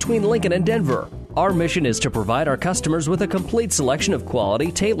menswear between Lincoln and Denver. Our mission is to provide our customers with a complete selection of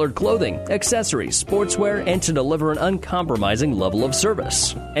quality, tailored clothing, accessories, sportswear, and to deliver an uncompromising level of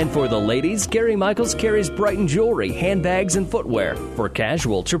service. And for the ladies, Gary Michaels carries Brighton jewelry, handbags, and footwear. For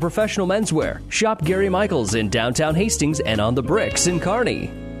casual to professional menswear, shop Gary Michaels in downtown Hastings and on the Bricks in Kearney.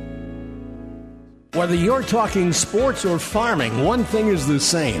 Whether you're talking sports or farming, one thing is the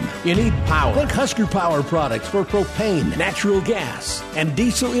same. You need power. Think Husker Power products for propane, natural gas, and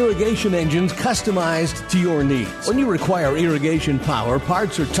diesel irrigation engines customized to your needs. When you require irrigation power,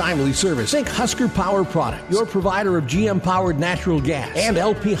 parts, or timely service, think Husker Power products, your provider of GM-powered natural gas and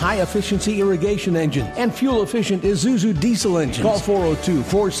LP high-efficiency irrigation engine and fuel-efficient Isuzu diesel engines. Call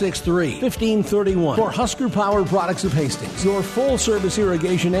 402-463-1531 for Husker Power products of Hastings, your full-service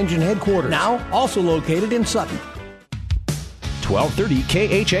irrigation engine headquarters. Now, also located in Sutton. 1230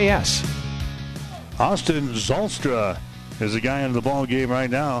 KHAS. Austin Zolstra is the guy in the ball game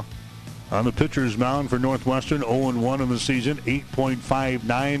right now on the pitcher's mound for Northwestern. 0-1 in the season,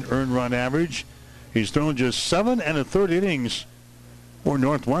 8.59 earned run average. He's thrown just 7 1/3 innings for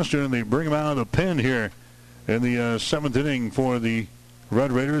Northwestern, and they bring him out of the pen here in the 7th inning for the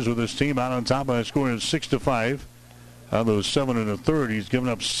Red Raiders, with his team out on top by a score of 6-5. Out of those 7 1/3, he's given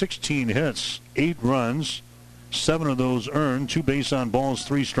up 16 hits, 8 runs, 7 of those earned, 2 base on balls,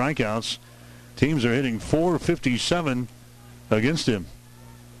 3 strikeouts. Teams are hitting .457 against him.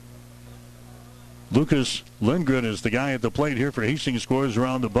 Lucas Lindgren is the guy at the plate here for Hastings. Scores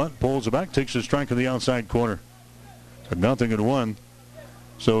around the bunt, pulls it back, takes a strike to the outside corner. 0-1.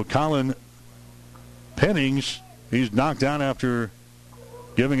 So Colin Pennings, he's knocked out after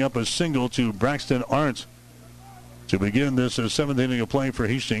giving up a single to Braxton Arndt to begin this 7th inning of play for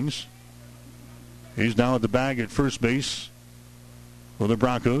Hastings. He's now at the bag at first base for the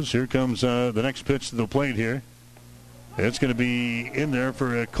Broncos. Here comes the next pitch to the plate here. It's going to be in there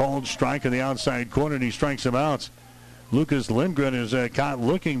for a called strike in the outside corner, and he strikes him out. Lucas Lindgren is caught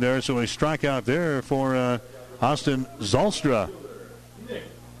looking there, so a strikeout there for Austin Zolstra.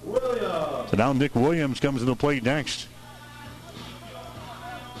 So now Nick Williams comes to the plate next.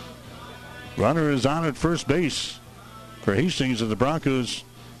 Runner is on at first base for Hastings, and the Broncos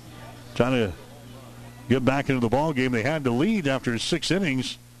trying to get back into the ball game. They had to lead after 6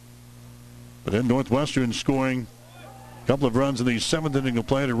 innings, but then Northwestern scoring a couple of runs in the 7th inning of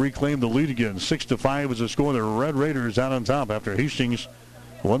play to reclaim the lead again. 6-5 is the score. The Red Raiders out on top after Hastings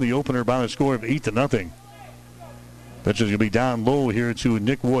won the opener by a score of 8-0. Pitch is going to be down low here to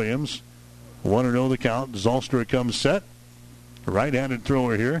Nick Williams. 1-0 the count. Zolstra comes set. Right-handed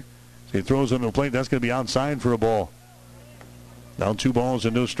thrower here. So he throws on the plate. That's going to be outside for a ball. Now 2 balls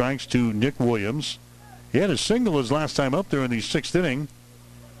and no strikes to Nick Williams. He had a single his last time up there in the 6th inning.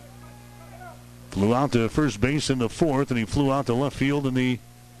 Flew out to first base in the fourth, and he flew out to left field in the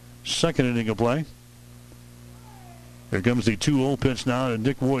second inning of play. Here comes the 2-0 pitch now to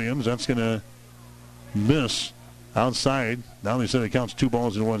Nick Williams. That's going to miss outside. Now they said it counts 2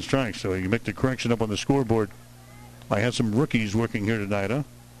 balls and 1 strike, so you make the correction up on the scoreboard. I had some rookies working here tonight, huh?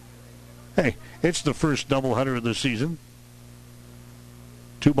 Hey, it's the first doubleheader of the season.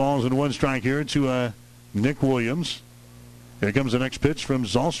 2 balls and 1 strike here to Nick Williams. Here comes the next pitch from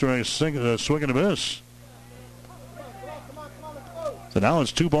Zalstra, swing and a miss. So now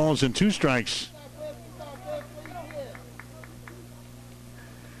it's 2 balls and 2 strikes.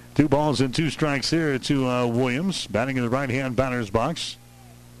 2 balls and 2 strikes here to Williams, batting in the right-hand batter's box.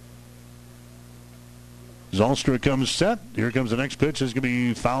 Zalstra comes set. Here comes the next pitch. It's going to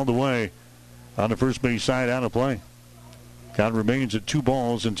be fouled away on the first base side, out of play. Count remains at 2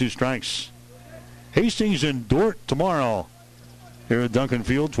 balls and 2 strikes. Hastings and Dordt tomorrow here at Duncan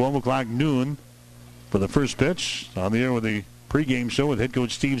Field, 12 o'clock noon for the first pitch. On the air with the pregame show with head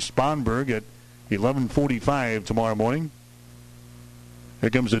coach Steve Sponberg at 11:45 tomorrow morning. Here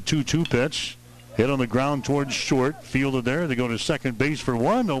comes a 2-2 pitch. Hit on the ground towards short. Fielded there. They go to second base for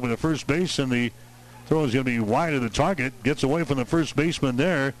 1. Over to first base, and the throw is going to be wide of the target. Gets away from the first baseman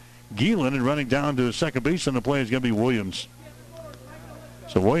there, Geelan, and running down to second base on the play is going to be Williams.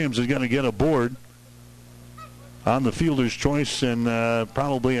 So Williams is going to get a board on the fielder's choice, and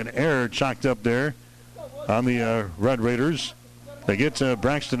probably an error chalked up there on the Red Raiders. They get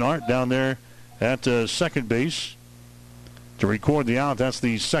Braxton Art down there at second base to record the out. That's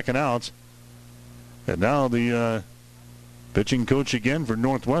the second out. And now the pitching coach again for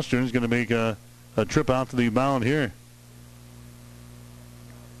Northwestern is going to make a trip out to the mound here.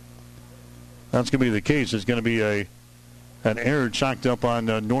 That's going to be the case. It's going to be an error chalked up on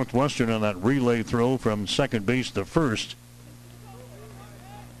Northwestern on that relay throw from second base to first.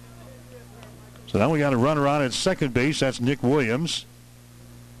 So now we got a runner on at second base. That's Nick Williams.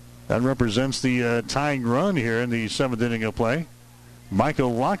 That represents the tying run here in the 7th inning of play.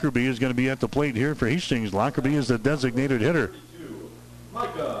 Michael Lockerbie is going to be at the plate here for Hastings. Lockerbie is the designated hitter.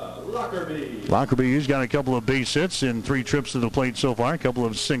 Micah Lockerbie. Lockerbie has got a couple of base hits in 3 trips to the plate so far, a couple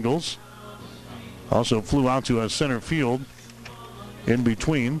of singles. Also flew out to center field in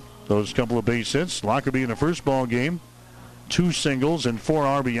between those couple of base hits. Lockerbie in the first ball game, 2 singles and 4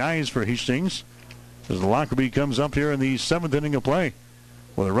 RBIs for Hastings. As Lockerbie comes up here in the 7th inning of play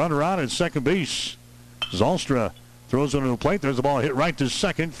with a runner out at second base. Zalstra throws onto the plate. There's the ball hit right to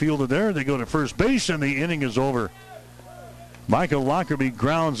second. Fielded there. They go to first base, and the inning is over. Michael Lockerbie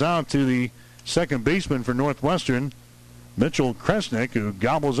grounds out to the second baseman for Northwestern, Mitchell Kresnick, who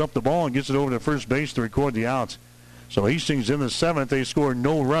gobbles up the ball and gets it over to first base to record the out. So Hastings in the 7th. They score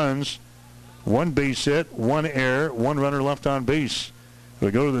no runs. 1 base hit, 1 error, 1 runner left on base. We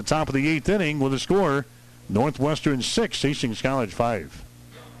go to the top of the 8th inning with a score. Northwestern 6, Hastings College 5.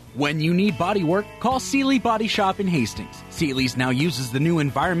 When you need body work, call Seeley Body Shop in Hastings. Seeley's now uses the new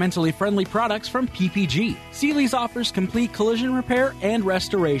environmentally friendly products from PPG. Seeley's offers complete collision repair and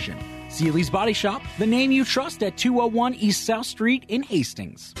restoration. Seeley's Body Shop, the name you trust at 201 East South Street in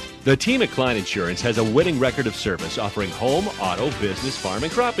Hastings. The team at Klein Insurance has a winning record of service, offering home, auto, business, farm,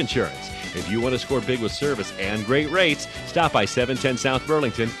 and crop insurance. If you want to score big with service and great rates, stop by 710 South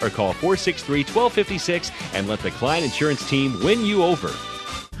Burlington or call 463-1256 and let the Klein Insurance team win you over.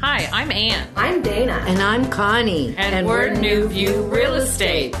 Hi, I'm Ann. I'm Dana. And I'm Connie. And we're New View Real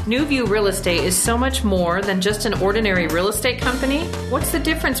Estate. New View Real Estate is so much more than just an ordinary real estate company. What's the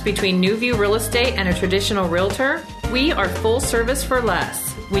difference between New View Real Estate and a traditional realtor? We are full service for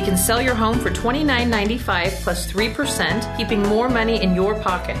less. We can sell your home for $29.95 plus 3%, keeping more money in your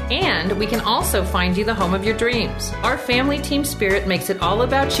pocket. And we can also find you the home of your dreams. Our family team spirit makes it all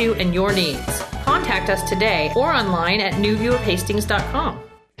about you and your needs. Contact us today or online at newviewofhastings.com.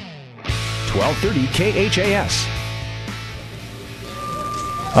 1230 KHAS.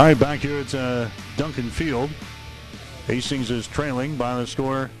 All right, back here at Duncan Field. Hastings is trailing by the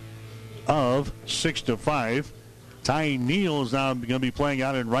score of 6-5. Ty Neal is now going to be playing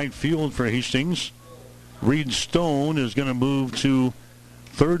out in right field for Hastings. Reed Stone is going to move to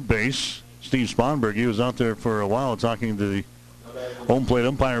third base. Steve Sponberg, he was out there for a while talking to the home plate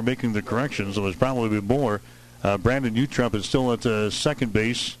umpire, making the corrections. So it was probably more. Brandon Utrup is still at second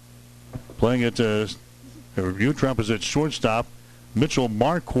base. Playing at Utrup is at shortstop. Mitchell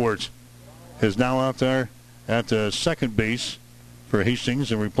Marquardt is now out there at second base for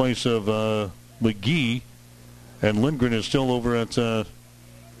Hastings in replace of McGee. And Lindgren is still over at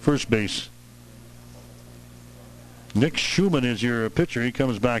first base. Nick Schumann is your pitcher. He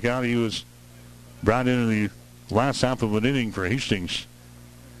comes back out. He was brought into the last half of an inning for Hastings.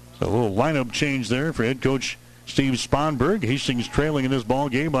 So a little lineup change there for head coach Steve Sponberg. Hastings trailing in this ball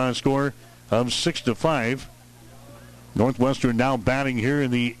game by a score of 6-5. Northwestern now batting here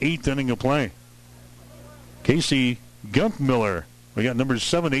in the 8th inning of play. Casey Gumpmiller. We got numbers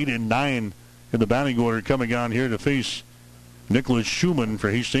 7, 8, and 9 in the batting order coming on here to face Nicholas Schumann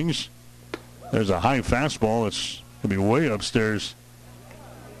for Hastings. There's a high fastball. It's going to be way upstairs.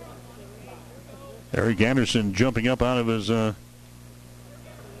 Eric Anderson jumping up out of his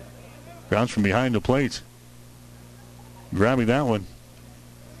grounds from behind the plate. Grabbing that one.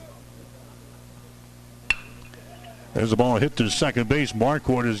 There's the ball hit to second base.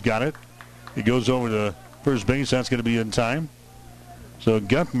 Marquardt has got it. He goes over to first base. That's going to be in time. So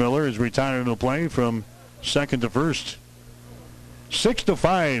Gumpmiller is retiring to play from second to first.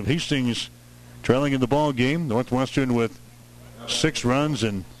 6-5. Hastings trailing in the ball game. Northwestern with 6 runs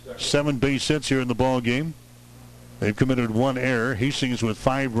and 7 base hits here in the ball game. They've committed 1 error. Hastings with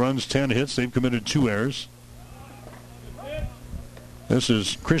 5 runs, 10 hits. They've committed 2 errors. This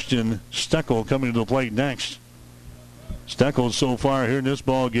is Christian Steckel coming to the plate next. Steckel so far here in this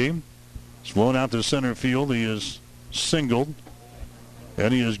ball game has flown out to center field. He is singled,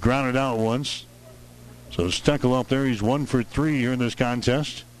 and he is grounded out once. So Steckel up there, he's 1 for 3 here in this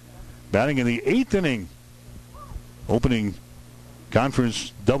contest. Batting in the 8th inning. Opening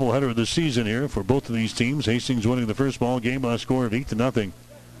conference doubleheader of the season here for both of these teams. Hastings winning the first ball game by a score of 8-0.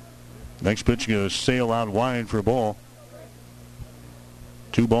 Next pitch going to sail out wide for a ball.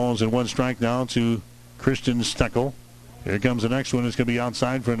 2 balls and 1 strike now to Christian Steckel. Here comes the next one. It's going to be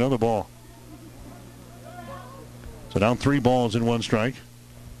outside for another ball. So now 3 balls and 1 strike.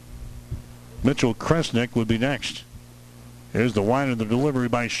 Mitchell Kresnick would be next. Here's the wide of the delivery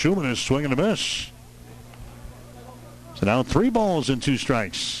by Schumann. Is swing and a miss. So now 3 balls and 2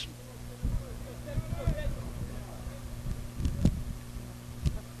 strikes.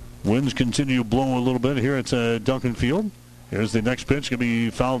 Winds continue to blow a little bit here at Duncan Field. Here's the next pitch. Going to be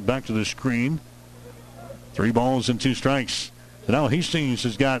fouled back to the screen. 3 balls and 2 strikes. So now Hastings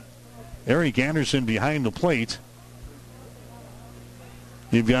has got Eric Anderson behind the plate.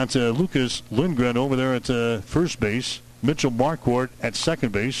 You've got Lucas Lindgren over there at first base. Mitchell Marquardt at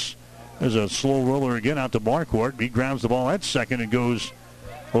second base. There's a slow roller again out to Marquardt. He grabs the ball at second and goes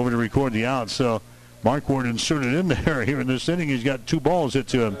over to record the out. So Marquardt inserted in there here in this inning. He's got 2 balls hit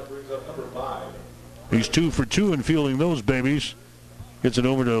to him. He's 2 for 2 in fielding those babies. Gets it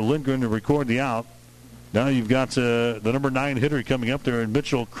over to Lindgren to record the out. Now you've got the number 9 hitter coming up there in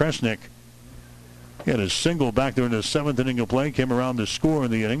Mitchell Kresnick. He had a single back there in the 7th inning of play. Came around to score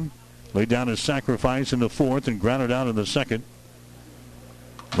in the inning. Laid down his sacrifice in the 4th and grounded out in the 2nd.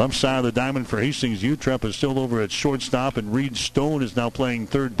 Left side of the diamond for Hastings. Utrecht is still over at shortstop, and Reed Stone is now playing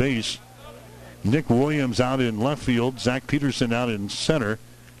third base. Nick Williams out in left field. Zach Peterson out in center.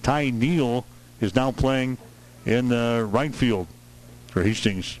 Ty Neal is now playing in right field for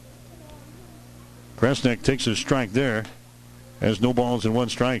Hastings. Kresnick takes a strike there. Has no balls and 1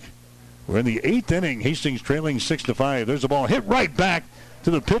 strike. We're in the 8th inning. Hastings trailing 6-5. There's a ball hit right back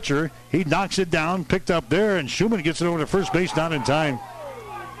to the pitcher. He knocks it down, picked up there, and Schumann gets it over to first base, not in time.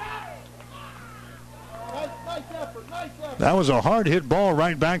 That was a hard hit ball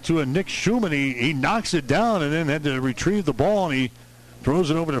right back to a Nick Schumann. He knocks it down and then had to retrieve the ball, and he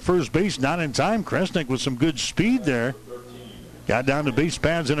throws it over to first base, not in time. Kresnick with some good speed there. Got down to base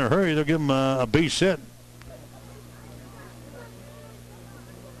pads in a hurry. They'll give him a base hit.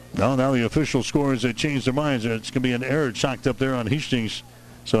 Now the official scores, they changed their minds. It's going to be an error chalked up there on Hastings.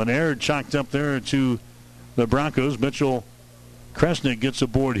 So an error chalked up there to the Broncos. Mitchell Kresnick gets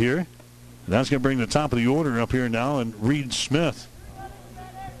aboard here. That's going to bring the top of the order up here now, and Reed Smith.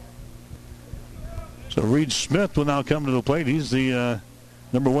 So Reed Smith will now come to the plate. He's the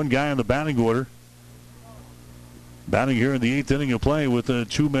number 1 guy on the batting order. Batting here in the 8th inning of play with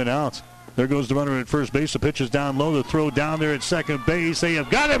 2 men out. There goes the runner at first base. The pitch is down low. The throw down there at second base. They have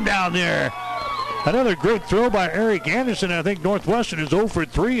got him down there. Another great throw by Eric Anderson. I think Northwestern is 0 for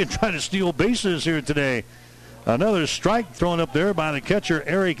 3 and trying to steal bases here today. Another strike thrown up there by the catcher,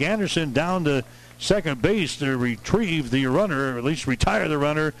 Eric Anderson, down to second base to retrieve the runner, or at least retire the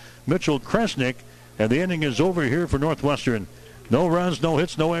runner, Mitchell Kresnick. And the inning is over here for Northwestern. No runs, no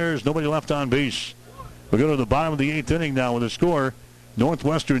hits, no errors, nobody left on base. We go to the bottom of the 8th inning now with a score.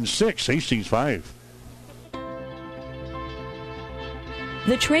 Northwestern 6, Hastings 5.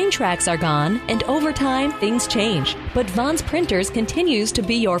 The train tracks are gone, and over time, things change. But Vaughn's Printers continues to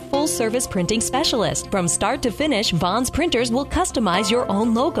be your full-service printing specialist. From start to finish, Vaughn's Printers will customize your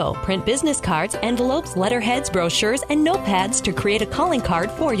own logo, print business cards, envelopes, letterheads, brochures, and notepads to create a calling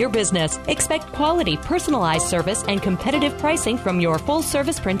card for your business. Expect quality, personalized service and competitive pricing from your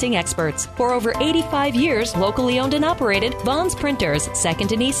full-service printing experts. For over 85 years, locally owned and operated, Vaughn's Printers,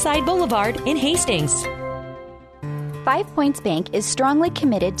 2nd and East Side Boulevard in Hastings. 5 Points Bank is strongly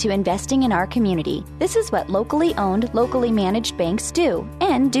committed to investing in our community. This is what locally owned, locally managed banks do,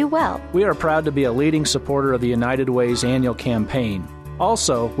 and do well. We are proud to be a leading supporter of the United Way's annual campaign.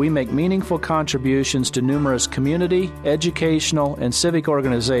 Also, we make meaningful contributions to numerous community, educational, and civic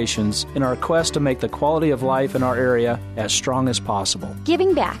organizations in our quest to make the quality of life in our area as strong as possible.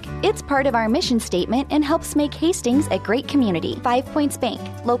 Giving back. It's part of our mission statement and helps make Hastings a great community. 5 Points Bank.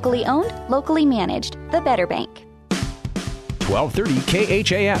 Locally owned, locally managed. The better bank. 1230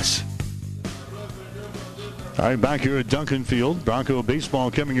 KHAS. All right, back here at Duncan Field. Bronco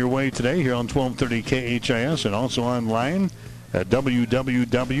baseball coming your way today here on 1230 KHAS and also online at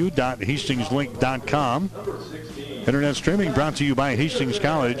www.hastingslink.com. Internet streaming brought to you by Hastings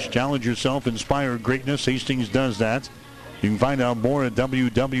College. Challenge yourself, inspire greatness. Hastings does that. You can find out more at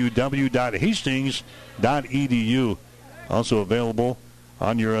www.hastings.edu. Also available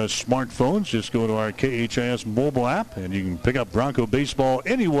on your smartphones. Just go to our KHIS mobile app, and you can pick up Bronco baseball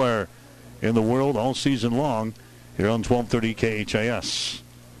anywhere in the world all season long here on 1230 KHIS.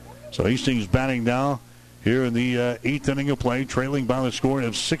 So Hastings batting now here in the 8th inning of play, trailing by the score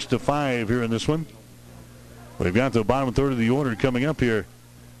of 6-5 here in this one. We've got the bottom third of the order coming up here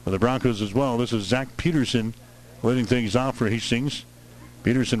for the Broncos as well. This is Zach Peterson leading things off for Hastings.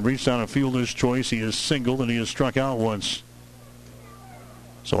 Peterson reached on a fielder's choice. He has singled and he has struck out once.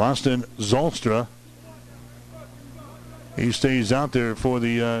 So Austin Zolstra, he stays out there for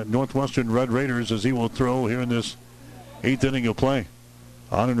the Northwestern Red Raiders as he will throw here in this 8th inning of play.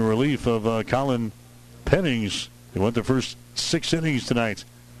 On in relief of Colin Pennings. He went the first 6 innings tonight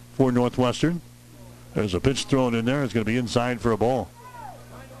for Northwestern. There's a pitch thrown in there. It's going to be inside for a ball.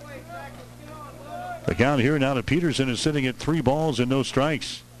 The count here now to Peterson is sitting at 3 balls and no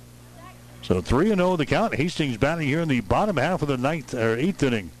strikes. So 3-0 the count. Hastings batting here in the bottom half of the 8th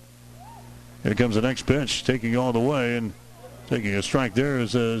inning. Here comes the next pitch, taking all the way and taking a strike there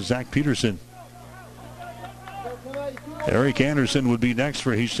is Zach Peterson. Eric Anderson would be next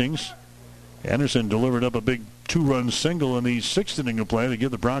for Hastings. Anderson delivered up a big 2-run single in the 6th inning of play to give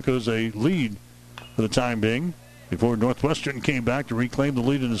the Broncos a lead for the time being before Northwestern came back to reclaim the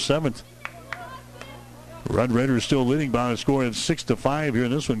lead in the 7th. Red Raiders still leading by a score of 6-5 here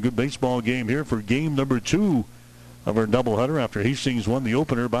in this one. Good baseball game here for game number 2 of our doubleheader after Hastings won the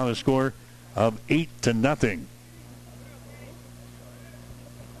opener by a score of 8-0.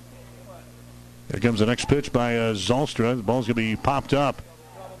 Here comes the next pitch by Zolstra. The ball's going to be popped up.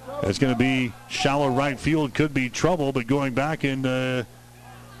 It's going to be shallow right field. Could be trouble, but going back and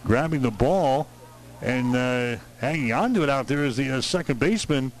grabbing the ball and hanging on to it out there is the second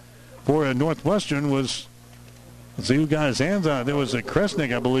baseman for Northwestern was, let's see who got his hands on it. There was a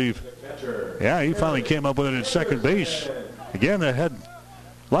Kresnik, I believe. Yeah, he finally came up with it at second base. Again, they had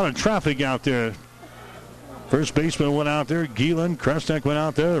a lot of traffic out there. First baseman went out there. Gielan, Kresnik went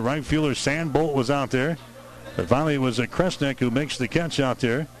out there. The right fielder, Sandbolt, was out there. But finally, it was a Kresnik who makes the catch out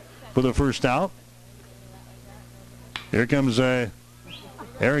there for the first out. Here comes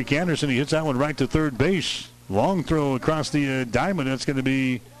Eric Anderson. He hits that one right to third base. Long throw across the diamond. That's going to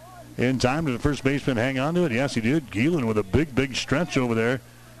be in time. Did the first baseman hang on to it? Yes, he did. Gielan with a big stretch over there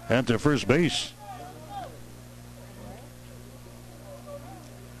at the first base.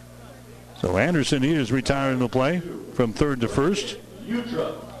 So Anderson, he is retiring the play from third to first.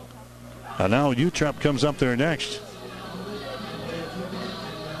 And now Utrecht comes up there next.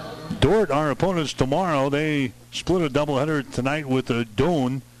 Dort, our opponents tomorrow, they split a doubleheader tonight with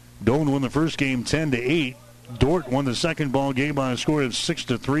Doane. Doane won the first game 10-8. Dort won the second ball game by a score of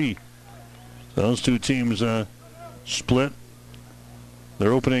 6-3. Those two teams split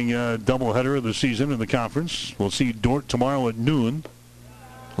their opening doubleheader of the season in the conference. We'll see Dort tomorrow at noon.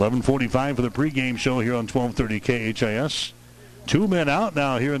 11:45 for the pregame show here on 1230 KHIS. 2 men out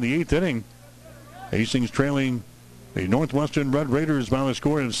now here in the 8th inning. Hastings trailing the Northwestern Red Raiders by the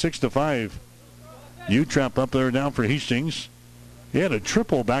score of 6-5. Utrecht up there now for Hastings. He had a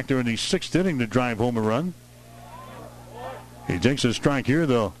triple back there in the 6th inning to drive home a run. He takes a strike here,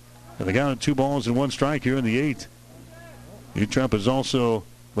 though. And they got 2 balls and 1 strike here in the 8th. Utrecht has also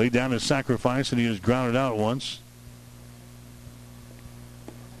laid down his sacrifice, and he has grounded out once.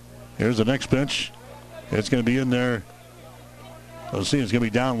 Here's the next pitch. It's going to be in there Let's see, it's going to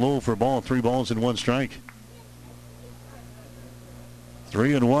be down low for a ball. 3 balls and 1 strike.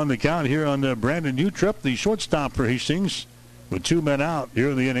 3-1 the count here on Brandon Utrip, the shortstop for Hastings, with 2 men out here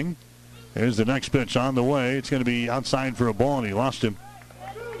in the inning. There's the next pitch on the way. It's going to be outside for a ball, and he lost him.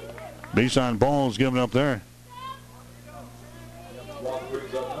 Base on balls given up there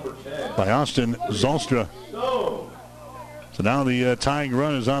by Austin Zolstra. So now the tying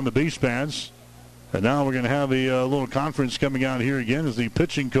run is on the base pads. And now we're going to have a little conference coming out here again as the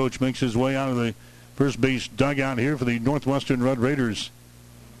pitching coach makes his way out of the first base dugout here for the Northwestern Red Raiders.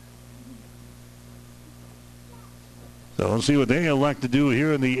 So we'll see what they elect to do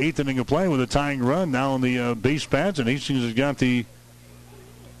here in the 8th inning of play with a tying run now on the base pads. And Hastings has got the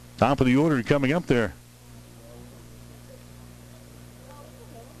top of the order coming up there.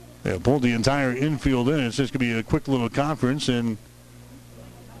 They pulled the entire infield in. It's just going to be a quick little conference, and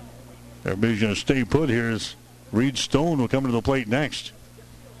everybody's going to stay put here as Reed Stone will come to the plate next.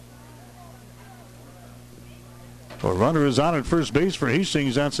 A runner is out at first base for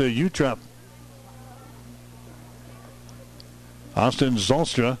Hastings. That's a Utrep. Austin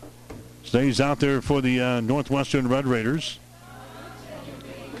Zolstra stays out there for the Northwestern Red Raiders.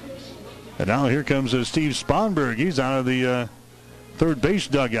 And now here comes Steve Sponberg. He's out of the third base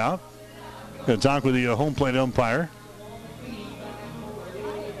dugout. Going to talk with the home plate umpire.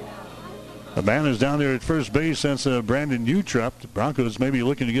 The man is down there at first base. That's Brandon Utrep. The Broncos maybe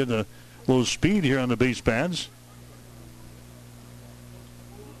looking to get a little speed here on the base pads.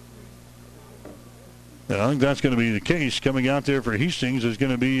 And I think that's going to be the case. Coming out there for Hastings is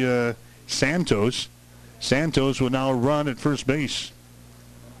going to be Santos. Santos will now run at first base.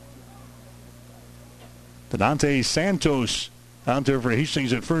 Donante Santos out there for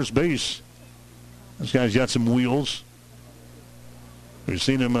Hastings at first base. This guy's got some wheels. We've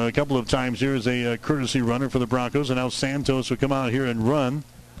seen him a couple of times here as a courtesy runner for the Broncos, and now Santos will come out here and run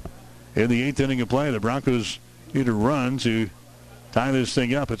in the 8th inning of play. The Broncos need to run to tie this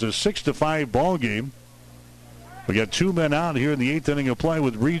thing up. It's a 6-5 ball game. We got 2 men out here in the 8th inning of play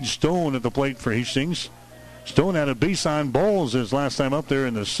with Reed Stone at the plate for Hastings. Stone had a base on balls his last time up there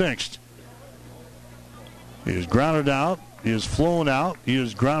in the 6th. He is grounded out. He is flown out. He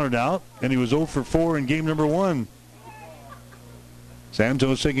is grounded out. And he was 0 for 4 in game number 1.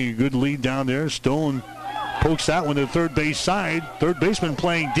 Santos taking a good lead down there. Stone pokes that one to the third base side. Third baseman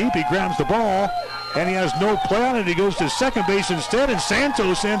playing deep. He grabs the ball. And he has no play on it. He goes to second base instead. And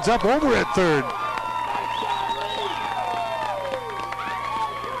Santos ends up over at third.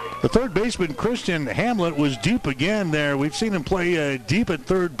 The third baseman, Christian Hamlet, was deep again there. We've seen him play deep at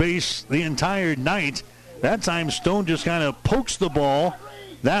third base the entire night. That time, Stone just kind of pokes the ball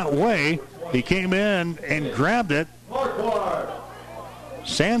that way. He came in and grabbed it.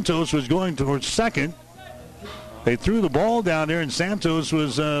 Santos was going towards second. They threw the ball down there, and Santos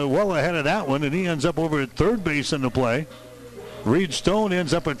was well ahead of that one, and he ends up over at third base in the play. Reed Stone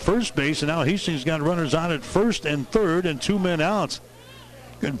ends up at first base, and now Hastings got runners on at first and third and 2 men out.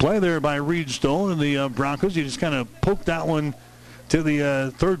 Good play there by Reed Stone and the Broncos. He just kind of poked that one to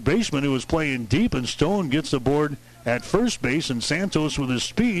the third baseman who was playing deep, and Stone gets the board at first base, and Santos with his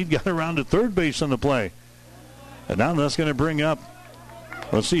speed got around to third base on the play. And now that's going to bring up,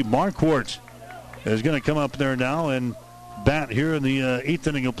 let's see, Marquardt is going to come up there now and bat here in the 8th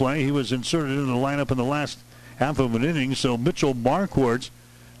inning of play. He was inserted into the lineup in the last half of an inning, so Mitchell Marquardt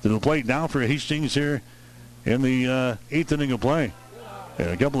to the plate now for Hastings here in the 8th inning of play. And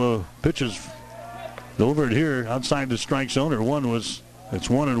a couple of pitches delivered here outside the strike zone. It's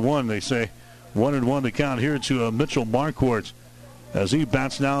 1-1, they say. 1-1 the count here to Mitchell Marquardt as he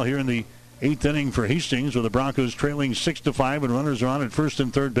bats now here in the 8th inning for Hastings with the Broncos trailing 6-5 and runners are on at first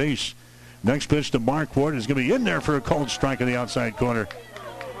and third base. Next pitch to Marquardt is going to be in there for a called strike in the outside corner.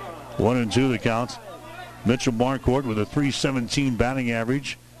 1-2 the count. Mitchell Marquardt with a .317 batting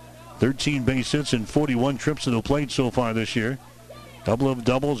average. 13 base hits and 41 trips to the plate so far this year. Couple of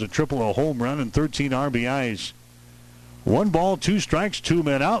doubles, a triple, a home run, and 13 RBIs. 1 ball, 2 strikes, 2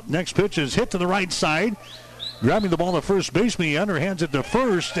 men out. Next pitch is hit to the right side. Grabbing the ball to first baseman, he underhands it to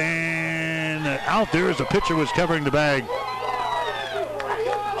first, and out there as the pitcher was covering the bag.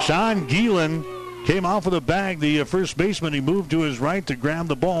 Sean Geelan came off of the bag, the first baseman. He moved to his right to grab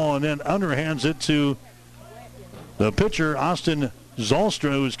the ball and then underhands it to the pitcher, Austin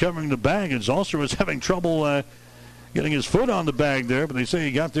Zolstra, who was covering the bag, and Zolstra was having trouble getting his foot on the bag there, but they say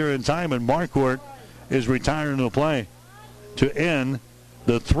he got there in time, and Marquardt is retiring the play to end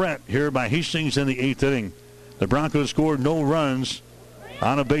the threat here by Hastings in the 8th inning. The Broncos scored no runs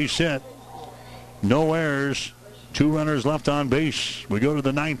on a base hit, no errors, 2 runners left on base. We go to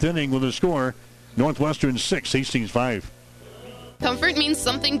the 9th inning with a score, Northwestern 6, Hastings 5. Comfort means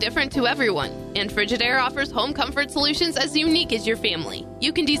something different to everyone, and Frigidaire offers home comfort solutions as unique as your family.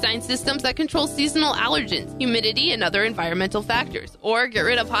 You can design systems that control seasonal allergens, humidity, and other environmental factors, or get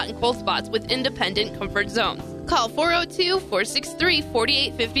rid of hot and cold spots with independent comfort zones. Call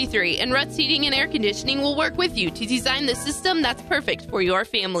 402-463-4853, and Ruts Heating and Air Conditioning will work with you to design the system that's perfect for your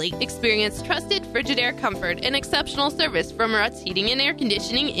family. Experience trusted Frigidaire comfort and exceptional service from Ruts Heating and Air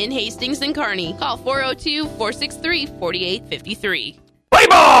Conditioning in Hastings and Kearney. Call 402-463-4853. Play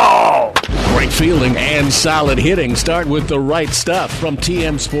ball! Great fielding and solid hitting start with the right stuff from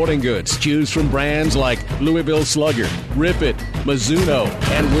TM Sporting Goods. Choose from brands like Louisville Slugger, Rip It, Mizuno,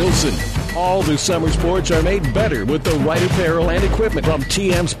 and Wilson. All the summer sports are made better with the right apparel and equipment from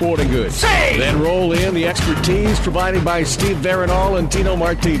TM Sporting Goods. Then roll in the expertise provided by Steve Veronal and Tino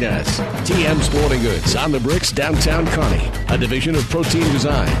Martinez. TM Sporting Goods on the Bricks, downtown Kearney, a division of Protein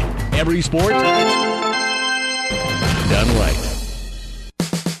Design. Every sport done right.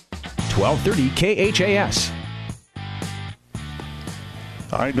 1230 KHAS.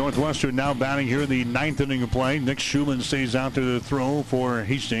 All right, Northwestern now batting here in the ninth inning of play. Nick Schumann stays out to the throw for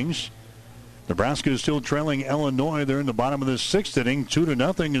Hastings. Nebraska is still trailing Illinois. They're in the bottom of the sixth inning.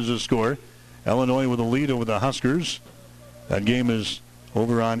 2-0 is the score. Illinois with a lead over the Huskers. That game is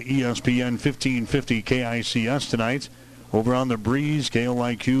over on ESPN 1550 KICS tonight. Over on the Breeze,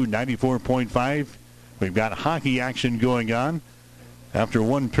 KLIQ 94.5. We've got hockey action going on. After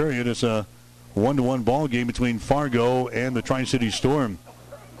one period, it's a 1-1 ball game between Fargo and the Tri-City Storm.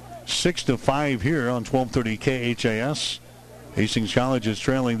 6-5 here on 1230 KHAS. Hastings College is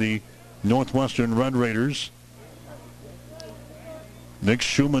trailing the Northwestern Red Raiders. Nick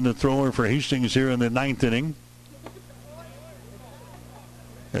Schumann, the thrower for Hastings here in the ninth inning.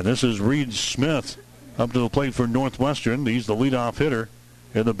 And this is Reed Smith up to the plate for Northwestern. He's the leadoff hitter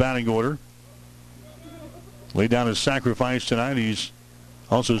in the batting order. Laid down his sacrifice tonight. He's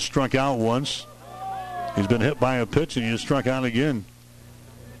also struck out once. He's been hit by a pitch and he has struck out again.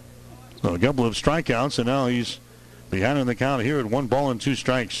 So a couple of strikeouts, and now he's behind in the count here at 1-2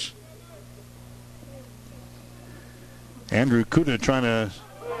 strikes. Andrew Kuda trying to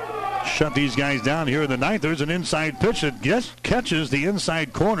shut these guys down here in the ninth. There's an inside pitch that just catches the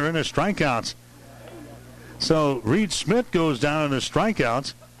inside corner and a strikeout. So Reed Smith goes down in a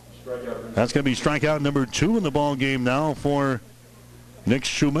strikeout. That's going to be strikeout number 2 in the ball game now for Nick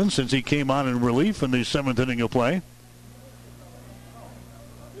Schumann since he came on in relief in the seventh inning of play.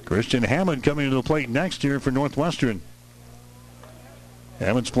 Christian Hammond coming to the plate next here for Northwestern.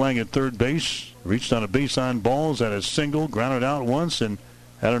 Hammond's playing at third base. Reached on a base on balls, had a single, grounded out once, and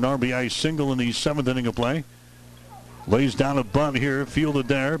had an RBI single in the seventh inning of play. Lays down a bunt here, fielded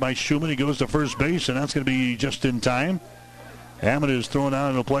there by Schumann. He goes to first base, and that's going to be just in time. Hammond is thrown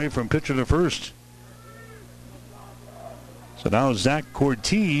out in the play from pitcher to first. So now Zach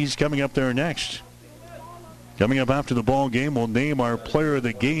Cortez coming up there next. Coming up after the ball game, we'll name our player of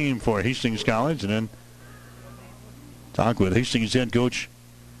the game for Hastings College and then talk with Hastings head coach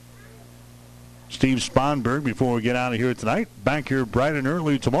Steve Sponberg before we get out of here tonight. Back here bright and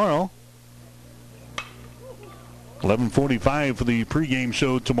early tomorrow. 11:45 for the pregame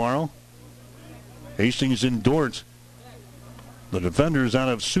show tomorrow. Hastings in Dort. The defenders out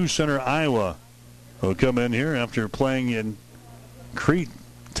of Sioux Center, Iowa, will come in here after playing in Crete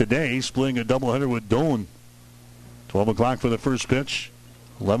today, splitting a doubleheader with Doane. 12 o'clock for the first pitch.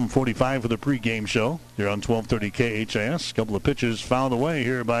 11:45 for the pregame show here on 1230 KHAS. A couple of pitches fouled away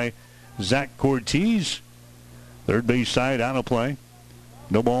here by Zach Cortez. Third base side out of play.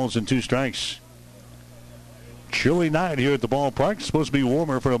 No balls and 2 strikes. Chilly night here at the ballpark. It's supposed to be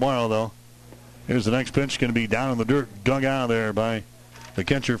warmer for tomorrow, though. Here's the next pitch, going to be down in the dirt, dug out there by the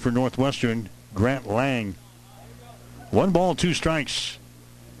catcher for Northwestern, Grant Lang. 1-2 strikes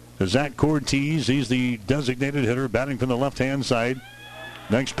to Zach Cortez. He's the designated hitter, batting from the left-hand side.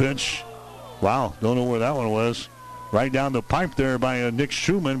 Next pitch, wow, don't know where that one was. Right down the pipe there by Nick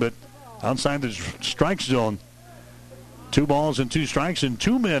Schumann, but outside the strike zone. 2-2 strikes and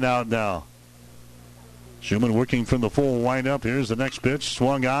 2 men out now. Schumann working from the full windup. Here's the next pitch.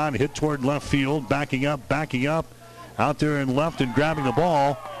 Swung on, hit toward left field. Backing up. Out there in left and grabbing the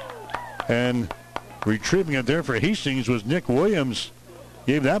ball. And retrieving it there for Hastings was Nick Williams.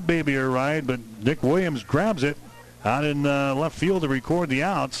 Gave that baby a ride, but Nick Williams grabs it out in left field to record the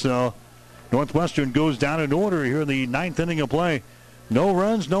out. So Northwestern goes down in order here in the ninth inning of play. No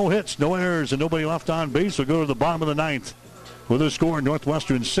runs, no hits, no errors, and nobody left on base. We'll go to the bottom of the ninth with a score: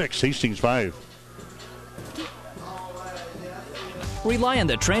 Northwestern 6, Hastings 5. Rely on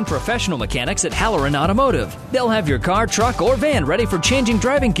the trained professional mechanics at Halloran Automotive. They'll have your car, truck, or van ready for changing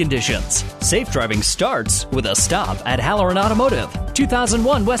driving conditions. Safe driving starts with a stop at Halloran Automotive,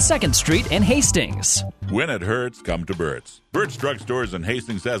 2001 West 2nd Street in Hastings. When it hurts, come to Burt's. Burt's Drug Stores in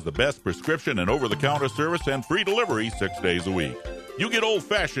Hastings has the best prescription and over-the-counter service and free delivery 6 days a week. You get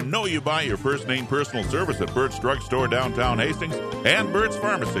old-fashioned know-you-by your first-name personal service at Burt's Drug Store downtown Hastings and Burt's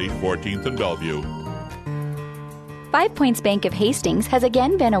Pharmacy, 14th and Bellevue. 5 Points Bank of Hastings has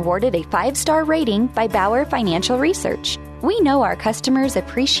again been awarded a 5-star rating by Bauer Financial Research. We know our customers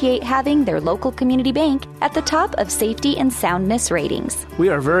appreciate having their local community bank at the top of safety and soundness ratings. We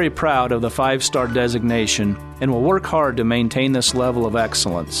are very proud of the 5-star designation and will work hard to maintain this level of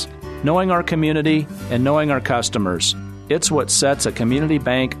excellence. Knowing our community and knowing our customers, it's what sets a community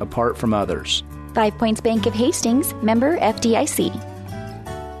bank apart from others. 5 Points Bank of Hastings, member FDIC.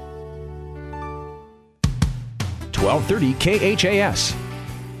 1230 KHAS.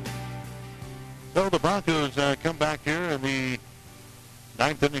 So the Broncos come back here in the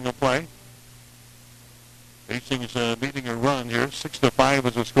 9th inning of play. Hastings beating a run here. 6-5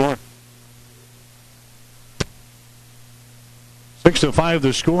 is the score. 6-5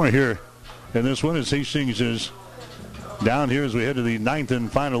 the score here. And this one is Hastings is down here as we head to the 9th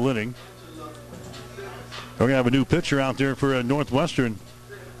and final inning. We're going to have a new pitcher out there for Northwestern.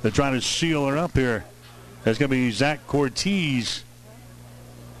 They're trying to seal her up here. That's going to be Zach Cortez.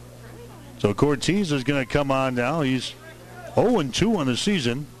 So Cortez is going to come on now. He's 0-2 on the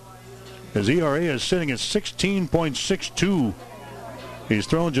season. His ERA is sitting at 16.62. He's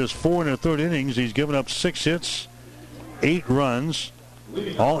thrown just 4 1/3 innings. He's given up 6 hits, 8 runs.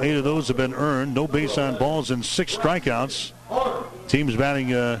 All 8 of those have been earned. No base on balls and 6 strikeouts. Team's batting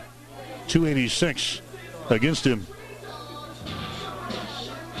 .286 against him.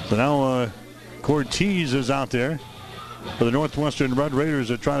 So now Cortez is out there for the Northwestern Red Raiders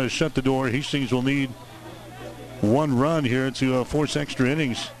that try to shut the door. Hastings will need 1 run here to force extra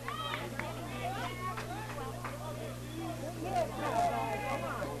innings.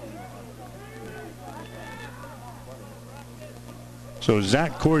 So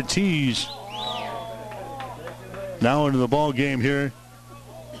Zach Cortez now into the ball game here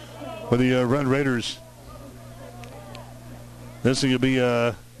for the Red Raiders. This is going to be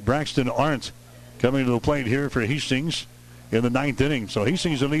Braxton Arndt coming to the plate here for Hastings in the 9th inning. So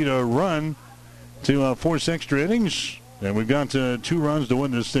Hastings will need a run to force extra innings. And we've got 2 runs to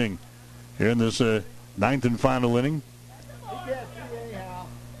win this thing here in this 9th and final inning.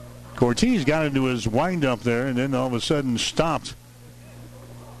 Cortez got into his windup there and then all of a sudden stopped.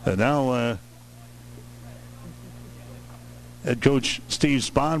 And now head coach Steve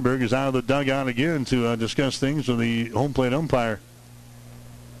Sponberg is out of the dugout again to discuss things with the home plate umpire.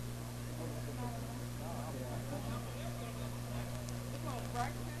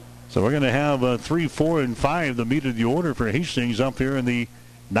 So we're going to have 3, 4, and 5, the meat of the order for Hastings up here in the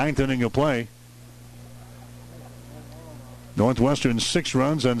 9th inning of play. Northwestern 6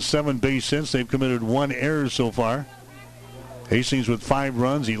 runs on 7 base hits. They've committed 1 error so far. Hastings with 5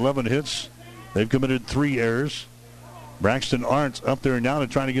 runs, 11 hits. They've committed 3 errors. Braxton Arndt up there now to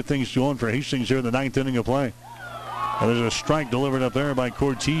try to get things going for Hastings here in the 9th inning of play. And there's a strike delivered up there by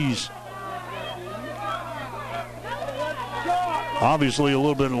Cortez. Obviously a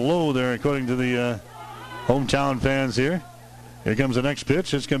little bit low there according to the hometown fans here. Here comes the next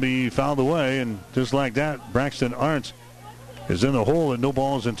pitch. It's going to be fouled away, and just like that, Braxton Arndt is in the hole and no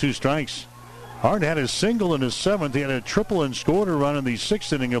balls and 2 strikes. Arndt had a single in his 7th. He had a triple and scored a run in the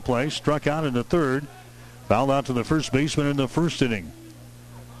 6th inning of play. Struck out in the 3rd. Fouled out to the first baseman in the 1st inning.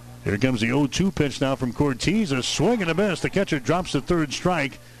 Here comes the 0-2 pitch now from Cortez. A swing and a miss. The catcher drops the 3rd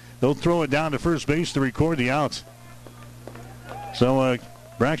strike. They'll throw it down to first base to record the out. So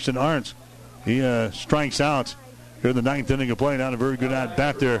Braxton Arndt, he strikes out here in the 9th inning of play. Not a very good at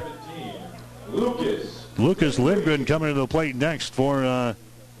bat there. Lucas Lindgren coming to the plate next for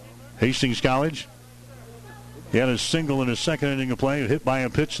Hastings College. He had a single in his 2nd inning of play, hit by a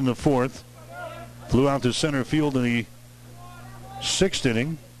pitch in the 4th. Flew out to center field in the 6th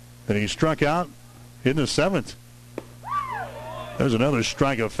inning. And he struck out in the 7th. There's another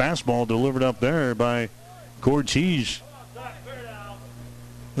strike, a fastball delivered up there by Cortez.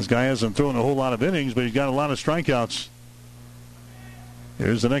 This guy hasn't thrown a whole lot of innings, but he's got a lot of strikeouts.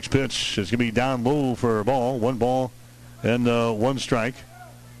 Here's the next pitch. It's going to be down low for a ball. 1 ball and 1 strike.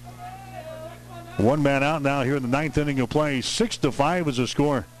 1 man out now here in the 9th inning of play. 6-5 is the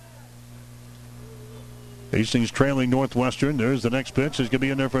score. Hastings trailing Northwestern. There's the next pitch. It's going to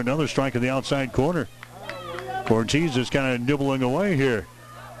be in there for another strike in the outside corner. Cortez is kind of nibbling away here.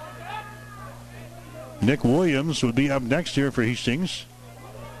 Nick Williams would be up next here for Hastings.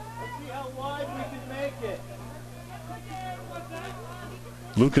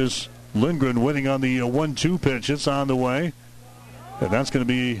 Lucas Lindgren waiting on the 1-2 pitch. It's on the way. And that's going to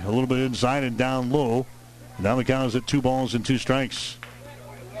be a little bit inside and down low. Now the count is at 2 balls and 2 strikes.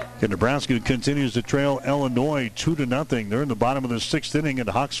 And Nebraska continues to trail Illinois 2-0. They're in the bottom of the 6th inning at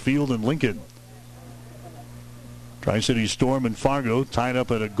Hawks Field in Lincoln. Tri-City Storm and Fargo tied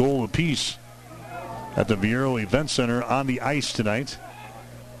up at a goal apiece at the Viero Event Center on the ice tonight.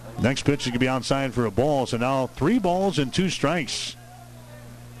 Next pitch is going to be outside for a ball. So now 3 balls and 2 strikes.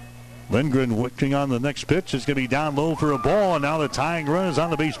 Lindgren working on the next pitch. It's going to be down low for a ball. And now the tying run is on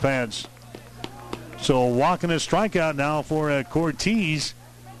the base pads. So walking a strikeout now for Cortez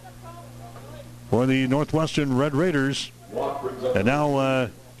for the Northwestern Red Raiders. And now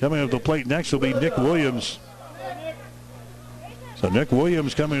coming up to the plate next will be Nick Williams. So Nick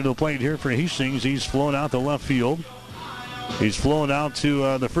Williams coming to the plate here for Hastings. He's flown out to left field. He's flown out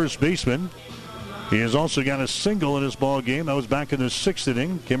to the first baseman. He has also got a single in this ball game. That was back in the 6th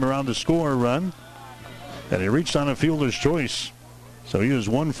inning. Came around to score a run. And he reached on a fielder's choice. So he is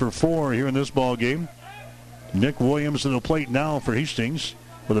 1 for 4 here in this ball game. Nick Williams to the plate now for Hastings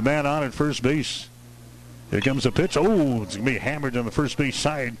with a man on at first base. Here comes the pitch. Oh, it's going to be hammered on the first base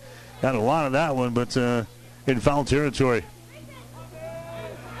side. Got a lot of that one, but in foul territory.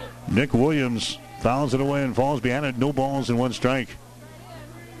 Nick Williams fouls it away and falls behind it. No balls and 1 strike.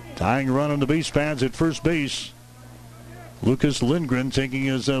 Tying run on the base pads at first base. Lucas Lindgren taking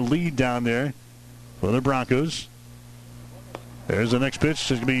his lead down there for the Broncos. There's the next pitch. It's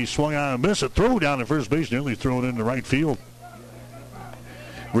going to be swung on and miss. A throw down to first base. Nearly thrown into right field.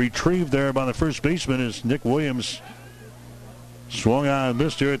 Retrieved there by the first baseman is Nick Williams. Swung on and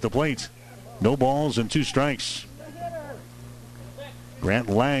missed here at the plate. No balls and 2 strikes. Grant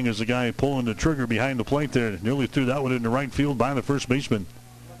Lang is the guy pulling the trigger behind the plate there. Nearly threw that one into right field by the first baseman.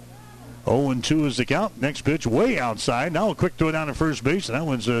 0-2 is the count. Next pitch way outside. Now a quick throw down to first base. And that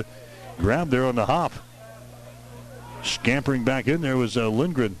one's grabbed there on the hop. Scampering back in there was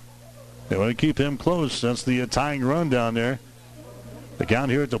Lindgren. They want to keep him close. That's the tying run down there. The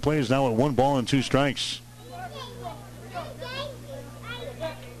count here at the plate is now at 1 ball and 2 strikes.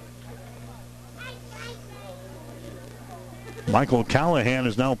 Michael Callahan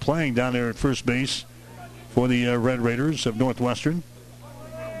is now playing down there at first base for the Red Raiders of Northwestern.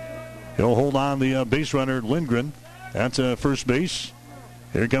 He'll hold on the base runner Lindgren at first base.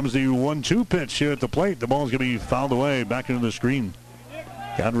 Here comes the 1-2 pitch here at the plate. The ball's going to be fouled away back into the screen.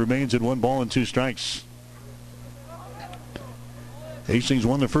 Count remains at 1 ball and 2 strikes. Hastings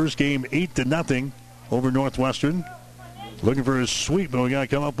won the first game 8-0 over Northwestern. Looking for a sweep, but we got to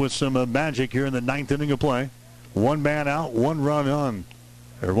come up with some magic here in the 9th inning of play. 1 man out, 1 run on.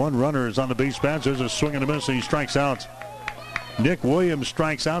 Or 1 runner is on the base pads. There's a swing and a miss, and he strikes out. Nick Williams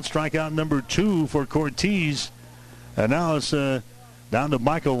strikes out. Strikeout number 2 for Cortez. And now it's down to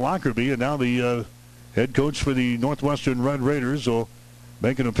Michael Lockerbie. And now the head coach for the Northwestern Red Raiders will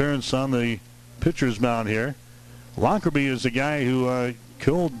make an appearance on the pitcher's mound here. Lockerbie is the guy who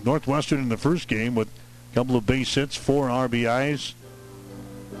killed Northwestern in the first game with a couple of base hits, 4 RBIs.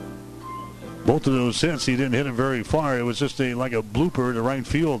 Both of those hits, he didn't hit it very far. It was just like a blooper to right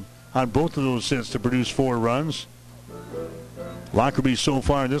field on both of those hits to produce 4 runs. Lockerbie so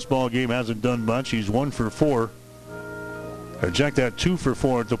far in this ball game hasn't done much. He's 1 for 4. Jack that 2 for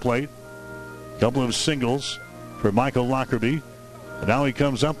 4 at the plate. A couple of singles for Michael Lockerbie. And now he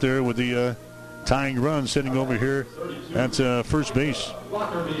comes up there with the tying run sitting over here at first base.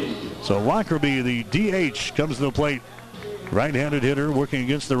 So Lockerbie, the DH, comes to the plate. Right-handed hitter working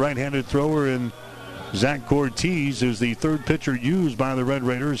against the right-handed thrower in Zach Cortez, who's the 3rd pitcher used by the Red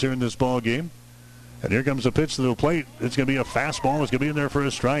Raiders here in this ball game. And here comes the pitch to the plate. It's going to be a fastball. It's going to be in there for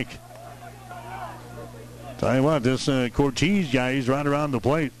a strike. Tell you what, this Cortez guy, he's right around the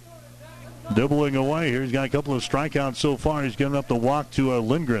plate. Dibbling away here. He's got a couple of strikeouts so far. He's giving up the walk to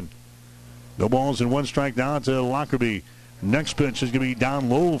Lindgren. No balls and 1 strike now to Lockerbie. Next pitch is going to be down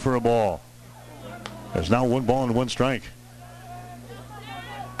low for a ball. There's now 1 ball and 1 strike.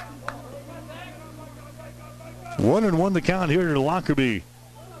 1-1 the count here to Lockerbie.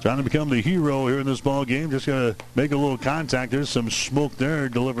 Trying to become the hero here in this ball game. Just going to make a little contact. There's some smoke there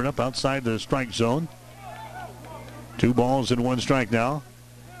delivered up outside the strike zone. 2 balls and 1 strike now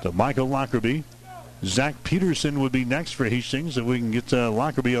to Michael Lockerbie. Zach Peterson would be next for Hastings if we can get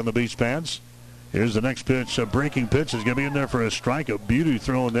Lockerbie on the base pads. Here's the next pitch. A breaking pitch is going to be in there for a strike. A beauty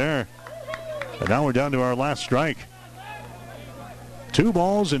throw in there. And now we're down to our last strike. 2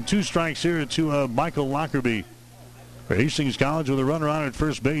 balls and 2 strikes here to Michael Lockerbie for Hastings College with a runner on at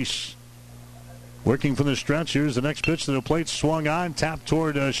first base. Working from the stretch. Here's the next pitch to the plate. Swung on. Tapped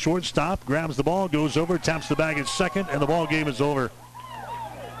toward shortstop. Grabs the ball. Goes over. Taps the bag at second. And the ball game is over.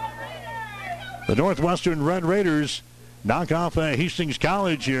 The Northwestern Red Raiders knock off Hastings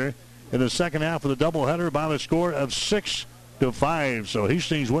College here in the second half of the doubleheader by the score of 6-5. So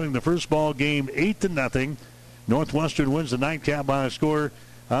Hastings winning the first ball game 8-0. Northwestern wins the nightcap by a score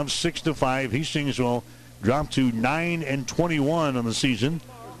of 6-5. Hastings will drop to 9-21 on the season,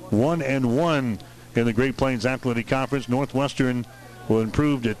 1-1 in the Great Plains Athletic Conference. Northwestern will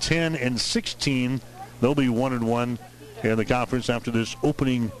improve to 10-16. They'll be 1-1 in the conference after this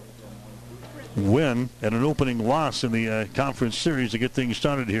opening win and an opening loss in the conference series to get things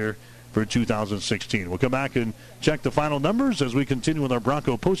started here for 2016. We'll come back and check the final numbers as we continue with our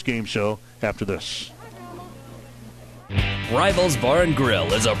Bronco postgame show after this. Rivals Bar and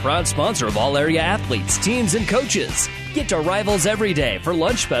Grill is a proud sponsor of all area athletes, teams, and coaches. Get to Rivals every day for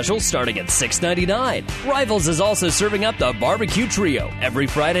lunch specials starting at $6.99. Rivals is also serving up the Barbecue Trio every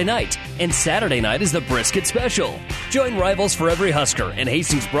Friday night, and Saturday night is the Brisket Special. Join Rivals for every Husker and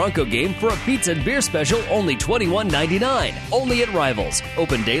Hastings Bronco game for a pizza and beer special only $21.99. Only at Rivals.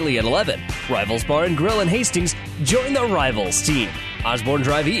 Open daily at 11. Rivals Bar and Grill in Hastings. Join the Rivals team. Osborne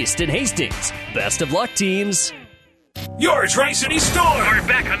Drive East in Hastings. Best of luck, teams. Your Tri-City Storm are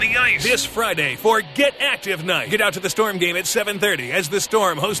back on the ice this Friday for Get Active Night. Get out to the Storm game at 7:30 as the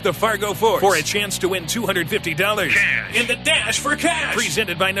Storm hosts the Fargo Force for a chance to win $250 cash in the Dash for Cash.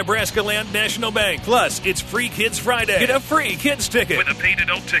 Presented by Nebraska Land National Bank. Plus, it's Free Kids Friday. Get a free kids ticket with a paid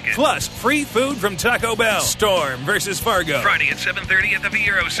adult ticket. Plus, free food from Taco Bell. Storm versus Fargo. Friday at 7:30 at the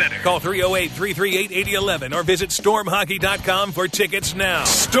Viero Center. Call 308-338-8011 or visit stormhockey.com for tickets now.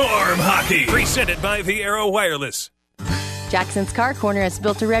 Storm Hockey. Presented by Viero Wireless. Jackson's Car Corner has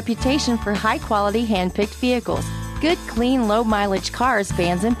built a reputation for high-quality hand-picked vehicles. Good, clean, low-mileage cars,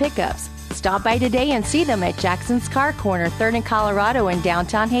 vans, and pickups. Stop by today and see them at Jackson's Car Corner, 3rd and Colorado in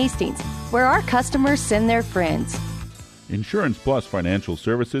downtown Hastings, where our customers send their friends. Insurance Plus Financial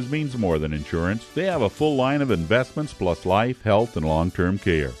Services means more than insurance. They have a full line of investments plus life, health, and long-term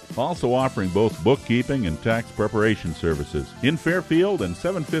care. Also offering both bookkeeping and tax preparation services in Fairfield and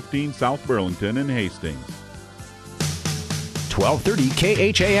 715 South Burlington in Hastings.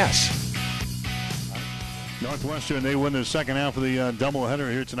 1230 KHAS. Northwestern, they win the second half of the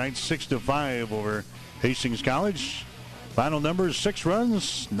doubleheader here tonight, 6-5 over Hastings College. Final numbers, 6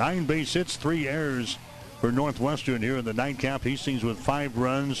 runs, 9 base hits, 3 errors for Northwestern here in the nightcap. Hastings with 5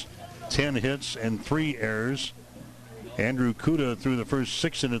 runs, 10 hits, and 3 errors. Andrew Kuda threw the first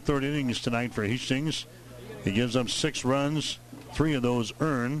 6 in the third innings tonight for Hastings. He gives up 6 runs, 3 of those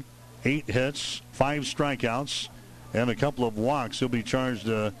earned, 8 hits, 5 strikeouts, and a couple of walks. He'll be charged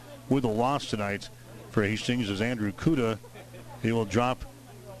with a loss tonight for Hastings as Andrew Kuda. He will drop.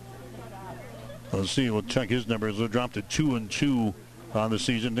 Let's see. We'll check his numbers. He'll drop to 2-2 on the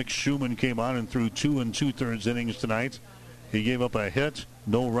season. Nick Schumann came on and threw 2 2/3 innings tonight. He gave up a hit,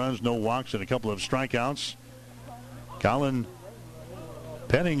 no runs, no walks, and a couple of strikeouts. Colin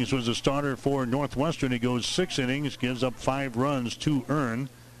Pennings was the starter for Northwestern. He goes 6 innings, gives up 5 runs, 2 earned,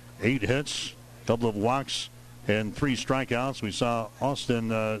 8 hits, a couple of walks, and 3 strikeouts. We saw Austin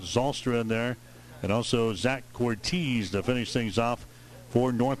Zalstra in there, and also Zach Cortez to finish things off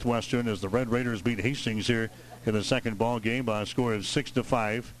for Northwestern as the Red Raiders beat Hastings here in the second ball game by a score of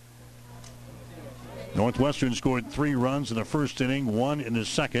 6-5. Northwestern scored 3 runs in the first inning, 1 in the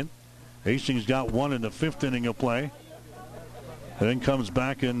second. Hastings got 1 in the 5th inning of play. And then comes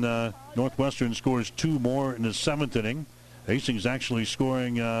back and Northwestern scores 2 more in the 7th inning. Hastings actually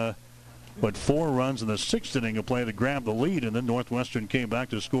scoring 4 runs in the 6th inning of play to grab the lead, and then Northwestern came back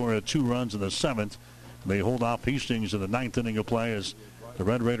to score 2 runs in the 7th. They hold off Hastings in the 9th inning of play as the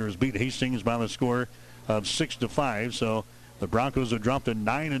Red Raiders beat Hastings by the score of 6-5. So the Broncos have dropped to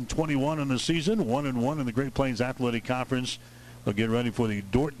 9-21 in the season, 1-1 in the Great Plains Athletic Conference. They'll get ready for the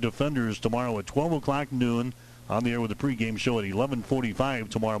Dordt Defenders tomorrow at 12 o'clock noon, on the air with the pregame show at 11:45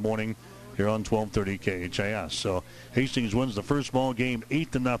 tomorrow morning here on 1230 KHAS. So Hastings wins the first ball game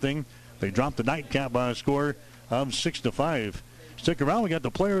 8-0. They dropped the nightcap by a score of 6-5. Stick around. We got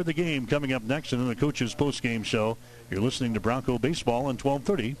the player of the game coming up next, and then the coach's postgame show. You're listening to Bronco Baseball on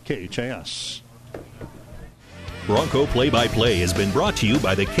 1230 KHAS. Bronco Play-by-Play has been brought to you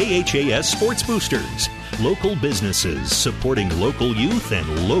by the KHAS Sports Boosters. Local businesses supporting local youth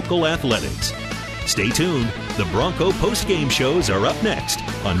and local athletics. Stay tuned. The Bronco postgame shows are up next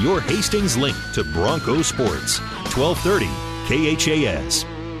on your Hastings link to Bronco Sports. 1230 KHAS.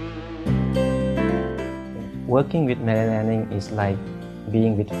 Working with Mary Lanning is like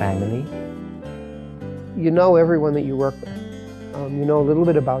being with family. You know everyone that you work with. You know a little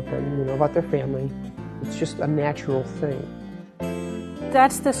bit about them, you know about their family. It's just a natural thing.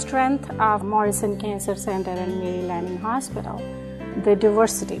 That's the strength of Morrison Cancer Center and Mary Lanning Hospital, the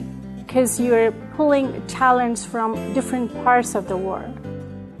diversity, because you're pulling talents from different parts of the world.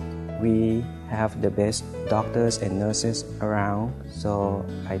 We have the best doctors and nurses around, so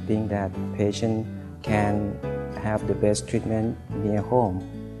I think that patient can have the best treatment near home.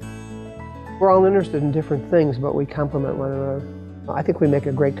 We're all interested in different things, but we complement one another. I think we make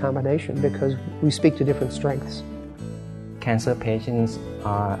a great combination because we speak to different strengths. Cancer patients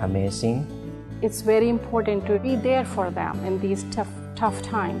are amazing. It's very important to be there for them in these tough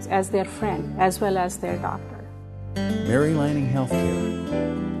times as their friend as well as their doctor. Mary Lanning Healthcare.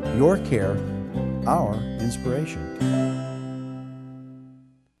 Your care, our inspiration.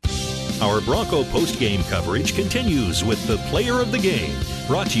 Our Bronco post-game coverage continues with the Player of the Game,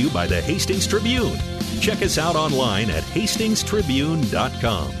 brought to you by the Hastings Tribune. Check us out online at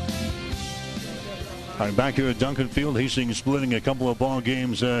hastingstribune.com. All right, back here at Duncan Field, Hastings splitting a couple of ball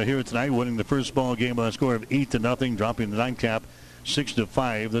games here tonight, winning the first ball game by a score of 8-0, dropping the nightcap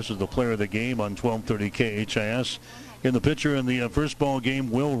 6-5. This is the Player of the Game on 1230 KHIS. In the pitcher in the first ball game,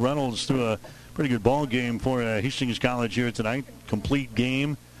 Will Reynolds threw a pretty good ball game for Hastings College here tonight. Complete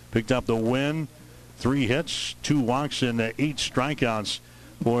game, picked up the win, 3 hits, 2 walks, and 8 strikeouts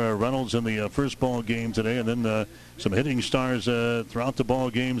for Reynolds in the first ball game today. And then some hitting stars throughout the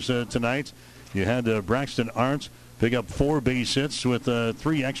ball games tonight. You had Braxton Arndt pick up 4 base hits with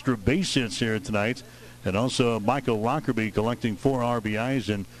 3 extra base hits here tonight. And also Michael Lockerbie collecting 4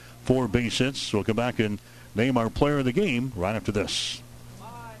 RBIs and 4 base hits. We'll come back and name our Player of the Game right after this.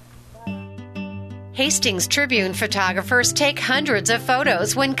 Hastings Tribune photographers take hundreds of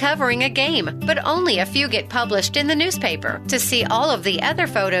photos when covering a game, but only a few get published in the newspaper. To see all of the other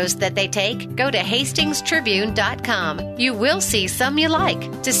photos that they take, go to hastingstribune.com. You will see some you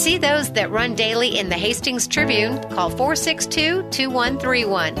like. To see those that run daily in the Hastings Tribune, call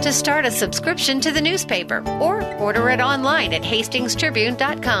 462-2131 to start a subscription to the newspaper, or order it online at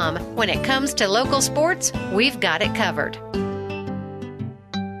hastingstribune.com. When it comes to local sports, we've got it covered.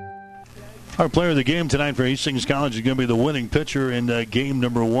 Our Player of the Game tonight for Hastings College is going to be the winning pitcher in game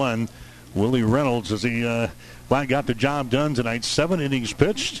number 1, Willie Reynolds, as he got the job done tonight. 7 innings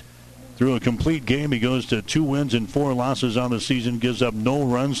pitched. Through a complete game, he goes to 2 wins and 4 losses on the season, gives up no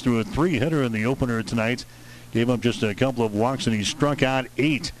runs through a 3-hitter in the opener tonight. Gave up just a couple of walks, and he struck out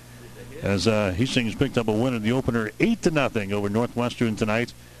 8 as Hastings picked up a win in the opener 8-0 over Northwestern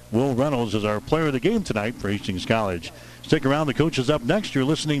tonight. Will Reynolds is our Player of the Game tonight for Hastings College. Stick around. The coach is up next. You're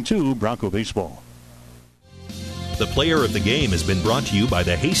listening to Bronco Baseball. The Player of the Game has been brought to you by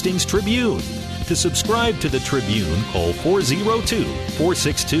the Hastings Tribune. To subscribe to the Tribune, call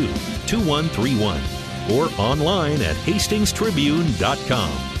 402-462-2131 or online at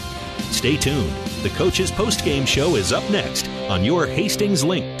hastingstribune.com. Stay tuned. The coach's postgame show is up next on your Hastings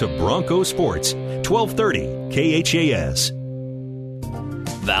link to Bronco Sports, 1230 KHAS.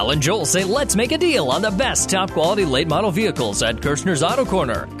 Val and Joel say let's make a deal on the best top-quality late-model vehicles at Kirshner's Auto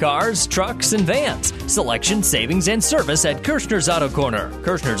Corner. Cars, trucks, and vans. Selection, savings, and service at Kirshner's Auto Corner.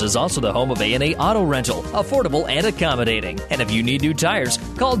 Kirshner's is also the home of A&A Auto Rental, affordable and accommodating. And if you need new tires,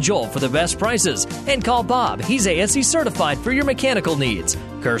 call Joel for the best prices. And call Bob. He's ASE certified for your mechanical needs.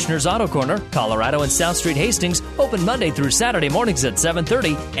 Kirshner's Auto Corner, Colorado and South Street, Hastings, open Monday through Saturday mornings at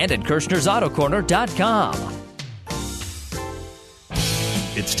 7:30 and at Kirshner'sAutocorner.com.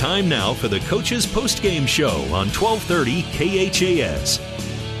 It's time now for the coach's postgame show on 1230 KHAS.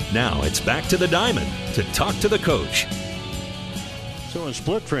 Now it's back to the diamond to talk to the coach. So a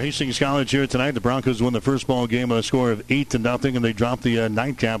split for Hastings College here tonight. The Broncos won the first ball game by a score of 8-0, and they dropped the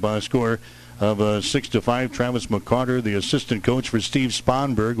nightcap by a score of 6-5. Travis McCarter, the assistant coach for Steve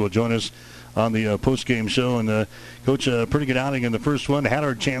Sponberg, will join us on the post-game show. And Coach, pretty good outing in the first one. Had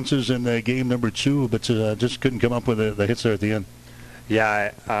our chances in game number 2, but just couldn't come up with the hits there at the end.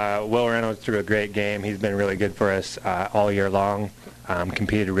 Yeah, Will Reynolds threw a great game. He's been really good for us all year long.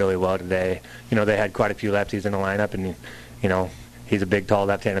 Competed really well today. You know, they had quite a few lefties in the lineup, and, you know, he's a big, tall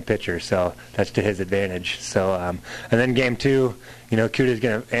left-handed pitcher, so that's to his advantage. So, and then game 2, you know,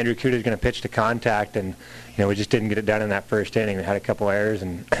 Andrew Kuda's gonna pitch to contact, and, you know, we just didn't get it done in that first inning. We had a couple errors,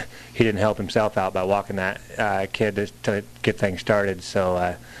 and he didn't help himself out by walking that kid to get things started.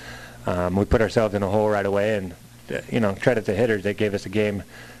 So we put ourselves in a hole right away, and, you know, credit to hitters. They gave us a game.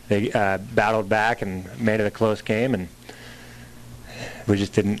 They battled back and made it a close game, and we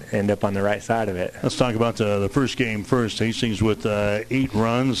just didn't end up on the right side of it. Let's talk about the first game first. Hastings with 8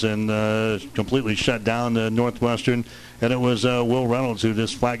 runs and completely shut down Northwestern. And it was Will Reynolds who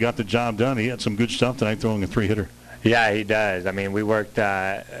just flat got the job done. He had some good stuff tonight throwing a 3-hitter. Yeah, he does. I mean, we worked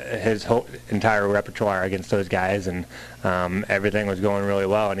his whole entire repertoire against those guys, and everything was going really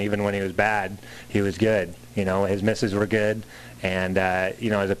well. And even when he was bad, he was good. His misses were good. And,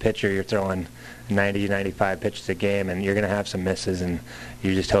 as a pitcher, you're throwing 90, 95 pitches a game, and you're going to have some misses, and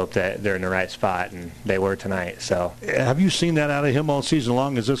you just hope that they're in the right spot, and they were tonight. So, have you seen that out of him all season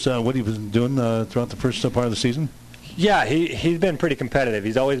long? Is this what he was doing throughout the first part of the season? Yeah, he's been pretty competitive.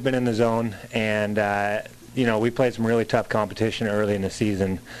 He's always been in the zone, and we played some really tough competition early in the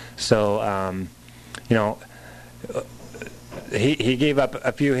season. So, he gave up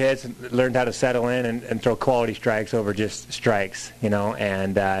a few hits, learned how to settle in and throw quality strikes over just strikes,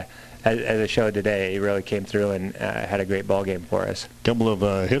 and as it showed today, he really came through and had a great ball game for us. A couple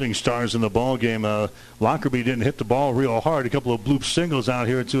of hitting stars in the ball game. Lockerbie didn't hit the ball real hard. A couple of bloop singles out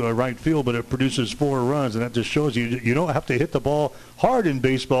here to right field, but it produces 4 runs, and that just shows you don't have to hit the ball hard in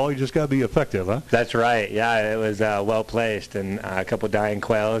baseball. You just got to be effective, huh? That's right. Yeah, it was well placed, and a couple of dying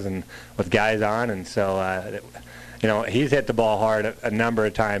quails and with guys on, and so. He's hit the ball hard a number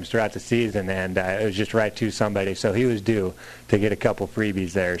of times throughout the season, and it was just right to somebody. So he was due to get a couple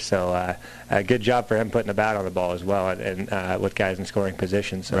freebies there. So a good job for him putting the bat on the ball as well, and with guys in scoring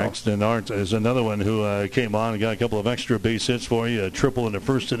positions. So. Braxton Arndt is another one who came on and got a couple of extra base hits for you, a triple in the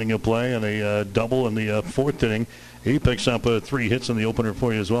first inning of play and a double in the fourth inning. He picks up 3 hits in the opener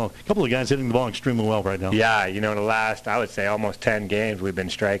for you as well. A couple of guys hitting the ball extremely well right now. Yeah, the last, I would say, almost 10 games, we've been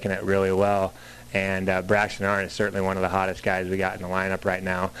striking it really well. And Braxton Arndt is certainly one of the hottest guys we got in the lineup right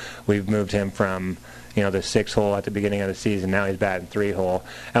now. We've moved him from, the 6-hole at the beginning of the season. Now he's batting 3-hole.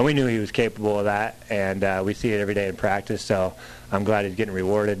 And we knew he was capable of that, and we see it every day in practice. So I'm glad he's getting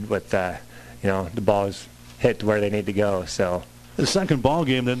rewarded with, the balls hit to where they need to go. So. The second ball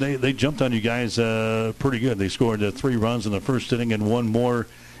game, then they jumped on you guys pretty good. They scored 3 runs in the first inning and 1 more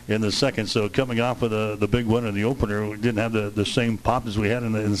in the second. So coming off of the big one in the opener, we didn't have the same pop as we had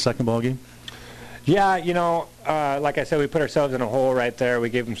in the second ball game. Yeah, like I said, we put ourselves in a hole right there. We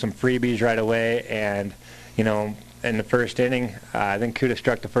gave them some freebies right away, and in the first inning, I think Kuda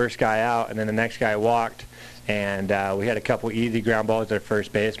struck the first guy out, and then the next guy walked. And we had a couple easy ground balls to our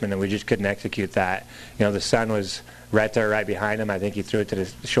first baseman, and we just couldn't execute that. The sun was right there, right behind him. I think he threw it to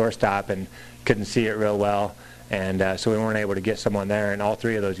the shortstop and couldn't see it real well. And so we weren't able to get someone there, and all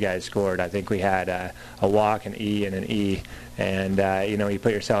 3 of those guys scored. I think we had a walk, an E, and an E. And, you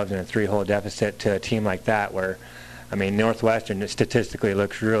put yourselves in a 3-hole deficit to a team like that where, Northwestern statistically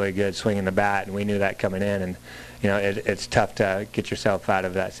looks really good swinging the bat, and we knew that coming in. And, it's tough to get yourself out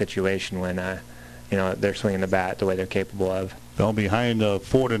of that situation when, they're swinging the bat the way they're capable of. Fell behind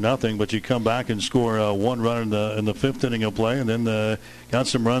 4-0, but you come back and score 1 run in the 5th inning of play, and then got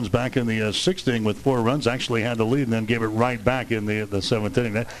some runs back in the 6th inning with 4 runs. Actually had the lead, and then gave it right back in the 7th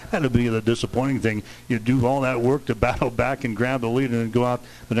inning. That had to be the disappointing thing. You do all that work to battle back and grab the lead, and then go out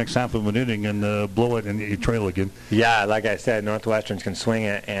the next half of an inning and blow it, and you trail again. Yeah, like I said, Northwesterns can swing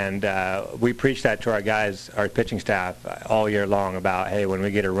it, and we preach that to our guys, our pitching staff, all year long about, hey, when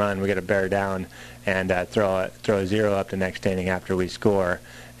we get a run, we got to bear down and throw a 0 up the next inning after we score.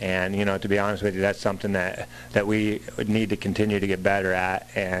 And, to be honest with you, that's something that we need to continue to get better at.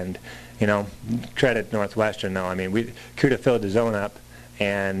 And, credit Northwestern, though. We Kuda filled the zone up,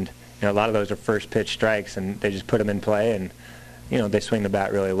 and, a lot of those are first pitch strikes, and they just put them in play, and, they swing the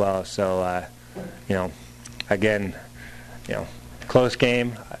bat really well. So, again, close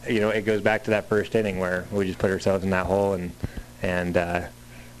game. It goes back to that first inning where we just put ourselves in that hole, and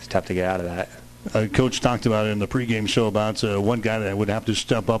it's tough to get out of that. Coach talked about it in the pregame show about one guy that would have to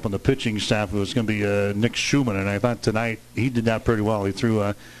step up on the pitching staff. It was going to be Nick Schumann, and I thought tonight he did that pretty well. He threw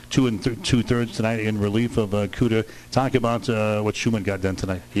 2 2/3 tonight in relief of Kuda. Talk about what Schumann got done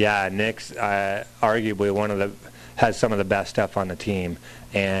tonight. Yeah, Nick's arguably has some of the best stuff on the team.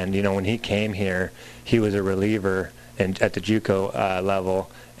 And, when he came here, he was a reliever at the JUCO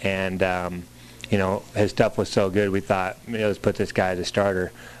level. And, his stuff was so good, we thought, let's put this guy as a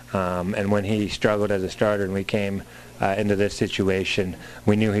starter. And when he struggled as a starter and we came into this situation,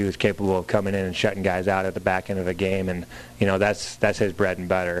 we knew he was capable of coming in and shutting guys out at the back end of a game. And, that's his bread and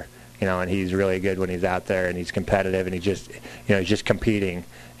butter. And he's really good when he's out there, and he's competitive, and he's just competing.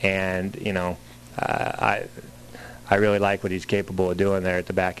 And, I really like what he's capable of doing there at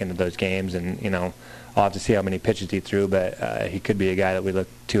the back end of those games. And, I'll have to see how many pitches he threw, but he could be a guy that we look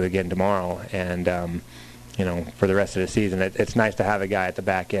to again tomorrow. And, for the rest of the season. It's nice to have a guy at the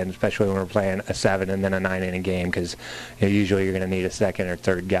back end, especially when we're playing a 7 and then a 9-inning game, because usually you're going to need a second or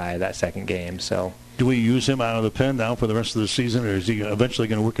third guy that second game. So, do we use him out of the pen now for the rest of the season, or is he eventually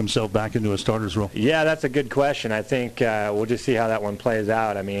going to work himself back into a starter's role? Yeah, that's a good question. I think we'll just see how that one plays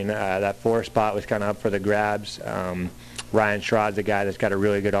out. I mean, that 4 spot was kind of up for the grabs. Ryan Schrod's a guy that's got a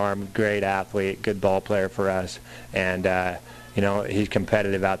really good arm, great athlete, good ball player for us, and he's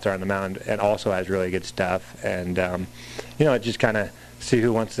competitive out there on the mound and also has really good stuff. And just kind of see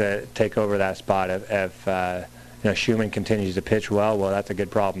who wants to take over that spot. If Schumann continues to pitch well, that's a good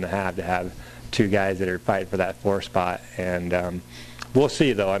problem to have 2 guys that are fighting for that 4 spot. And we'll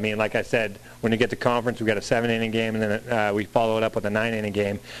see, though. I mean, like I said, when you get to conference, we've got a 7-inning game, and then we follow it up with a 9-inning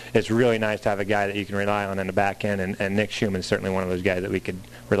game. It's really nice to have a guy that you can rely on in the back end, and Nick Schumann is certainly one of those guys that we could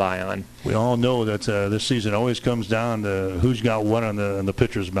rely on. We all know that this season always comes down to who's got what on the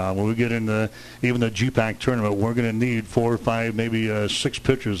pitcher's mound. When we get in even the GPAC tournament, we're going to need 4 or 5, maybe 6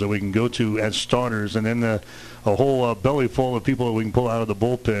 pitchers that we can go to as starters, and then a whole belly full of people that we can pull out of the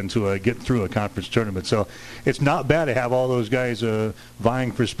bullpen to get through a conference tournament. So it's not bad to have all those guys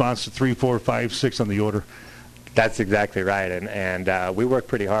vying for spots to 3, 4, 5, 6 on the order. That's exactly right, and we work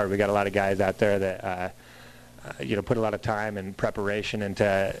pretty hard. We got a lot of guys out there that put a lot of time and preparation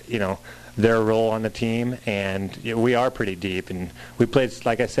into their role on the team, and we are pretty deep. And we played,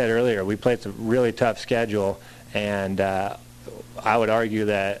 like I said earlier, we played a really tough schedule, and I would argue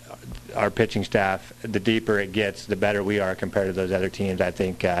that our pitching staff, the deeper it gets, the better we are compared to those other teams. I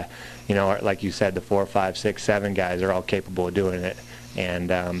think, like you said, the 4, 5, 6, 7 guys are all capable of doing it,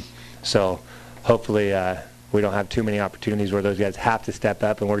 and so hopefully we don't have too many opportunities where those guys have to step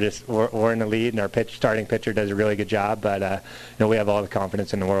up, and we're in the lead, and our starting pitcher does a really good job. But we have all the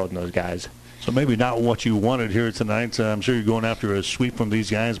confidence in the world in those guys. So maybe not what you wanted here tonight. I'm sure you're going after a sweep from these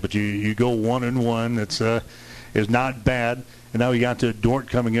guys, but you go 1-1. It's is not bad. And now you got to Dort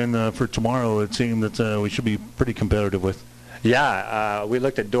coming in for tomorrow, a team that we should be pretty competitive with. Yeah, we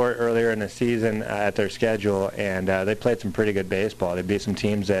looked at Dort earlier in the season at their schedule, and they played some pretty good baseball. They beat some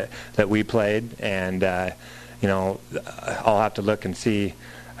teams that we played, and I'll have to look and see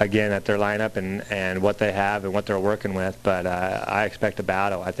again at their lineup and what they have and what they're working with. But I expect a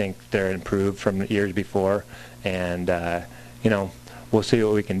battle. I think they're improved from years before, and we'll see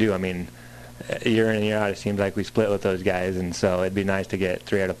what we can do. I mean, year in and year out, it seems like we split with those guys, and so it'd be nice to get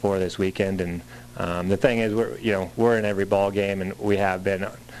 3 out of 4 this weekend. And the thing is, we're in every ball game, and we have been.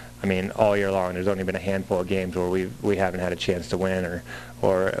 I mean, all year long, there's only been a handful of games where we haven't had a chance to win,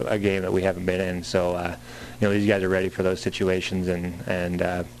 or a game that we haven't been in. So, these guys are ready for those situations, and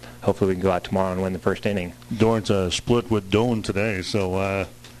hopefully we can go out tomorrow and win the first inning. Dort's split with Doane today, so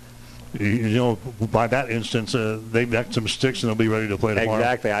by that instance, they've got some sticks and they'll be ready to play tomorrow.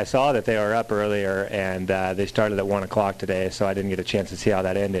 Exactly. I saw that they were up earlier, and they started at 1 o'clock today, so I didn't get a chance to see how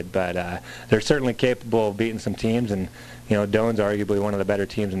that ended. But they're certainly capable of beating some teams, and Doane's arguably one of the better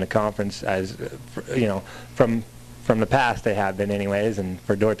teams in the conference, as from the past they have been anyways. And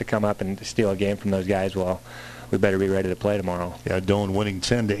for Dort to come up and steal a game from those guys, well, we better be ready to play tomorrow. Yeah, Doane winning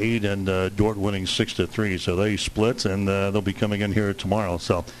 10-8 and Dort winning 6-3, so they split, and they'll be coming in here tomorrow.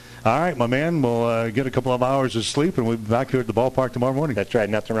 So. All right, my man, we'll get a couple of hours of sleep, and we'll be back here at the ballpark tomorrow morning. That's right.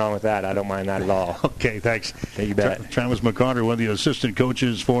 Nothing wrong with that. I don't mind that at all. Okay, thanks. Yeah, you bet. Travis McCarter, one of the assistant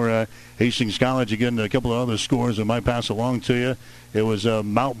coaches for Hastings College. Again, a couple of other scores I might pass along to you. It was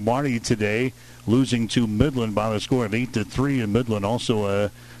Mount Marty today losing to Midland by the score of 8-3, and Midland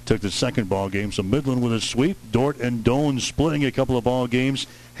also took the second ball game. So Midland with a sweep. Dort and Doane splitting a couple of ball games.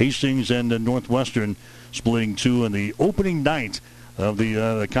 Hastings and Northwestern splitting 2 in the opening night of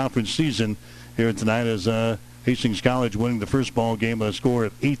the conference season here tonight, as Hastings College winning the first ball game by a score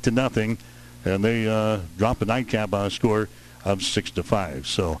of 8-0, and they dropped the nightcap by a score of 6-5.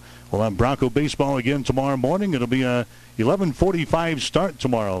 So we'll have Bronco baseball again tomorrow morning. It'll be a 11:45 start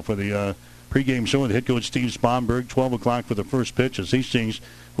tomorrow for the pregame show with head coach Steve Spomberg. 12 o'clock for the first pitch, as Hastings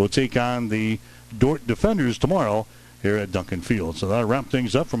will take on the Dort Defenders tomorrow here at Duncan Field. So that'll wrap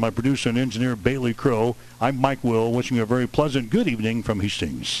things up. For my producer and engineer, Bailey Crow, I'm Mike Will, wishing you a very pleasant good evening from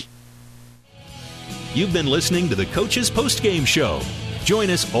Hastings. You've been listening to the Coach's Postgame Show. Join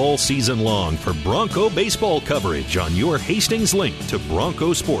us all season long for Bronco baseball coverage on your Hastings link to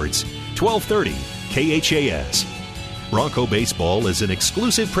Bronco Sports, 1230 KHAS. Bronco baseball is an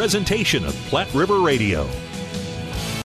exclusive presentation of Platte River Radio.